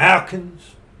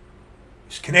Americans.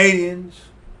 There's Canadians.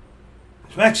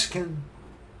 There's Mexican.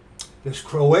 There's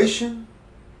Croatian.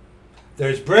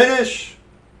 There's British.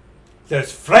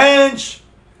 There's French.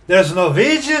 There's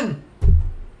Norwegian.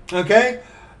 Okay.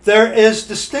 There is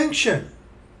distinction.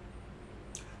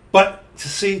 But to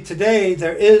see, today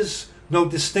there is no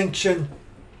distinction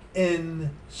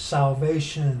in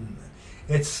salvation.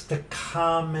 It's the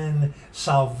common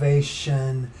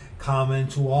salvation, common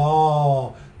to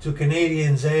all, to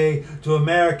Canadians, to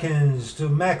Americans, to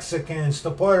Mexicans,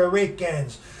 to Puerto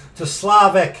Ricans, to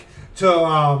Slavic,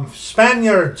 to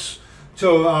Spaniards,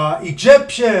 to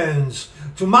Egyptians,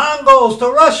 to Mongols, to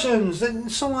Russians, and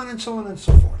so on and so on and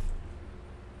so forth.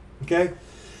 Okay?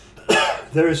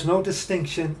 There is no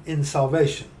distinction in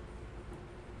salvation.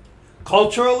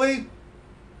 Culturally,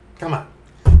 come on.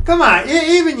 Come on.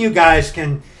 Even you guys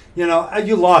can,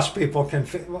 you lost people can,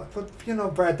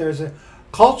 Brad,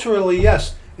 culturally,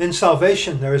 yes. In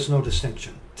salvation, there is no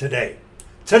distinction. Today.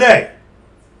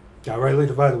 God rightly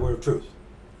divide the word of truth.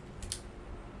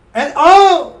 And,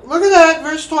 look at that,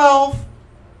 verse 12.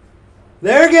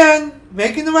 There again,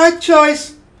 making the right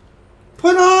choice.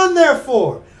 Put on,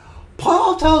 therefore.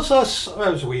 Paul tells us,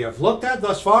 as we have looked at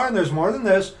thus far, and there's more than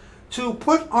this, to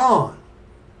put on.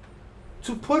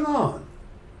 To put on.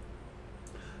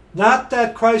 Not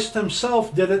that Christ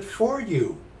himself did it for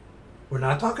you. We're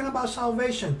not talking about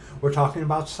salvation. We're talking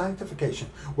about sanctification.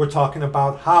 We're talking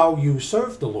about how you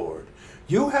serve the Lord.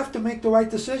 You have to make the right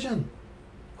decision.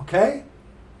 Okay?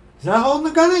 He's not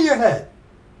holding a gun at your head,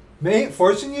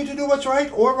 forcing you to do what's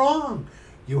right or wrong.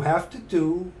 You have to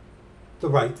do the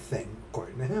right thing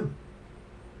according to him.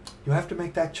 You have to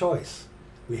make that choice.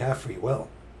 We have free will.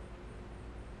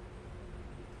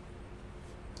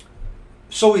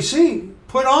 So we see,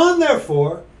 put on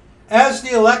therefore, as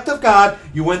the elect of God.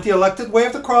 You went the elected way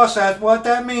of the cross. That's what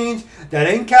that means. That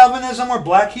ain't Calvinism or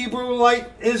black Hebrew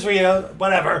light Israel,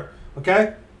 whatever.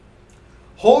 Okay?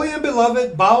 Holy and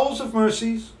beloved, bowels of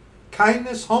mercies,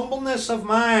 kindness, humbleness of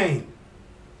mind,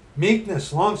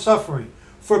 meekness, long-suffering,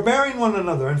 forbearing one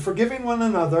another, and forgiving one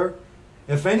another,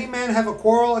 if any man have a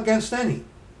quarrel against any,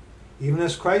 even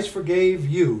as Christ forgave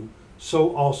you,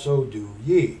 so also do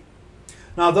ye.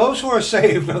 Now those who are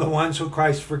saved are the ones who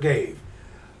Christ forgave.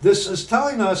 This is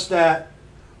telling us that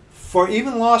for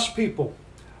even lost people,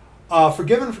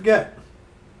 forgive and forget.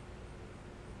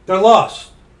 They're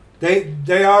lost.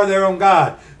 They are their own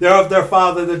God. They're of their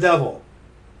father, the devil.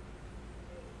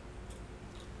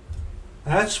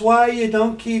 That's why you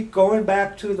don't keep going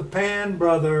back to the pan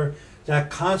brother that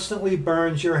constantly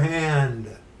burns your hand.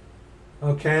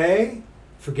 Okay?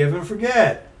 Forgive and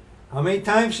forget. How many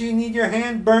times do you need your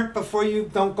hand burnt before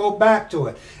you don't go back to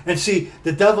it? And see,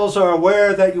 the devils are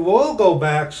aware that you will go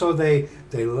back, so they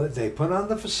put on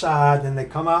the facade, and they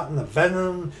come out in the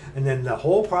venom, and then the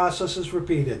whole process is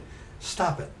repeated.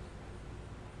 Stop it.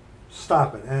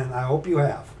 Stop it. And I hope you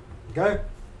have. Okay?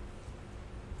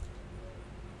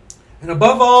 And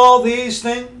above all these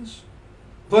things,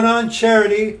 put on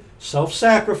charity,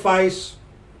 self-sacrifice,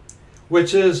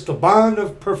 which is the bond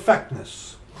of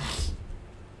perfectness.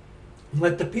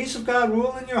 Let the peace of God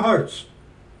rule in your hearts,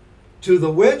 to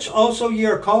the which also ye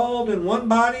are called in one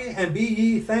body, and be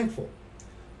ye thankful.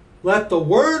 Let the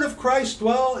word of Christ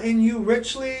dwell in you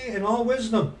richly in all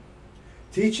wisdom,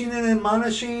 teaching and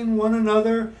admonishing one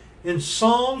another in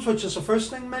psalms, which is the first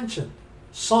thing mentioned,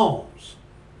 psalms.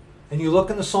 And you look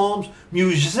in the psalms,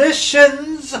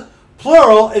 musicians,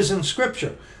 plural, is in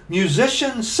Scripture.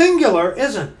 Musicians, singular,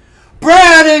 isn't.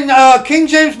 Brad, in King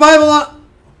James Bible,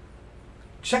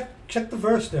 check the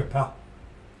verse there, pal.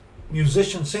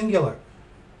 Musician, singular.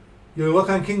 You look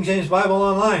on King James Bible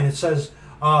online, it says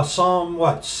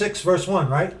Psalm, 6, verse 1,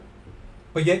 right?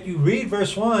 But yet you read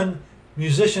verse 1,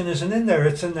 musician isn't in there.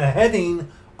 It's in the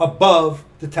heading above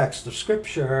the text of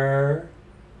Scripture.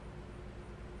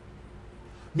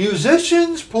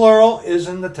 Musicians, plural, is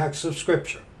in the text of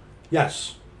Scripture.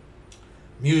 Yes.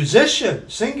 Musician,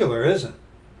 singular, isn't.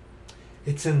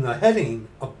 It's in the heading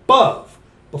above,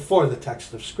 before the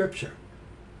text of Scripture.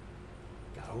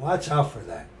 Gotta watch out for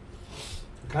that.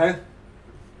 Okay?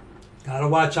 Gotta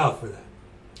watch out for that.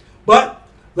 But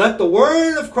let the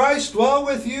word of Christ dwell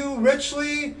with you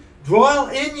richly, dwell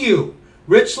in you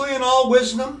richly in all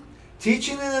wisdom,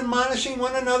 teaching and admonishing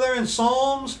one another in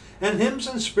psalms and hymns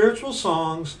and spiritual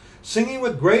songs, singing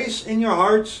with grace in your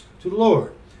hearts to the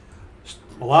Lord.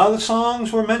 A lot of the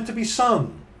songs were meant to be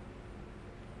sung.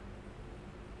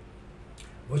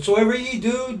 Whatsoever ye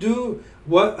do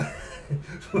what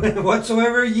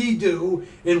whatsoever ye do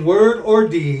in word or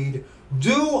deed,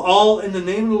 do all in the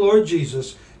name of the Lord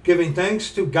Jesus, giving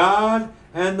thanks to God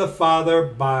and the Father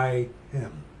by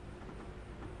him.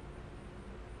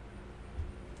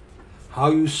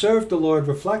 How you serve the Lord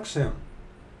reflects him.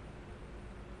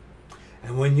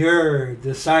 And when you're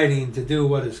deciding to do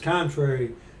what is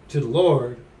contrary to the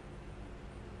Lord,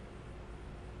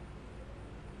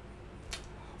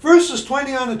 verses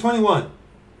 20 on to 21.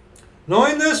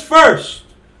 Knowing this first,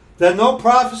 that no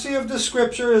prophecy of the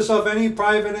Scripture is of any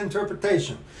private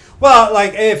interpretation. Well,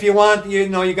 like if you want,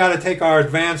 you got to take our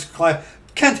advanced class.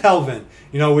 Kent Helvin,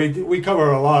 we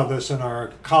cover a lot of this in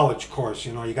our college course.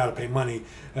 You got to pay money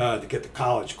to get the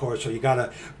college course, or you got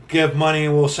to give money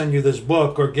and we'll send you this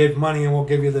book, or give money and we'll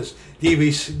give you this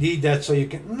DVD debt so you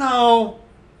can. No.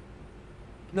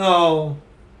 Now,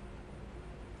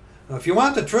 if you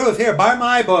want the truth, here, buy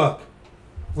my book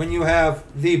when you have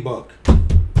the book.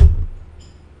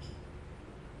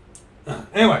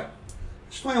 Anyway,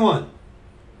 verse 21.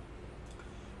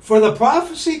 For the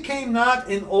prophecy came not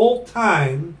in old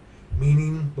time,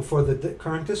 meaning before the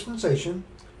current dispensation.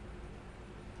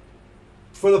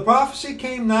 For the prophecy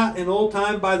came not in old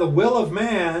time by the will of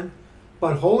man,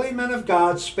 but holy men of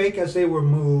God spake as they were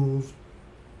moved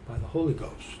by the Holy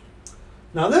Ghost.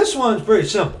 Now this one's pretty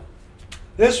simple.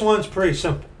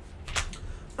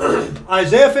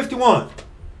 Isaiah 51.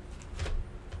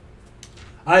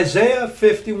 Isaiah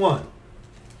 51.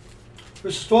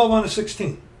 Verses 12 on to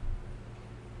 16.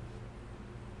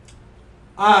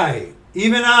 I,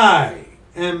 even I,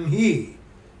 am he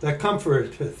that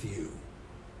comforteth you.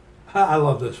 I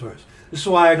love this verse. This is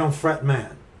why I don't fret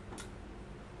man.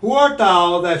 Who art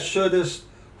thou that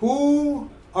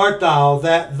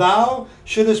thou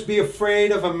shouldest be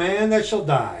afraid of a man that shall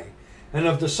die, and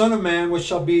of the Son of Man which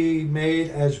shall be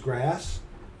made as grass?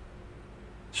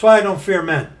 That's why I don't fear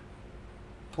men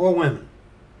or women.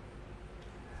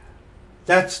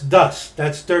 That's dust.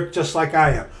 That's dirt, just like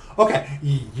I am. Okay,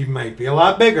 you might be a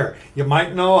lot bigger. You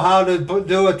might know how to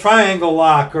do a triangle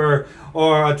lock or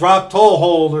a drop toe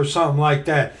hold or something like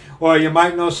that. Or you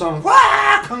might know some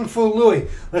Kung Fu Louie.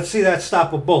 Let's see that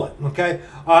stop a bullet, okay?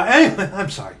 Anyway, I'm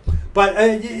sorry.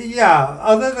 But yeah,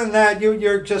 other than that,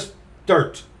 you're just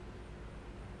dirt.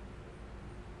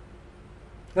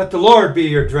 Let the Lord be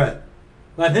your dread.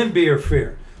 Let him be your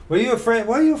fear. What are you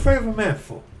afraid of a man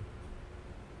for?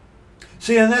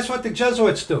 See, and that's what the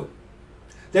Jesuits do.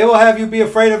 They will have you be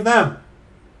afraid of them.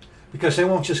 Because they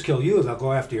won't just kill you, they'll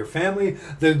go after your family.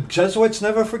 The Jesuits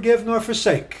never forgive nor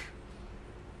forsake.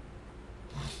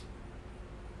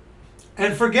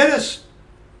 And forgettest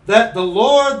that the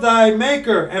Lord thy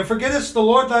Maker,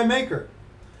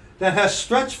 that hath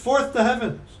stretched forth the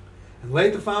heavens, and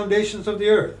laid the foundations of the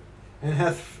earth,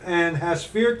 and has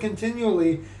feared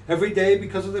continually every day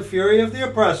because of the fury of the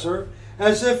oppressor,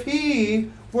 as if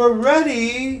he were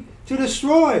ready to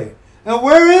destroy. And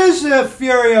where is the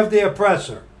fury of the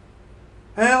oppressor?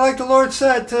 And like the Lord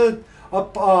said to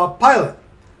Pilate,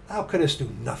 thou couldst do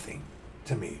nothing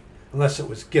to me unless it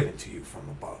was given to you from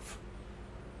above.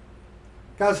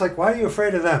 God's like, why are you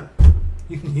afraid of them?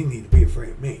 You need to be afraid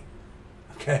of me.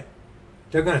 Okay?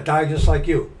 They're going to die just like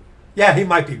you. Yeah, he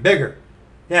might be bigger.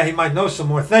 Yeah, he might know some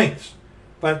more things.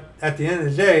 But at the end of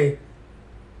the day,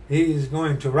 he's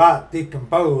going to rot,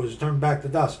 decompose, turn back to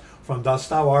dust. From dust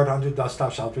thou art, unto dust thou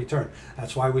shalt return.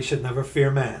 That's why we should never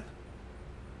fear man.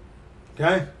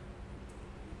 Okay?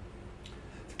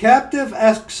 The captive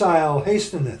exile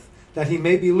hasteneth, that he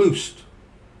may be loosed,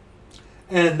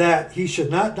 and that he should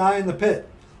not die in the pit,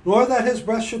 nor that his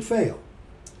breath should fail.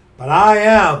 But I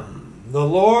am the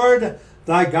Lord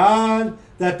thy God,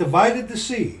 that divided the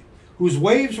sea, whose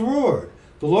waves roared.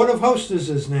 The Lord of hosts is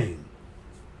his name.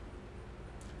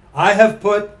 I have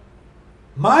put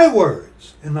my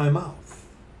words in thy mouth,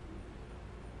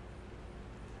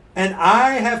 and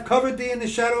I have covered thee in the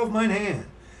shadow of mine hand,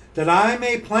 that I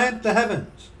may plant the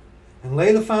heavens, and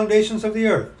lay the foundations of the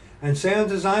earth, and say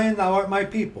unto Zion, thou art my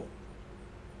people.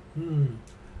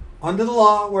 Under the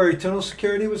law, where eternal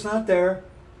security was not there,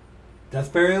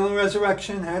 death, burial, and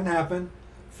resurrection hadn't happened,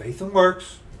 faith and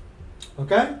works.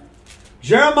 Okay?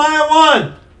 Jeremiah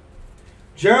 1.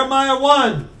 Jeremiah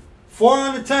 1, 4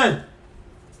 on to 10.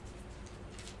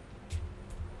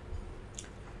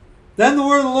 Then the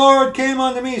word of the Lord came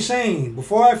unto me, saying,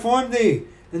 before I formed thee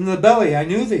in the belly, I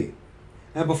knew thee.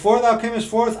 And before thou camest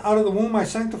forth out of the womb, I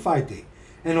sanctified thee,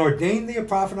 and ordained thee a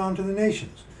prophet unto the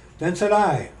nations. Then said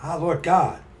I, Lord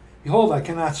God, behold, I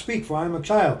cannot speak, for I am a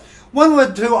child. One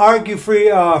would to argue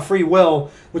free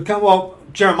will would come, well,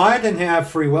 Jeremiah didn't have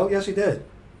free will. Yes, he did.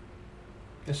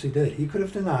 Yes, he did. He could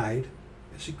have denied.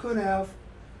 Yes, he could have.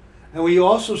 And we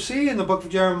also see in the book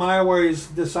of Jeremiah where he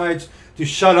decides to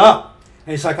shut up.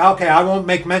 And he's like, okay, I won't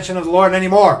make mention of the Lord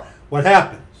anymore. What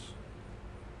happens?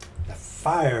 The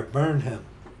fire burned him.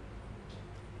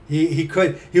 He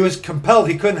was compelled.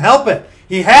 He couldn't help it.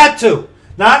 He had to.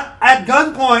 Not at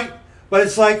gunpoint, but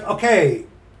it's like, okay,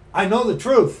 I know the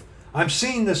truth. I'm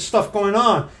seeing this stuff going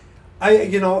on.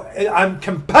 I'm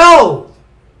compelled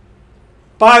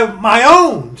by my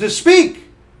own to speak,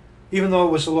 even though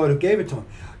it was the Lord who gave it to him.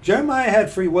 Jeremiah had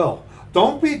free will.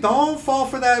 Don't fall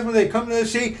for that when they come to the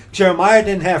sea. Jeremiah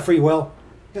didn't have free will.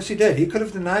 Yes, he did. He could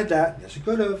have denied that. Yes, he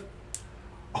could have.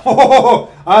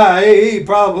 He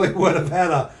probably would have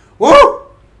had a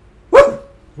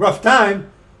rough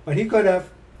time, but he could have.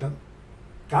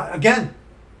 Again,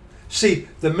 see,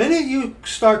 the minute you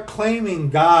start claiming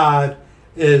God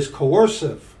is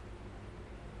coercive,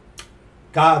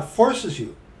 God forces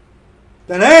you,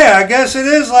 then hey, I guess it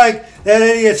is like that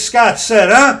idiot Scott said,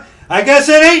 huh? I guess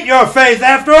it ain't your faith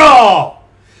after all.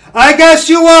 I guess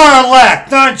you are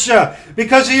elect, aren't you?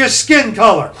 Because of your skin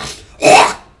color.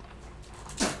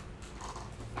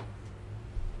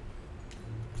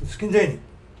 Let's continue.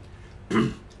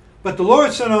 But the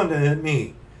Lord said unto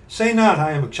me, say not,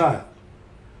 I am a child.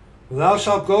 For thou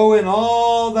shalt go in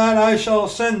all that I shall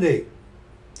send thee.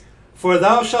 For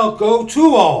thou shalt go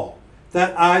to all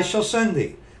that I shall send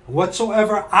thee.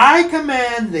 Whatsoever I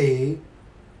command thee,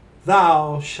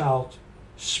 thou shalt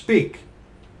speak.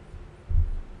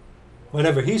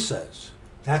 Whatever he says,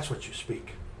 that's what you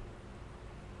speak.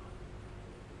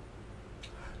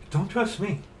 Don't trust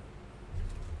me.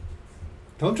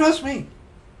 Don't trust me.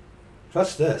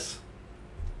 Trust this.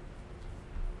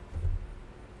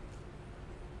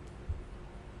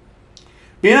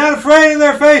 Be not afraid of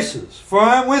their faces, for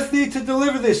I am with thee to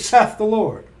deliver thee, saith the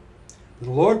Lord. And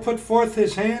the Lord put forth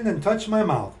his hand and touched my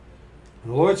mouth.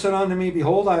 And the Lord said unto me,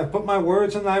 behold, I have put my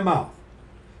words in thy mouth.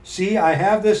 See, I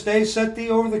have this day set thee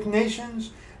over the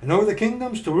nations and over the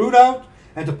kingdoms, to root out,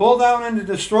 and to pull down, and to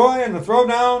destroy, and to throw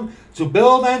down, to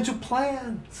build, and to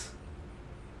plant.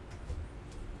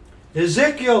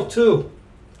 Ezekiel 2.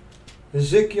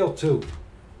 Ezekiel 2.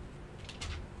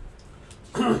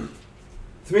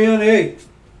 3:8.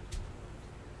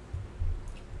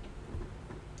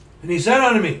 And he said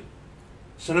unto me,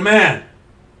 Son of man,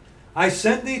 I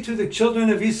send thee to the children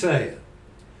of Israel,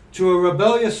 to a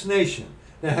rebellious nation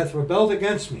that hath rebelled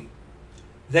against me.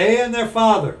 They and their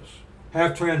fathers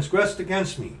have transgressed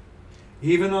against me,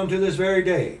 even unto this very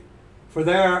day. For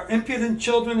they are impudent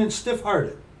children and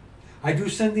stiff-hearted. I do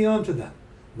send thee unto them.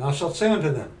 And thou shalt say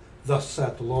unto them, Thus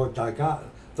saith the Lord thy God.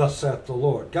 Thus saith the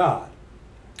Lord God.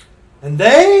 And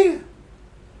they,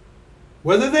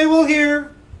 whether they will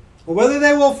hear, or whether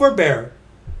they will forbear,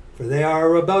 for they are a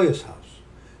rebellious house.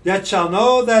 Yet shall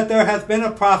know that there hath been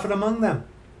a prophet among them.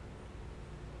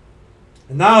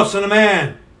 And thou, son of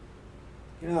man,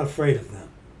 you're not afraid of them.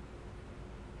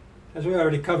 As we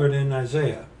already covered in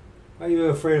Isaiah, why are you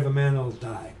afraid of a man that will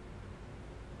die?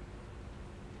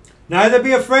 Neither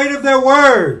be afraid of their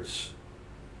words.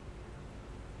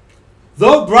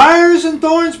 Though briars and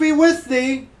thorns be with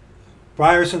thee,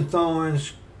 briars and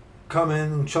thorns come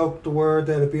in and choke the word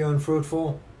that it be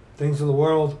unfruitful, things of the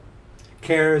world,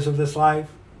 cares of this life.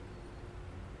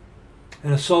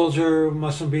 And a soldier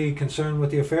mustn't be concerned with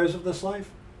the affairs of this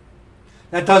life.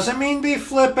 That doesn't mean be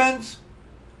flippant,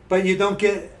 but you don't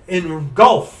get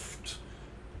engulfed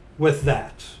with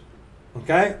that.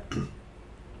 Okay?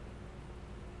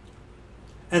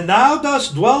 And thou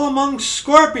dost dwell among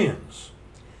scorpions.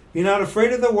 Be not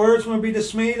afraid of their words, nor be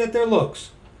dismayed at their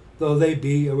looks, though they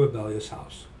be a rebellious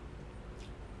house.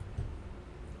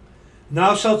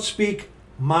 Thou shalt speak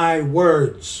my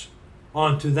words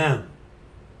unto them.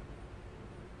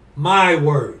 My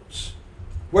words.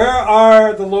 Where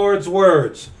are the Lord's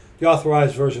words? The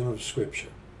authorized version of Scripture.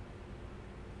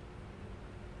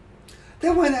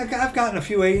 Then when I've gotten a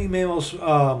few emails,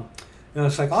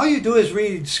 it's like, all you do is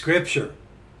read Scripture.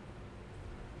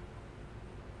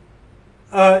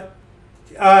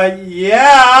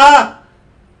 Yeah.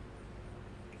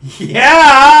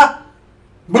 Yeah.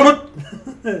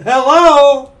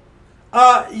 Hello.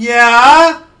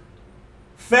 Yeah.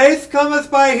 Faith cometh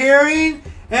by hearing,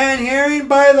 and hearing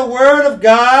by the word of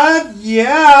God.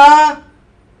 Yeah.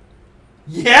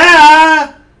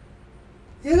 Yeah.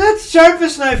 You're not the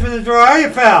sharpest knife in the drawer, are you,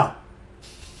 pal?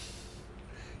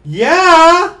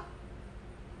 Yeah.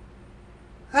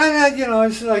 And,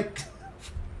 it's like...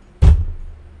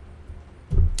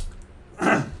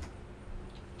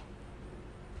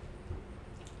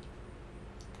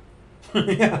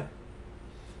 Yeah.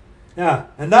 Yeah.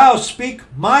 And thou speak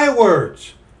my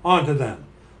words unto them,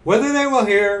 whether they will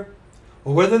hear,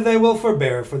 or whether they will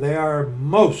forbear, for they are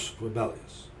most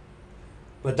rebellious.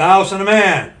 But thou, son of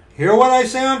man, hear what I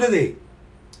say unto thee.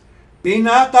 Be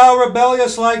not thou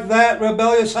rebellious like that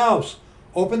rebellious house.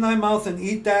 Open thy mouth and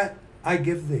eat that I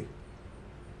give thee.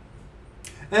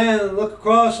 And look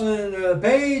across in the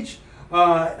page,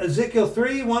 Ezekiel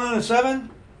 3, 1-7.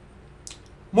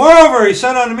 Moreover, he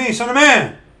said unto me, son of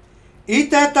man,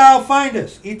 eat that thou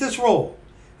findest, eat this roll,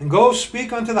 and go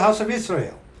speak unto the house of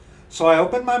Israel. So I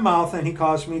opened my mouth, and he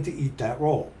caused me to eat that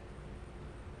roll.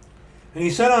 And he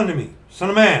said unto me, son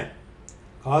of man,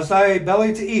 cause thy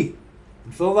belly to eat,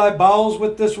 and fill thy bowels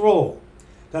with this roll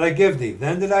that I give thee.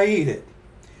 Then did I eat it,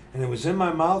 and it was in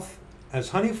my mouth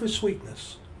as honey for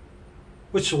sweetness,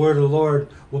 which the word of the Lord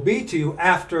will be to you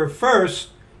after first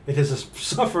it is a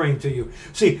suffering to you.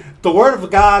 See, the word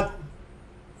of God,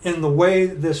 in the way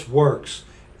this works,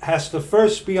 has to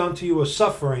first be unto you a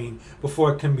suffering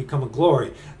before it can become a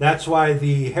glory. That's why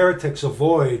the heretics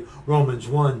avoid Romans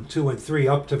 1, 2, and 3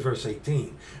 up to verse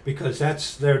 18. Because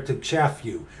that's there to chaff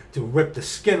you, to rip the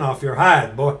skin off your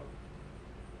hide, boy.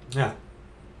 Yeah.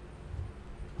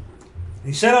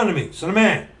 He said unto me, son of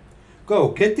man, go,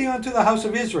 get thee unto the house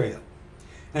of Israel,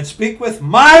 and speak with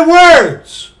my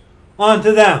words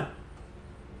unto them.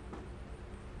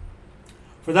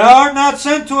 For thou art not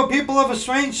sent to a people of a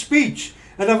strange speech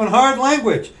and of an hard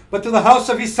language, but to the house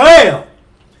of Israel.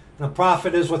 And a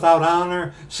prophet is without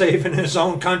honor, save in his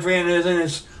own country and is in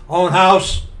his own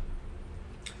house.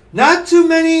 Not too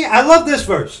many, I love this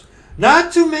verse,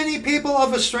 not too many people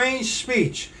of a strange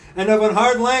speech and of an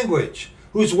hard language,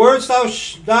 whose words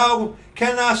thou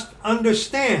cannot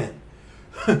understand.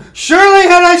 Surely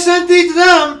had I sent thee to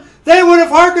them, they would have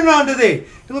hearkened unto thee.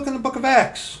 You look in the book of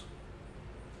Acts.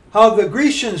 How the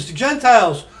Grecians, the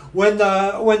Gentiles, when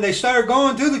they started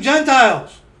going to the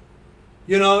Gentiles,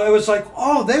 it was like,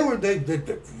 oh, they were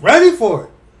ready for it.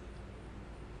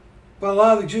 But a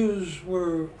lot of the Jews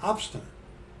were obstinate.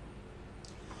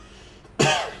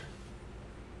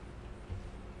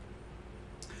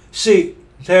 See,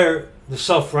 they're the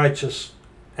self-righteous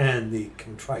and the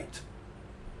contrite.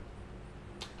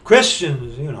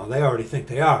 Christians, they already think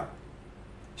they are.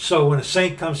 So when a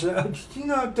saint comes,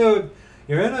 dude,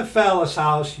 you're in a phallus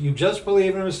house, you just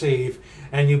believe and receive,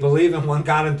 and you believe in one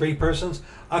God in three persons.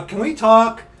 Can we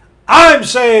talk? I'm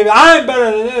saved, I'm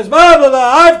better than this, blah, blah, blah,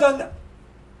 I've done that.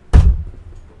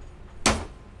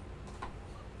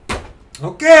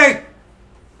 Okay.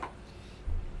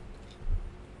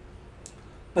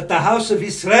 But the house of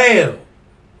Israel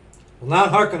will not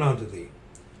hearken unto thee,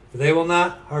 for they will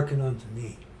not hearken unto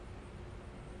me.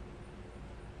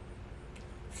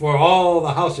 For all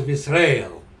the house of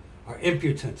Israel are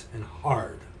impudent and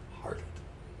hard-hearted.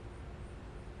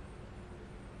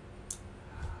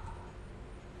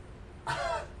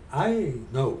 I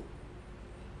know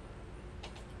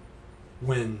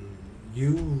when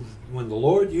the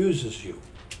Lord uses you,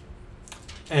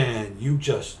 and you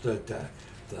just the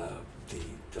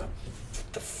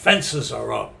fences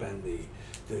are up and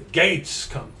the gates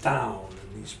come down,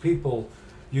 and these people,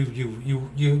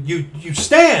 you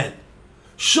stand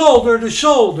shoulder to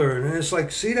shoulder, and it's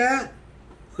like, see that?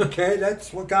 Okay,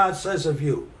 that's what God says of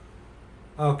you.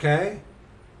 Okay,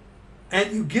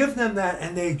 and you give them that,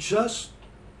 and they just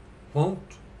won't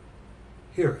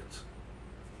hear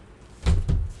it.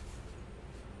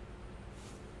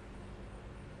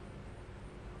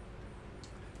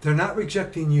 They're not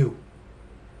rejecting you.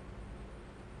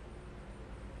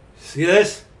 See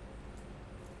this?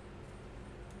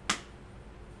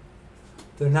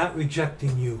 They're not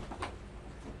rejecting you.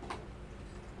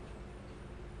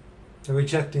 They're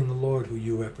rejecting the Lord who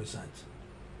you represent.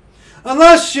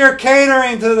 Unless you're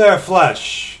catering to their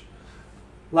flesh,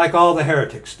 like all the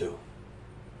heretics do.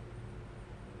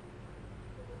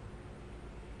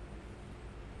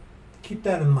 Keep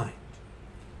that in mind.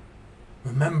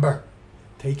 Remember,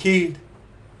 take heed.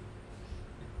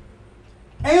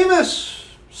 Amos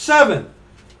 7.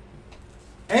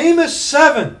 Amos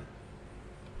 7.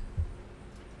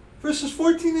 Verses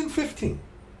 14 and 15.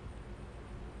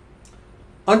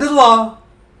 Under the law,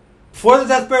 before the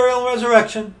death, burial, and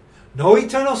resurrection, no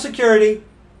eternal security,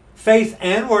 faith,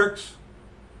 and works.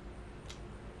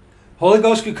 Holy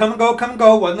Ghost could come and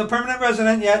go, wasn't a permanent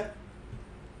resident yet.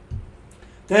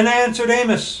 Then answered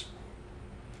Amos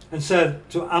and said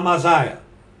to Amaziah,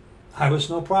 I was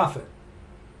no prophet,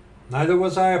 neither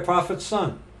was I a prophet's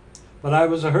son, but I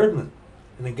was a herdman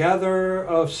and a gatherer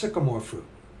of sycamore fruit.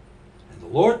 And the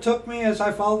Lord took me as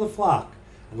I followed the flock.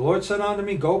 And the Lord said unto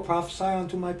me, Go prophesy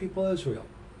unto my people Israel.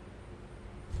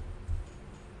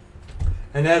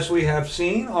 And as we have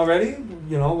seen already,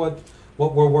 you know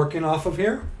what we're working off of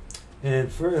here.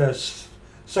 And for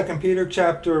 2 Peter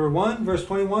chapter 1, verse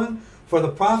 21, For the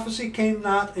prophecy came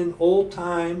not in old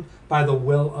time by the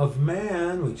will of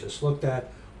man. We just looked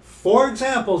at 4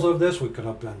 examples of this. We could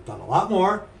have done a lot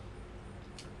more.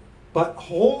 But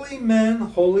holy men,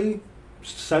 holy,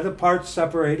 set apart,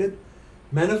 separated,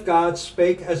 men of God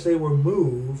spake as they were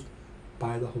moved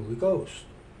by the Holy Ghost.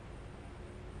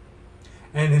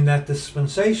 And in that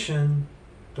dispensation,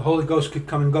 the Holy Ghost could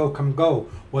come and go,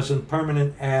 wasn't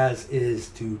permanent as is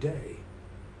today.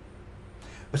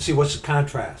 But see, what's the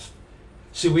contrast?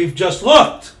 See, we've just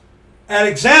looked at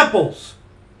examples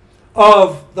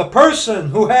of the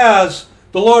person who has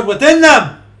the Lord within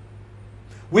them.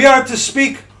 We are to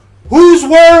speak whose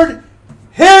word?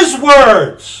 His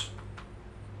words.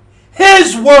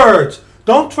 His words.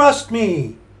 Don't trust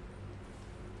me.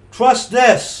 Trust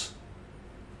this.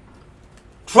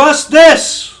 Trust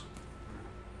this.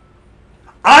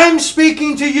 I'm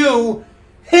speaking to you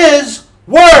His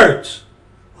words.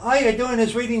 All you're doing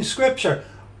is reading Scripture.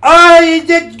 I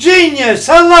did genius.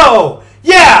 Hello.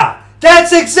 Yeah,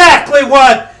 that's exactly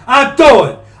what I'm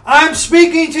doing. I'm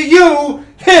speaking to you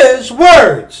His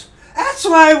words. That's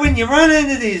why when you run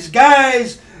into these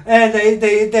guys and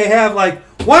they have like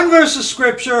one verse of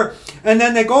Scripture and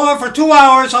then they go on for 2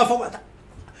 hours off of...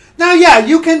 Now, yeah,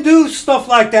 you can do stuff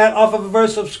like that off of a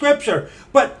verse of Scripture.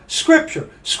 But Scripture.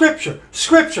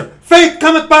 Faith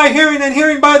cometh by hearing, and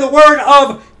hearing by the word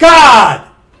of God.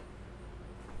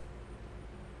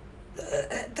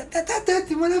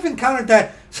 When I've encountered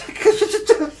that,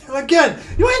 again,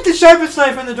 you ain't the sharpest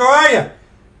knife in the drawer, are you?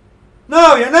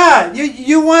 No, you're not.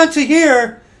 You want to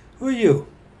hear. Who are you?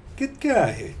 Get out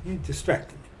of here. You're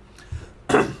distracting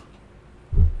me.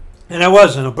 And I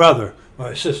wasn't a brother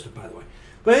or a sister, by the way.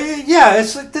 But yeah,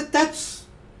 it's like that's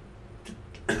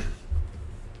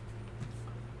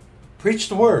preach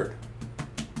the word.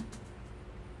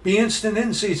 Be instant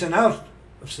in season, out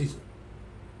of season.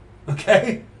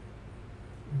 Okay?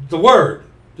 The word,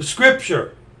 the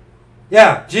Scripture.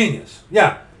 Yeah, genius.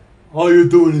 Yeah. All you're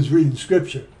doing is reading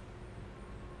Scripture.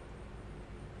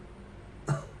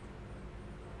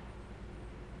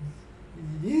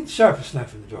 You ain't the sharpest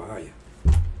knife in the drawer, are you?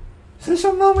 Is there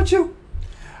something wrong with you?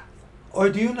 Or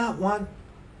do you not want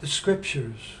the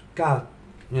Scriptures, God,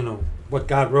 what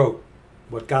God wrote,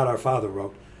 what God our Father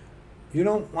wrote? You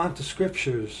don't want the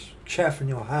Scriptures chaffing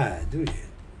your hide, do you?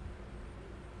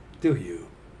 Do you?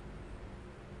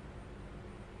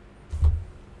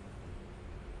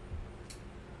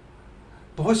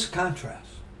 But what's the contrast?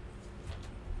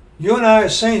 You and I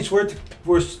as saints,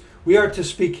 we are to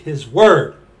speak His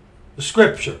Word, the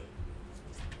Scripture.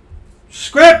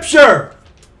 Scripture!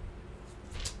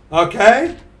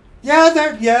 Okay?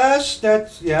 Yeah,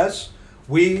 yes.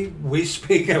 We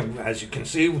speak, as you can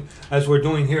see, as we're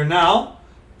doing here now.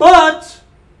 But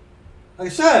like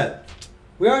I said,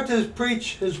 we are to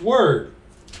preach his word.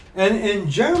 And in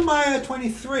Jeremiah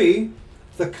 23,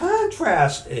 the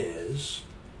contrast is,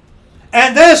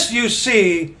 and this you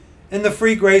see in the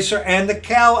free gracer and the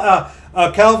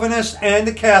Calvinist and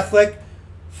the Catholic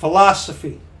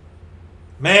philosophy.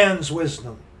 Man's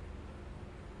wisdom.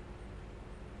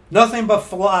 Nothing but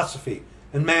philosophy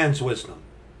and man's wisdom.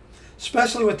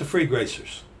 Especially with the free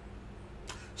gracers.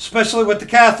 Especially with the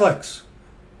Catholics.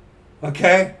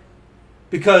 Okay?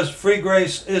 Because free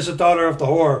grace is a daughter of the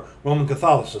whore, Roman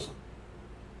Catholicism.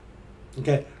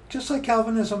 Okay? Just like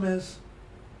Calvinism is.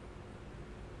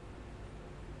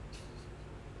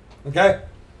 Okay?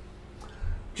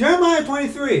 Jeremiah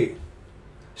 23.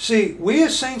 See, we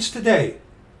as saints today,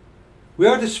 we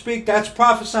are to speak, that's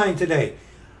prophesying today.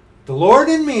 The Lord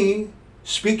in me,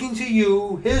 speaking to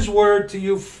you, his word to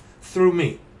you through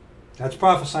me. That's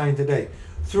prophesying today.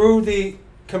 Through the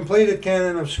completed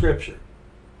canon of Scripture.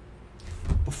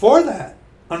 Before that,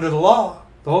 under the law,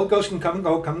 the Holy Ghost can come and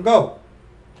go, come and go.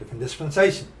 Different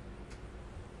dispensation.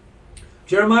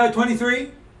 Jeremiah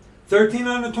 23, 13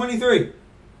 on to 23.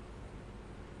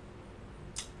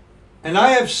 And I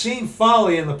have seen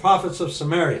folly in the prophets of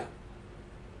Samaria.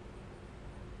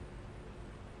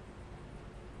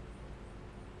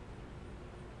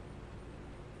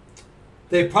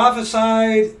 They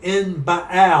prophesied in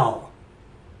Baal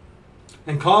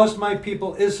and caused my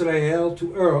people Israel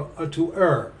to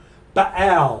err.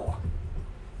 Baal.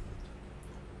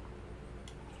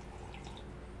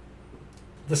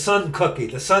 The sun cookie,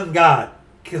 the sun god,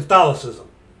 Catholicism.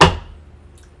 And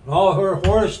all her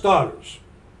whorish daughters.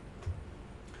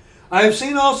 I have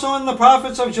seen also in the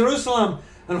prophets of Jerusalem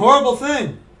an horrible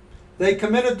thing. They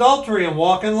commit adultery and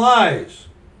walk in lies.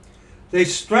 They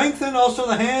strengthen also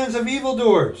the hands of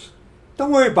evildoers.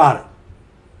 Don't worry about it.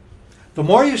 The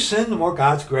more you sin, the more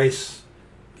God's grace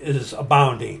is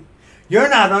abounding. You're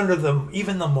not under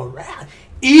even the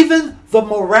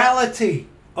morality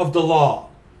of the law.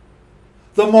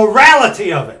 The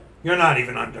morality of it, you're not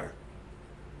even under.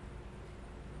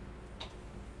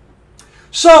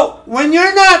 So, when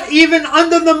you're not even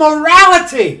under the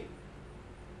morality,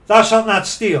 thou shalt not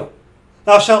steal,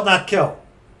 thou shalt not kill,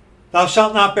 thou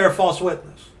shalt not bear false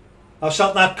witness, thou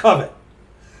shalt not covet.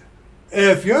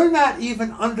 If you're not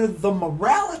even under the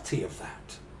morality of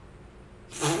that,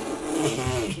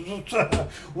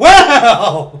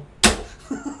 well,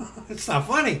 it's not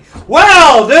funny.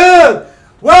 Well, dude,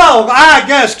 well, I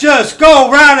guess just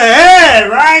go right ahead,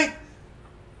 right?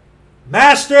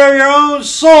 Master your own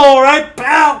soul, right,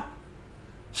 pal?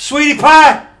 Sweetie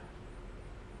pie?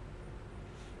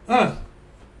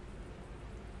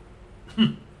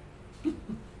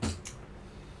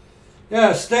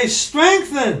 Yes, they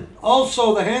strengthen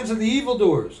also the hands of the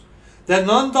evildoers, that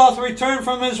none doth return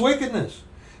from his wickedness.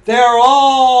 They are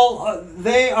all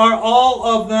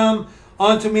of them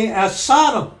unto me as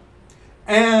Sodom,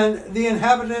 and the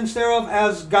inhabitants thereof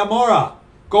as Gomorrah.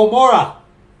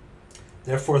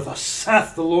 Therefore thus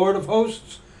saith the Lord of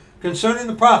hosts concerning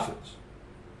the prophets,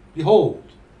 behold,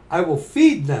 I will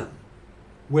feed them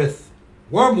with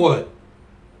wormwood,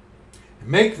 and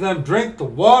make them drink the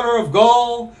water of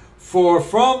gall, for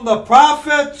from the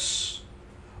prophets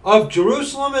of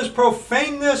Jerusalem is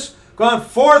profaneness gone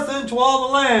forth into all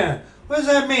the land. What does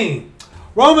that mean?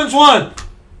 Romans 1.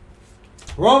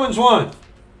 Romans 1.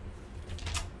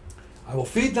 I will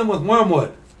feed them with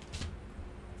wormwood.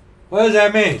 What does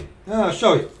that mean? I'll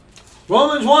show you.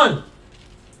 Romans 1,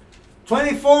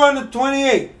 24 and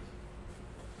 28.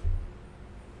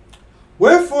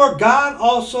 Wherefore God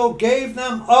also gave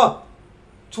them up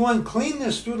to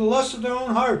uncleanness through the lust of their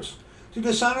own hearts, to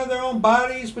dishonor their own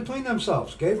bodies between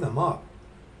themselves. Gave them up.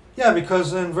 Yeah,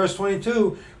 because in verse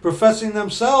 22, professing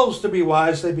themselves to be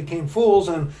wise, they became fools,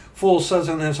 and fool says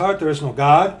in his heart, there is no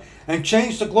God, and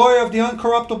changed the glory of the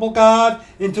uncorruptible God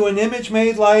into an image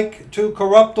made like to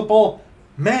corruptible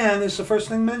man, is the first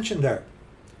thing mentioned there.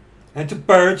 And to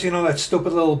birds, you know, that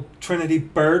stupid little Trinity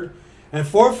bird, and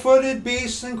four-footed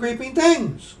beasts and creeping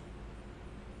things.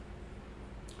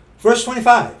 Verse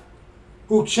 25,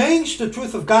 who changed the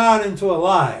truth of God into a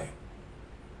lie,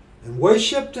 and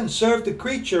worshipped and served the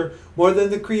creature more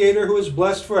than the Creator, who is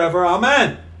blessed forever.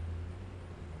 Amen.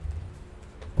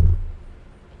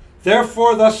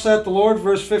 Therefore, thus saith the Lord,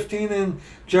 verse 15 in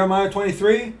Jeremiah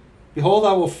 23, behold,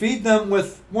 I will feed them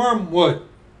with wormwood.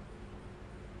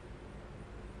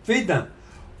 Feed them.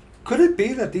 Could it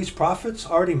be that these prophets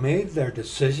already made their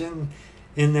decision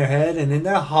in their head and in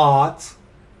their hearts?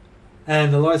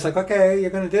 And the Lord's like, okay, you're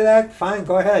going to do that? Fine,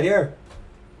 go ahead, here.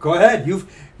 Go ahead.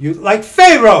 You like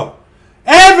Pharaoh.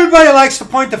 Everybody likes to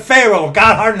point to Pharaoh.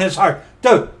 God hardened his heart.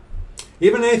 Dude,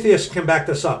 even atheists can back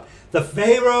this up. The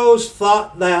pharaohs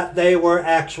thought that they were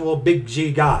actual big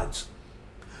G gods.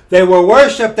 They were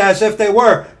worshipped as if they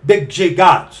were big G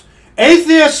gods.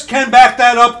 Atheists can back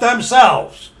that up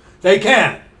themselves. They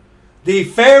can. The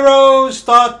pharaohs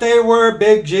thought they were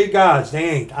big G gods. They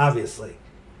ain't, obviously.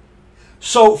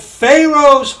 So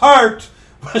Pharaoh's heart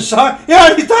was hard.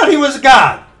 Yeah, he thought he was a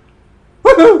god.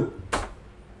 Woohoo!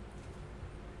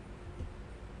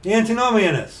 The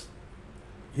antinomianist.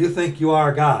 You think you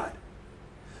are God.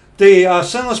 The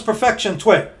sinless perfection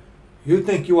twit. You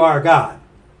think you are God.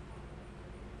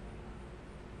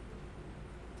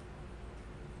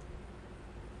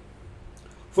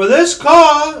 For this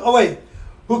cause,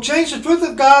 who changed the truth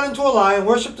of God into a lie and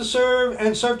worshiped to serve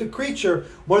the creature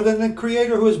more than the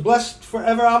Creator, who is blessed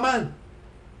forever. Amen.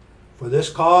 For this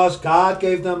cause God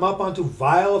gave them up unto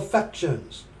vile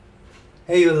affections.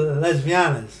 Hey, you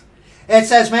lesbianas. It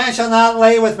says man shall not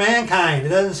lay with mankind. It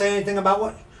doesn't say anything about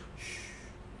what.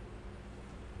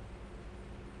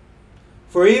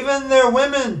 For even their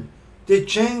women did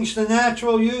change the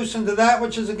natural use into that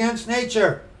which is against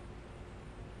nature.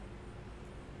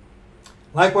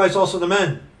 Likewise also the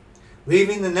men,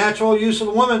 leaving the natural use of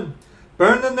the woman,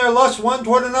 burned in their lust one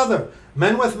toward another,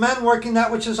 men with men working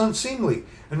that which is unseemly,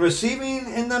 and receiving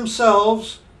in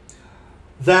themselves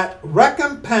that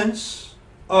recompense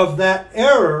of that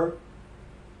error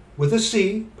with a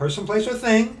C, person, place, or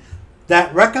thing,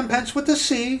 that recompense with a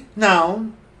C,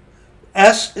 noun,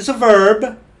 S is a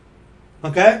verb,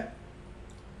 okay,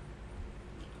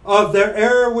 of their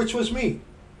error which was meat.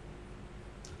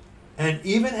 And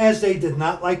even as they did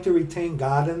not like to retain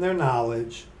God in their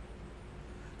knowledge,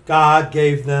 God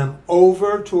gave them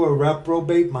over to a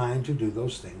reprobate mind to do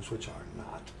those things which are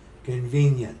not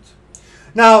convenient.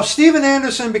 Now, Stephen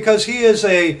Anderson, because he is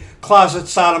a closet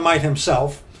sodomite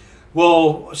himself,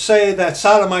 will say that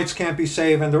sodomites can't be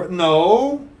saved. And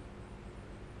no,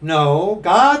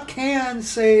 God can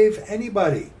save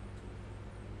anybody.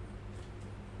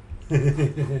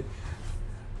 Does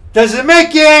it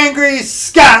make you angry,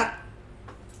 Scott?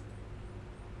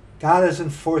 God isn't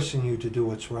forcing you to do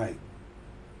what's right.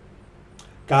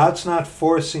 God's not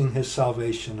forcing his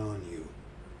salvation on you.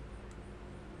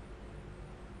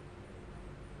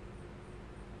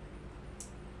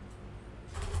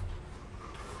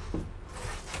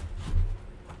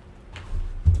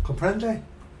 Comprende?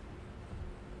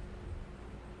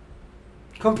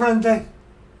 Comprende?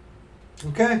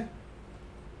 Okay?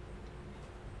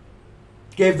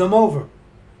 Gave them over.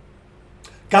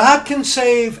 God can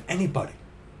save anybody.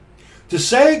 To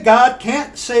say God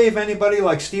can't save anybody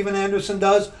like Stephen Anderson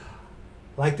does,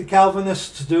 like the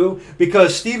Calvinists do,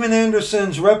 because Stephen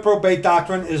Anderson's reprobate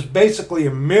doctrine is basically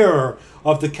a mirror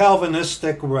of the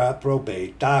Calvinistic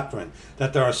reprobate doctrine.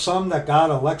 That there are some that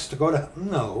God elects to go to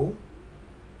hell.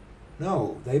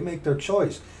 No, they make their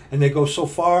choice. And they go so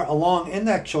far along in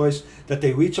that choice that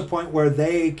they reach a point where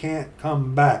they can't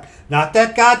come back. Not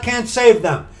that God can't save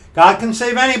them. God can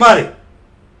save anybody.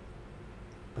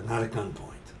 But not at gunpoint.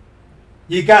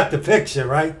 You got the picture,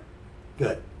 right?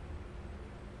 Good.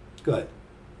 Good.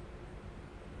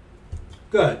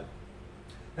 Good.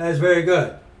 That is very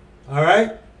good. All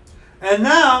right? And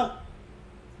now,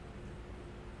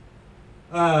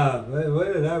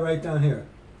 what did I write down here?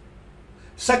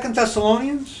 2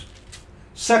 Thessalonians,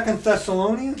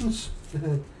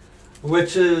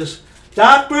 which is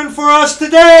doctrine for us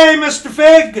today, Mr.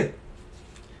 Fig.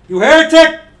 You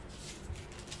heretic.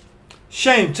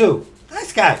 Shame, too.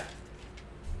 Nice guy.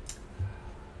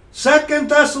 2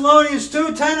 Thessalonians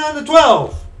 2, 10 on to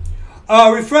 12.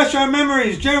 Refresh our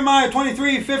memories. Jeremiah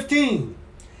 23:15.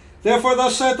 Therefore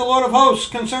thus saith the Lord of hosts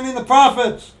concerning the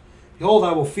prophets, behold,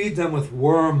 I will feed them with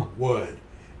wormwood,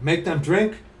 make them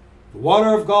drink the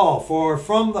water of gall, for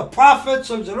from the prophets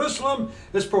of Jerusalem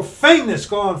is profaneness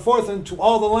gone forth into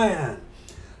all the land.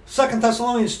 2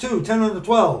 Thessalonians 2, 10 on to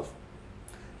 12.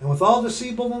 And with all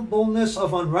deceivableness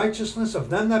of unrighteousness of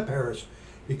them that perish,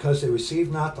 because they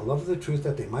receive not the love of the truth,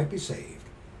 that they might be saved.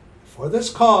 For this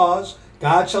cause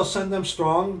God shall send them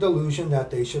strong delusion,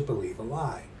 that they should believe a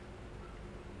lie.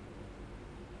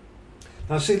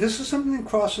 Now see, this is something that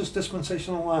crosses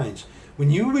dispensational lines. When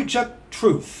you reject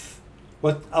truth,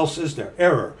 what else is there?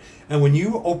 Error. And when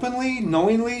you openly,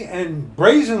 knowingly, and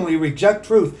brazenly reject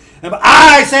truth, and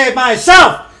I save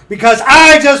myself because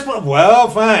I just, well,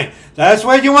 fine. That's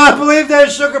what you want to believe there,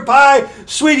 sugar pie,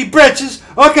 sweetie britches.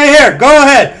 Okay, here, go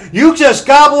ahead. You just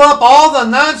gobble up all the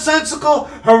nonsensical,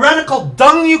 heretical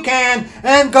dung you can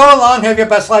and go along, have your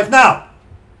best life now.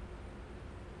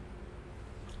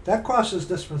 That crosses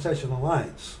dispensational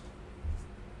lines.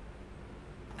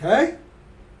 Okay?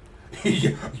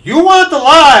 You want the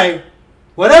lie,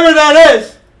 whatever that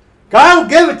is, God will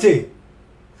give it to you.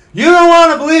 You don't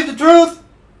want to believe the truth?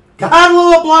 God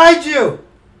will oblige you.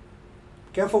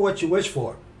 Careful what you wish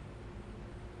for.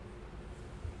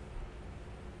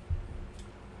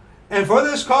 And for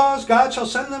this cause God shall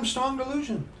send them strong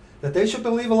delusion, that they should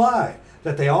believe a lie,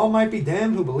 that they all might be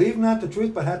damned who believed not the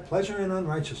truth, but had pleasure in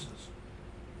unrighteousness.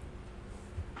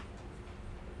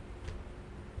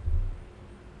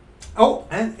 Oh,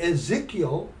 and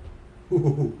Ezekiel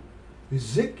 13.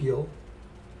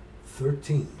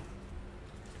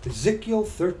 Ezekiel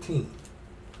 13,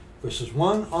 verses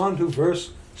 1 on to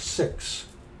verse 6.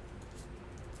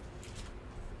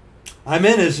 I'm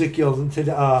in Ezekiel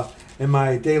in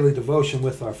my daily devotion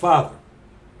with our Father.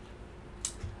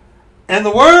 And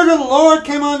the word of the Lord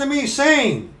came unto me,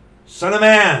 saying, Son of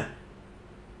man,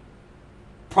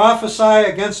 prophesy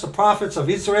against the prophets of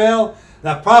Israel,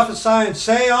 that prophesy and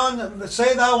say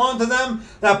thou unto them,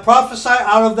 that prophesy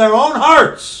out of their own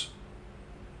hearts.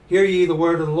 Hear ye the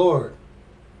word of the Lord.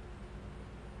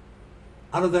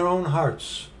 Out of their own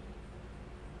hearts.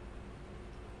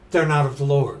 They're not of the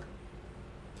Lord.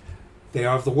 They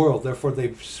are of the world, therefore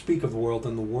they speak of the world,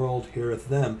 and the world heareth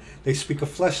them. They speak of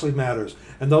fleshly matters.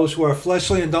 And those who are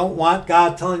fleshly and don't want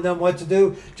God telling them what to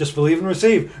do, just believe and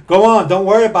receive. Go on, don't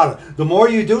worry about it. The more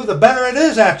you do, the better it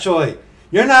is, actually.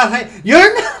 This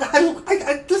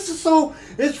is so,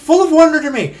 it's full of wonder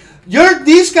to me.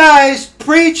 These guys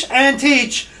preach and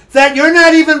teach that you're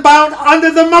not even bound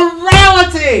under the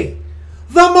morality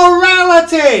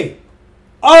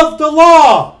of the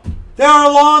law. They are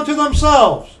a law unto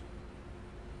themselves.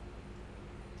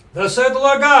 Thus said the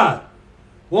Lord God,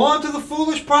 woe unto the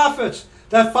foolish prophets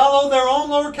that follow their own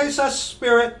lowercase s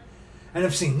spirit and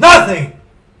have seen nothing.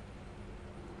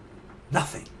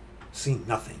 Nothing. Seen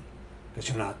nothing. Because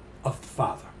you're not of the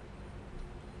Father.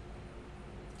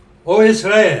 O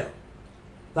Israel,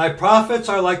 thy prophets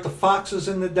are like the foxes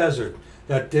in the desert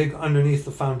that dig underneath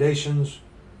the foundations.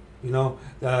 You know,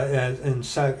 in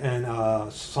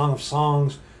Song of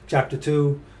Songs, chapter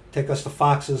 2, take us the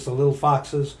foxes, the little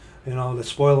foxes, you know, that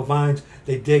spoil the vines.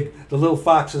 They dig, the little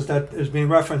foxes that is being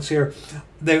referenced here.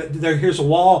 Here's a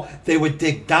wall. They would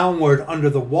dig downward under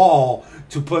the wall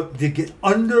to get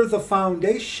under the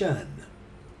foundation.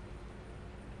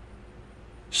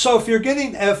 So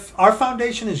if our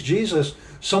foundation is Jesus,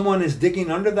 someone is digging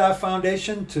under that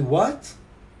foundation to what?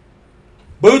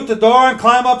 Boot the door and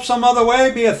climb up some other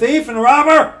way, be a thief and a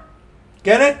robber.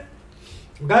 Get it?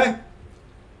 Okay?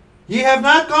 Ye have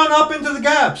not gone up into the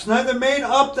gaps, neither made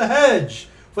up the hedge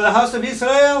for the house of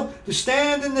Israel to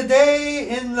stand in the day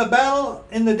of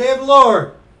the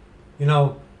Lord. You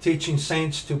know, teaching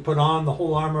saints to put on the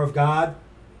whole armor of God,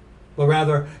 but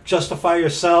rather justify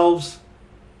yourselves.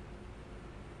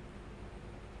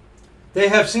 They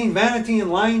have seen vanity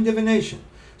and lying divination,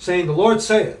 saying, The Lord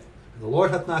saith, and the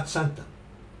Lord hath not sent them.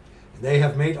 And they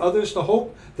have made others to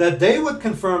hope that they would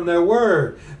confirm their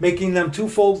word, making them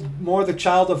twofold more the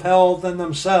child of hell than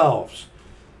themselves.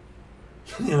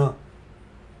 You know,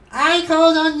 I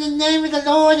called on the name of the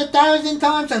Lord 1,000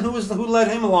 times. And who led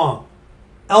him along?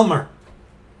 Elmer.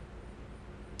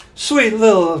 Sweet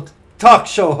little talk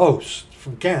show host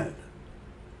from Canada.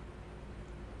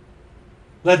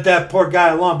 Led that poor guy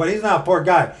along, but he's not a poor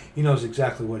guy. He knows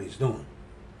exactly what he's doing.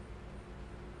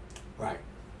 Right.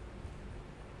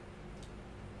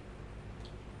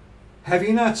 Have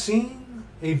ye not seen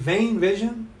a vain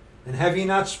vision? And have ye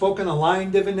not spoken a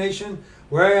lying divination?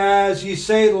 Whereas ye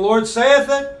say, the Lord saith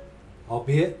it,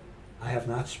 albeit I have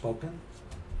not spoken.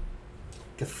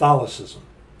 Catholicism,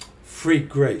 free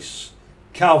grace,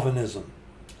 Calvinism,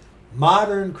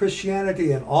 modern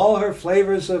Christianity, and all her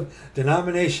flavors of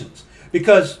denominations.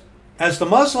 Because as the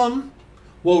Muslim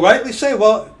will rightly say,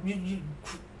 well,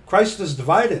 Christ is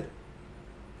divided.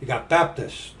 You got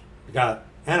Baptist, you got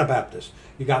Anabaptist,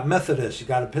 you got Methodist, you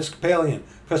got Episcopalian,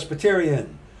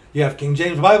 Presbyterian, you have King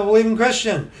James Bible believing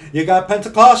Christian, you got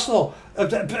Pentecostal.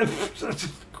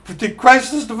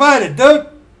 Christ is divided, dude.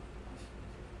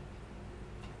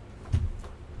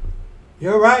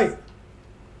 You're right.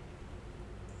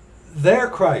 Their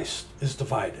Christ is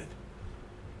divided.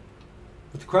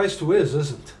 But the Christ who is,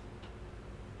 isn't.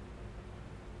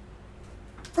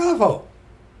 Bravo.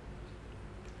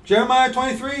 Jeremiah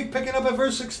 23, picking up at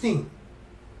verse 16.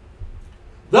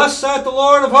 Thus saith the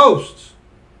Lord of hosts,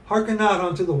 hearken not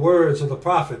unto the words of the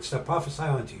prophets that prophesy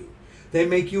unto you. They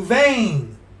make you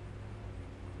vain.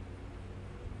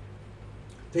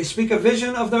 They speak a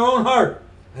vision of their own heart,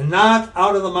 and not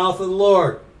out of the mouth of the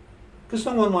Lord. Because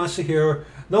no one wants to hear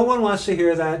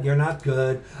that you're not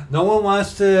good. No one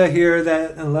wants to hear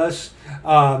that unless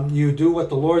you do what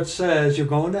the Lord says, you're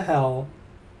going to hell.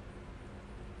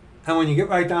 And when you get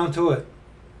right down to it,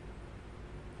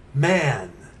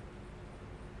 man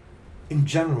in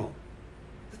general.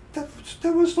 That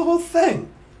was the whole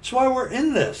thing. That's why we're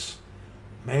in this.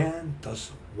 Man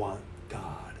doesn't want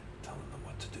God telling them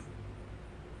what to do.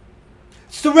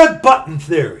 It's the red button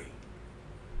theory.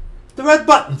 The red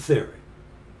button theory.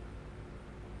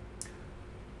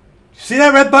 See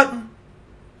that red button?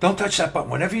 Don't touch that button,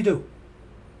 whatever you do.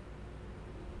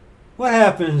 What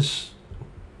happens?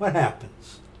 What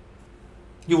happens?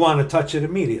 You want to touch it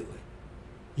immediately.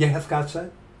 Yea, hath God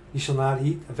said, ye shall not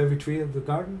eat of every tree of the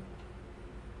garden?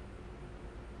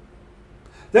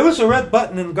 There was a red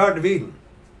button in the Garden of Eden.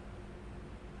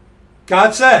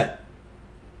 God said,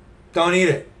 don't eat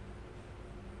it.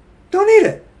 Don't eat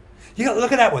it. You got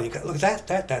look at that one. You got look at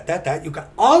that. You got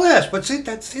all this, but see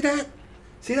that? See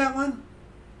that one?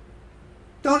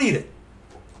 Don't eat it.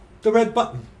 The red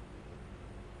button.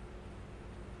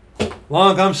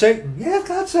 Along comes Satan. Yeah,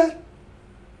 God said.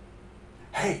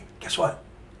 Hey, guess what?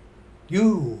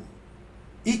 You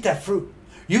eat that fruit.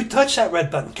 You touch that red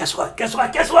button. Guess what? Guess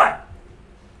what? Guess what?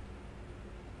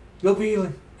 You'll be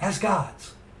as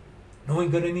gods, knowing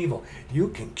good and evil. You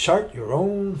can chart your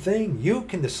own thing. You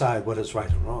can decide what is right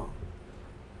and wrong.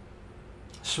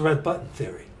 It's the red button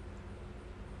theory.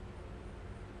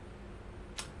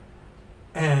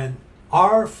 And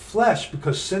our flesh,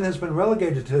 because sin has been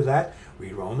relegated to that,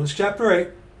 read Romans chapter 8,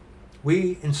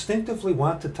 we instinctively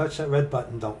want to touch that red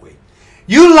button, don't we?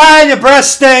 You lie, your breath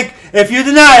stink if you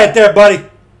deny it there, buddy.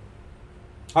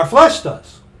 Our flesh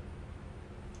does.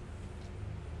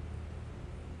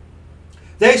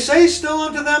 They say still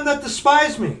unto them that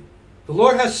despise me, the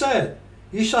Lord has said,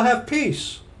 ye shall have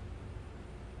peace.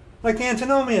 Like the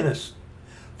antinomianists.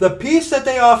 The peace that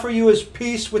they offer you is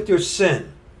peace with your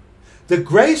sin. The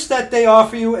grace that they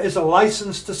offer you is a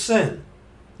license to sin.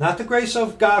 Not the grace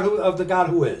of God of the God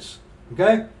who is.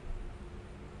 Okay?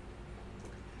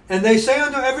 And they say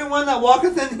unto everyone that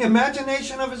walketh in the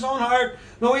imagination of his own heart,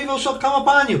 no evil shall come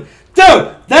upon you.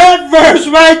 Dude, that verse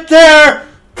right there,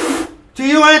 to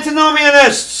you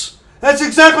antinomianists, that's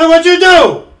exactly what you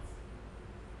do.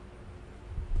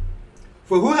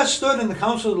 For who hath stood in the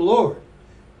counsel of the Lord,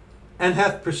 and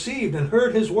hath perceived and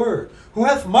heard his word? Who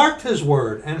hath marked his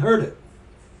word and heard it?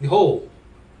 Behold,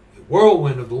 the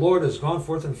whirlwind of the Lord is gone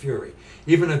forth in fury,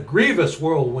 even a grievous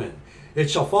whirlwind. It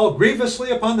shall fall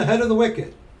grievously upon the head of the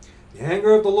wicked. The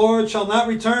anger of the Lord shall not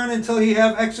return until he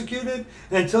have executed,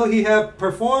 until he have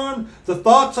performed the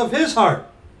thoughts of his heart.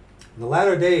 In the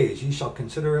latter days ye shall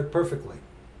consider it perfectly.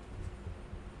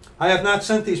 I have not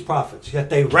sent these prophets, yet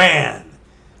they ran.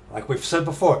 Like we've said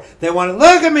before, they want to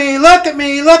look at me, look at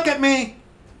me, look at me.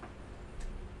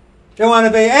 They want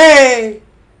to be, hey.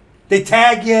 They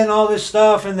tag you and all this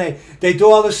stuff, and they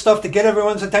do all this stuff to get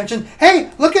everyone's attention.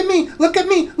 Hey, look at me, look at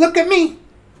me, look at me.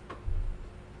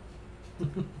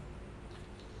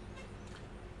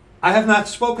 I have not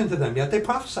spoken to them, yet they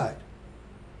prophesied.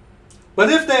 But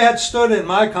if they had stood in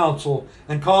my counsel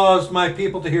and caused my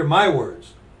people to hear my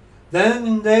words,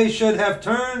 then they should have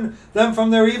turned them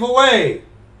from their evil way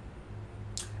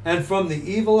and from the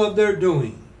evil of their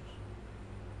doings.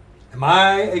 Am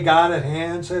I a God at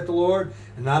hand, saith the Lord,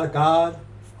 and not a God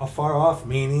afar off?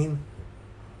 Meaning,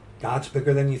 God's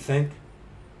bigger than you think.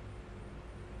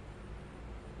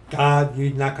 God,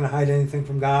 you're not going to hide anything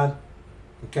from God.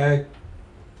 Okay?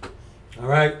 All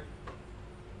right?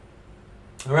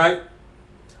 All right?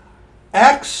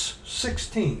 Acts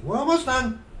 16. We're almost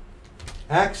done.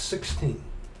 Acts 16.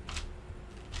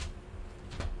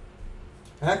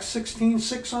 Acts 16,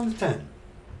 6 on the 10.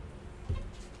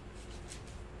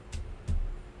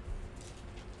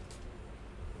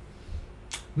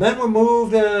 Men were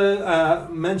moved,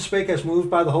 men spake as moved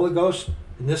by the Holy Ghost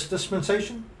in this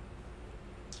dispensation.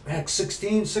 Acts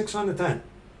 16, 6 on the 10.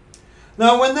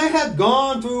 Now when they had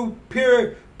gone through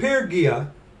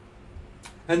Phrygia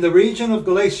and the region of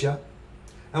Galatia,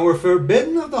 and were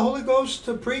forbidden of the Holy Ghost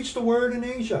to preach the word in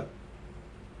Asia.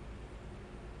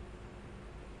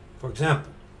 For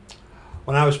example,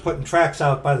 when I was putting tracts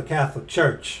out by the Catholic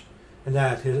Church, and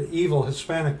that evil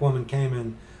Hispanic woman came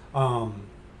and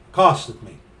accosted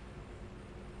me.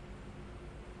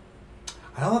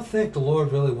 I don't think the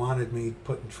Lord really wanted me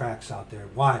putting tracts out there.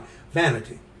 Why?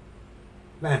 Vanity.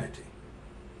 Vanity.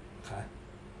 Okay.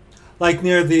 Like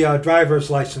near the driver's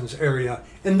license area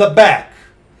in the back.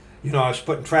 You know, I was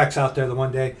putting tracts out there the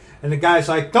one day, and the guy's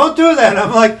like, don't do that.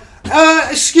 I'm like,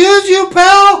 excuse you,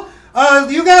 pal?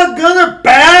 You got a gun or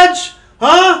badge?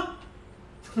 Huh?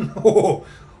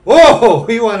 Oh,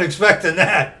 he wasn't expecting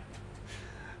that.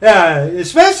 Yeah,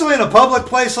 especially in a public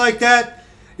place like that.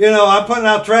 You know, I'm putting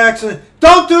out tracts, and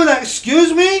don't do that.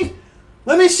 Excuse me?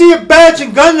 Let me see your badge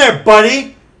and gun there,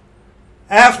 buddy.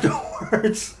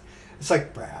 Afterwards, it's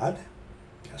like, Brad.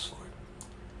 Yes, Lord.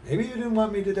 Maybe you didn't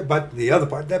want me to do, but the other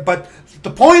part. But the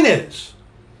point is,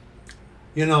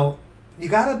 you know, you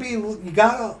gotta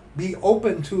be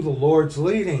open to the Lord's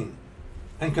leading,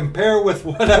 and compare with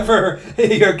whatever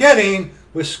you're getting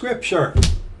with Scripture.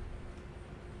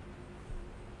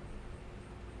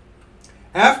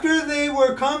 After they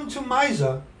were come to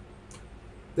Mysia,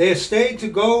 they stayed to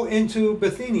go into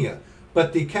Bithynia,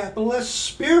 but the capitalist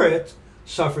spirit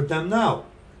suffered them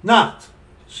not.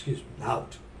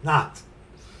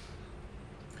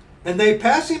 And they,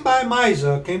 passing by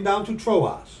Mysia, came down to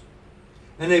Troas.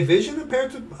 And a vision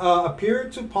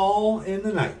appeared to Paul in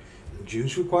the night. The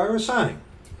Jews require a sign.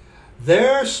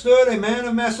 There stood a man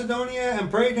of Macedonia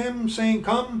and prayed him, saying,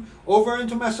 Come over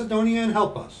into Macedonia and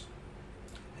help us.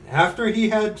 And after he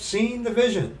had seen the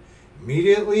vision,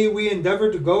 immediately we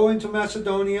endeavored to go into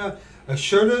Macedonia,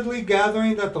 assuredly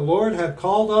gathering that the Lord had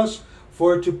called us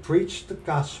for to preach the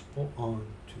gospel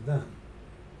unto them.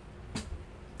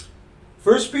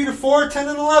 1 Peter 4, 10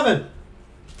 and 11.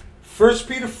 1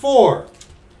 Peter 4,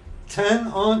 10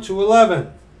 on to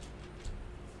 11.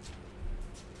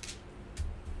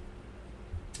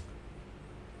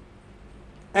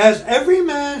 As every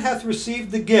man hath received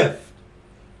the gift,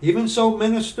 even so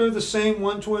minister the same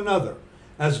one to another,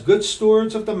 as good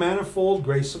stewards of the manifold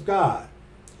grace of God.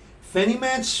 If any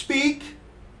man speak,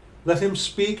 let him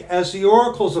speak as the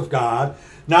oracles of God,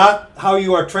 not how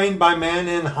you are trained by men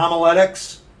in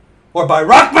homiletics, or by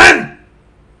Rockman.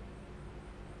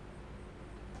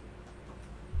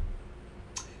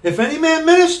 If any man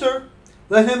minister,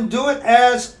 let him do it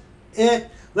as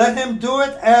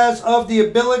of the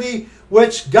ability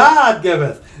which God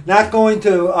giveth, not going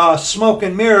to smoke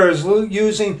and mirrors,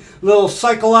 using little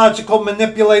psychological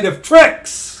manipulative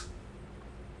tricks.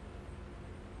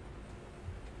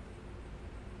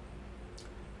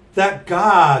 That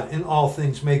God in all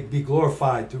things may be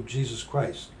glorified through Jesus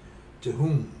Christ, to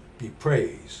whom be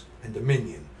praise and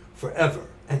dominion forever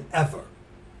and ever.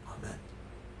 Amen.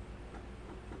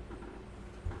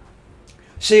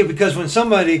 See, because when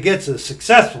somebody gets a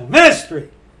successful ministry,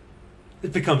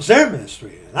 it becomes their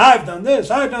ministry. And I've done this,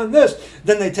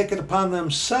 Then they take it upon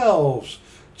themselves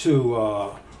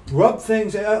to rub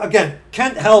things. Again,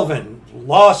 Kent Helvin,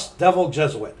 lost devil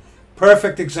Jesuit.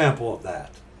 Perfect example of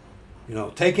that. You know,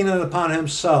 taking it upon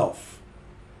himself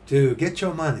to get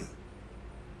your money.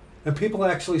 And people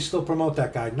actually still promote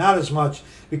that guy. Not as much,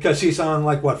 because he's on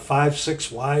like, what, 5,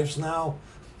 6 wives now?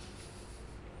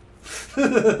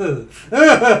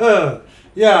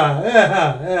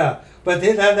 Yeah. But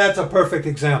that's a perfect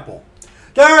example.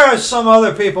 There are some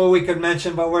other people we could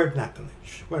mention, but we're not going to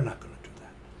do that. We're not going to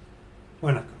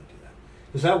do that.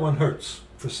 Because that one hurts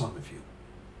for some of you.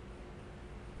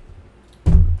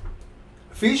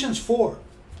 Ephesians 4,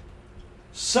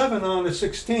 7 on to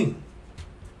 16.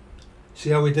 See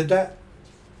how we did that?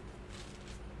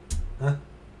 Huh?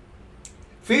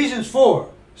 Ephesians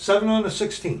 4, 7 on to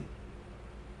 16.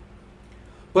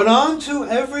 But unto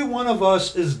every one of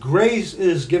us is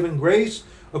given grace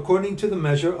according to the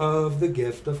measure of the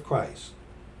gift of Christ.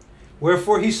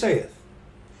 Wherefore he saith,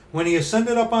 when he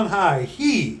ascended up on high,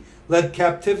 he led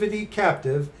captivity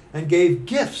captive and gave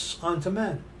gifts unto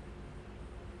men.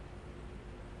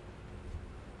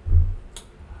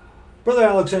 Brother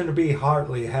Alexander B.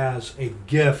 Hartley has a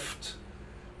gift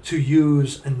to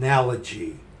use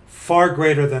analogy far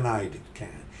greater than I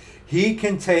can. He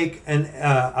can take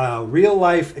a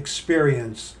real-life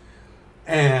experience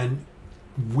and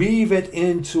weave it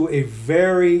into a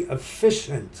very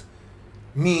efficient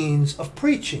means of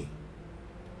preaching.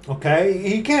 Okay?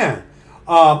 He can.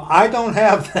 I don't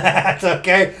have that,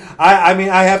 okay? I mean,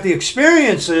 I have the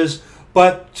experiences,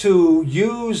 but to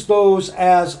use those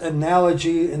as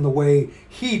analogy in the way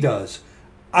he does,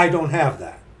 I don't have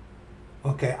that.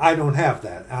 Okay? I don't have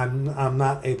that. I'm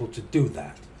not able to do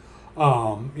that.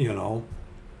 You know,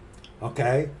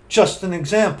 okay, just an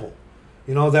example.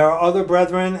 You know, there are other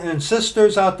brethren and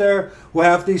sisters out there who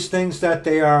have these things that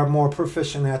they are more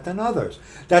proficient at than others.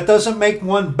 That doesn't make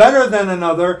one better than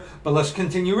another, but let's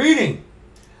continue reading.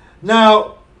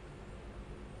 Now,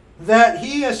 that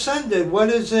he ascended, what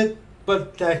is it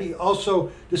but that he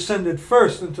also descended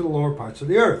first into the lower parts of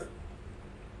the earth?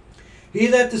 He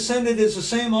that descended is the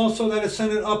same also that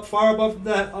ascended up far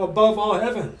above all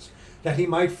heavens, that he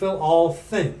might fill all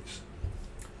things.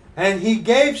 And he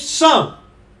gave some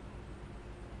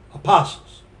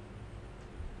apostles,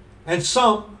 and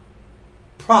some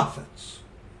prophets,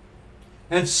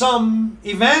 and some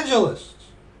evangelists,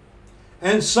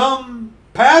 and some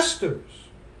pastors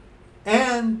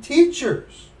and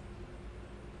teachers.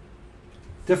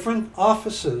 Different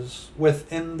offices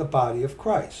within the body of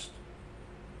Christ.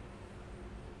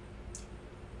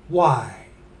 Why?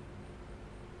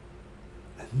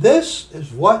 This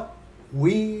is what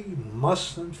we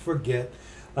mustn't forget.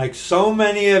 Like so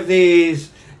many of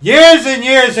these years and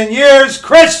years and years,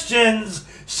 Christians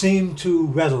seem to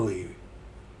readily,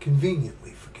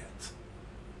 conveniently forget.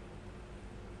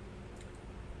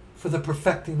 For the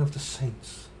perfecting of the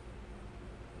saints,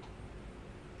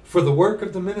 for the work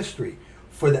of the ministry,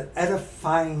 for the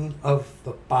edifying of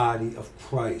the body of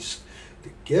Christ.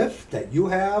 The gift that you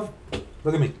have,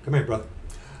 look at me, come here, brother.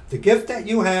 The gift that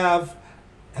you have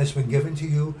has been given to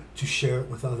you to share it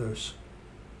with others.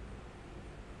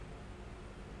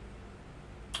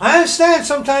 I understand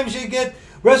sometimes you get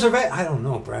reservation. I don't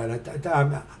know, Brad.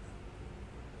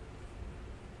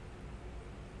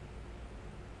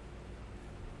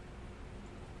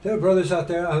 There are brothers out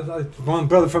there. One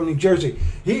brother from New Jersey.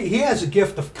 He has a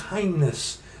gift of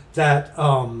kindness that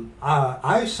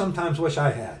I sometimes wish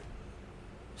I had.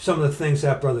 Some of the things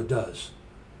that brother does,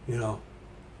 you know.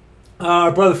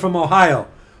 Our brother from Ohio,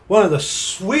 one of the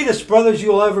sweetest brothers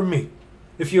you'll ever meet,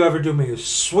 if you ever do meet, is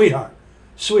sweetheart.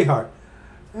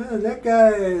 That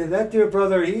guy, that dear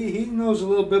brother, he knows a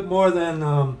little bit more than,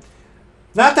 not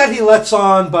that he lets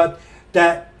on, but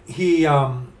that he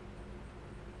knows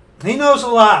a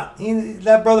lot.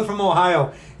 That brother from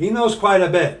Ohio, he knows quite a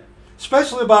bit,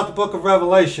 especially about the book of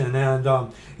Revelation. And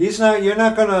you're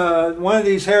not going to, one of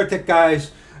these heretic guys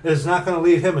is not going to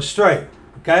lead him astray.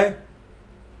 Okay?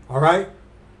 All right?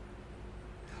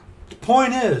 The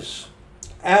point is,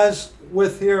 as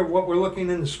with here, what we're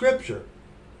looking in the scripture,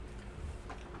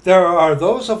 there are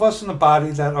those of us in the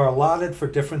body that are allotted for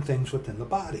different things within the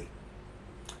body.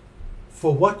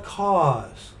 For what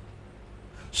cause?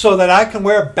 So that I can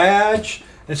wear a badge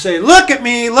and say, look at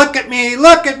me, look at me,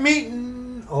 look at me.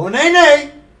 Oh, nay,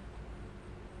 nay.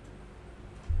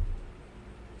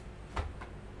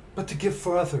 But to give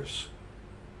for others.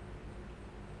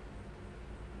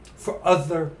 For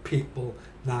other people,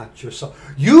 not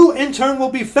yourself. You, in turn, will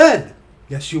be fed.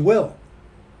 Yes, you will.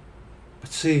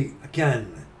 But see,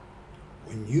 again,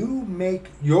 when you make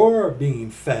your being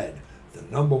fed the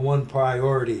number one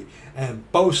priority and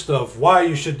boast of why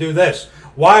you should do this,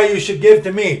 why you should give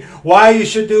to me, why you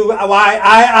should do, why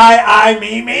I,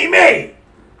 me.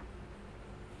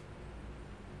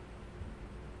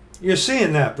 You're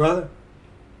seeing that, brother.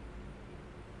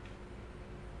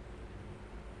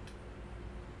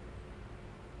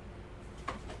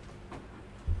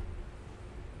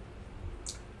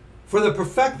 For the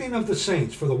perfecting of the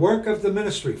saints, for the work of the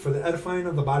ministry, for the edifying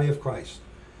of the body of Christ,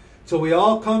 till we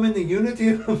all come in the unity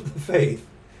of the faith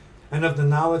and of the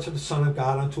knowledge of the Son of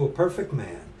God unto a perfect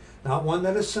man, not one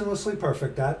that is sinlessly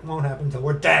perfect. That won't happen until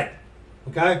we're dead.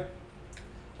 Okay?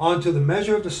 Unto the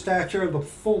measure of the stature of the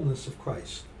fullness of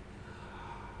Christ.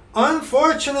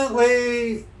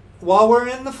 Unfortunately, while we're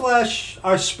in the flesh,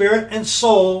 our spirit and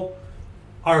soul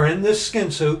are in this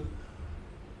skin suit.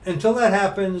 Until that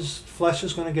happens, flesh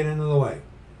is going to get into the way.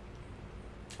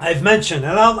 I've mentioned,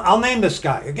 and I'll name this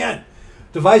guy again,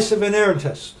 divisive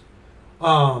inerrantist.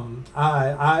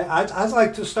 I'd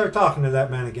like to start talking to that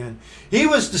man again. He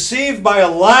was deceived by a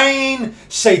lying,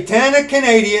 satanic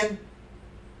Canadian.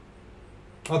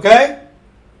 Okay?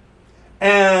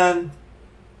 And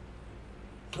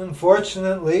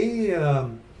unfortunately,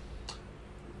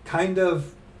 kind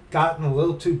of gotten a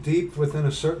little too deep within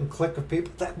a certain clique of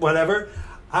people. Whatever.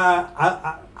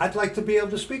 I'd like to be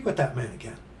able to speak with that man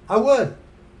again. I would.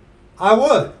 I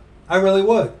really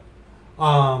would.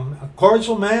 A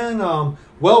cordial man,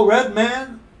 well-read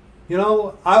man, you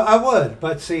know, I would.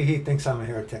 But see, he thinks I'm a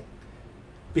heretic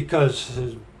because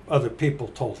other people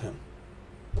told him,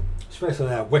 especially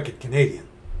that wicked Canadian.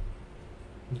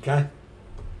 Okay?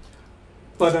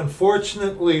 But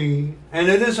unfortunately, and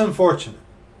it is unfortunate,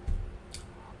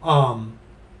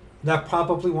 that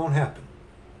probably won't happen.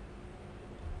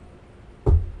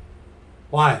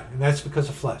 Why? And that's because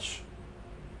of flesh.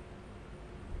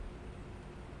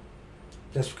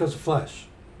 That's because of flesh.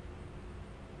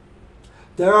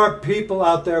 There are people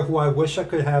out there who I wish I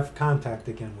could have contact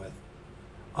again with.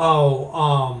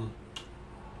 What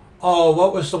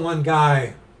was the one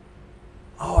guy?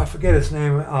 Oh, I forget his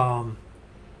name.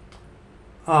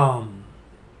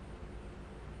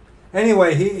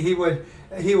 Anyway, he would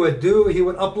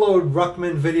upload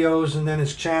Ruckman videos and then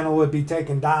his channel would be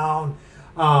taken down.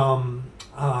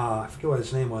 I forget what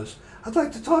his name was. I'd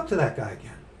like to talk to that guy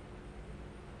again.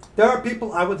 There are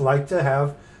people I would like to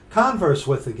have converse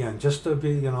with again, just to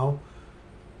be, you know,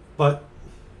 but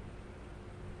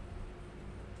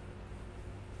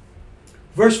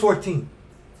verse 14,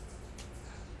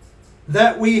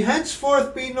 that we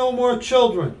henceforth be no more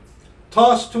children,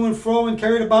 tossed to and fro and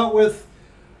carried about with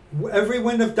every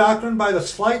wind of doctrine by the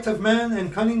sleight of men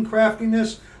and cunning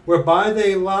craftiness, whereby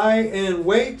they lie in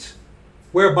wait,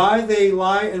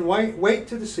 wait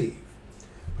to deceive.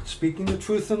 But speaking the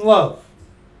truth in love,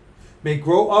 may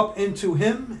grow up into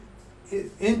him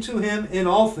in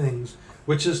all things,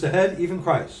 which is the head, even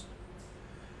Christ,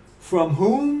 from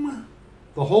whom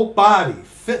the whole body,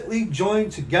 fitly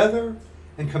joined together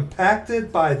and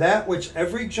compacted by that which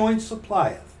every joint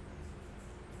supplieth,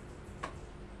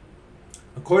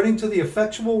 according to the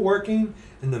effectual working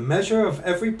in the measure of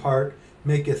every part,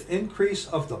 maketh increase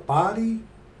of the body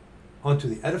unto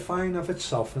the edifying of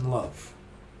itself in love.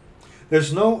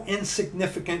 There's no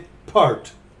insignificant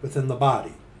part within the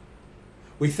body.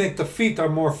 We think the feet are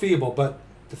more feeble, but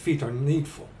the feet are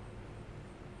needful.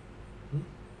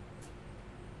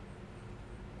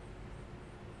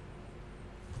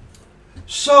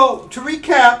 So, to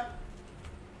recap,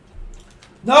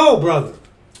 no, brother,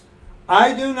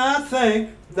 I do not think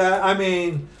that,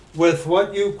 with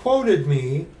what you quoted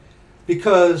me,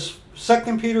 because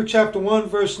 2 Peter chapter 1,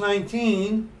 verse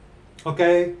 19,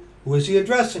 okay, who is he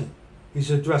addressing?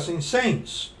 He's addressing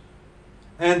saints.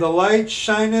 And the light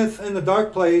shineth in the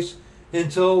dark place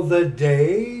until the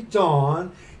day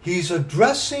dawn. He's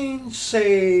addressing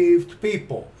saved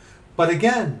people. But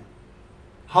again,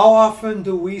 how often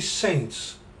do we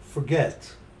saints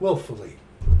forget willfully?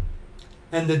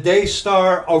 And the day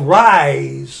star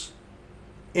arise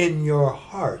in your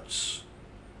hearts,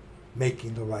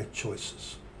 making the right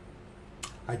choices.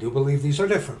 I do believe these are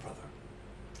different, brother.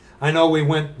 I know we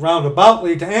went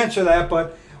roundaboutly to answer that,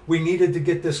 but we needed to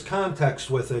get this context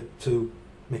with it to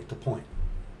make the point.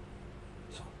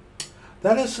 So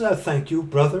that is thank you,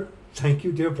 brother. Thank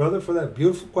you, dear brother, for that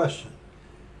beautiful question.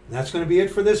 And that's going to be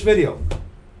it for this video.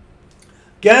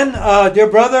 Again, dear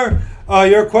brother,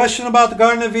 your question about the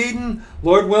Garden of Eden,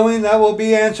 Lord willing, that will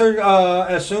be answered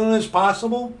as soon as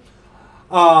possible.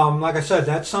 Like I said,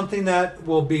 that's something that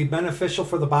will be beneficial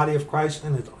for the body of Christ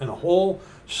in a whole.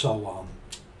 So,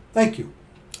 thank you.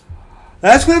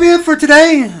 That's going to be it for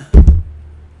today.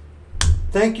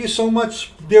 Thank you so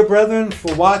much, dear brethren,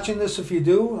 for watching this. If you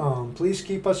do, please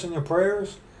keep us in your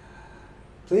prayers.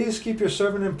 Please keep your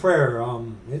servant in prayer.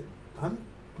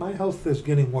 My health is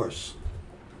getting worse.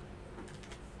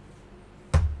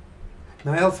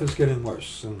 My health is getting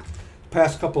worse, and the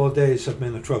past couple of days have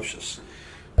been atrocious.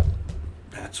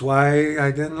 That's why I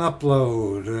didn't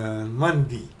upload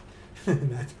Monday.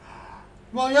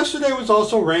 Well, yesterday was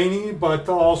also rainy, but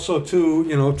also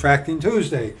too, Tracking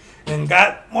Tuesday, and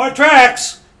got more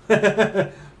tracks.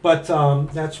 But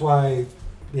that's why,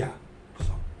 yeah.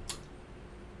 So,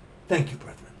 thank you,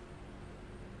 brethren.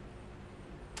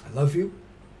 I love you.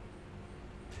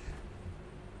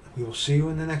 We will see you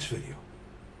in the next video.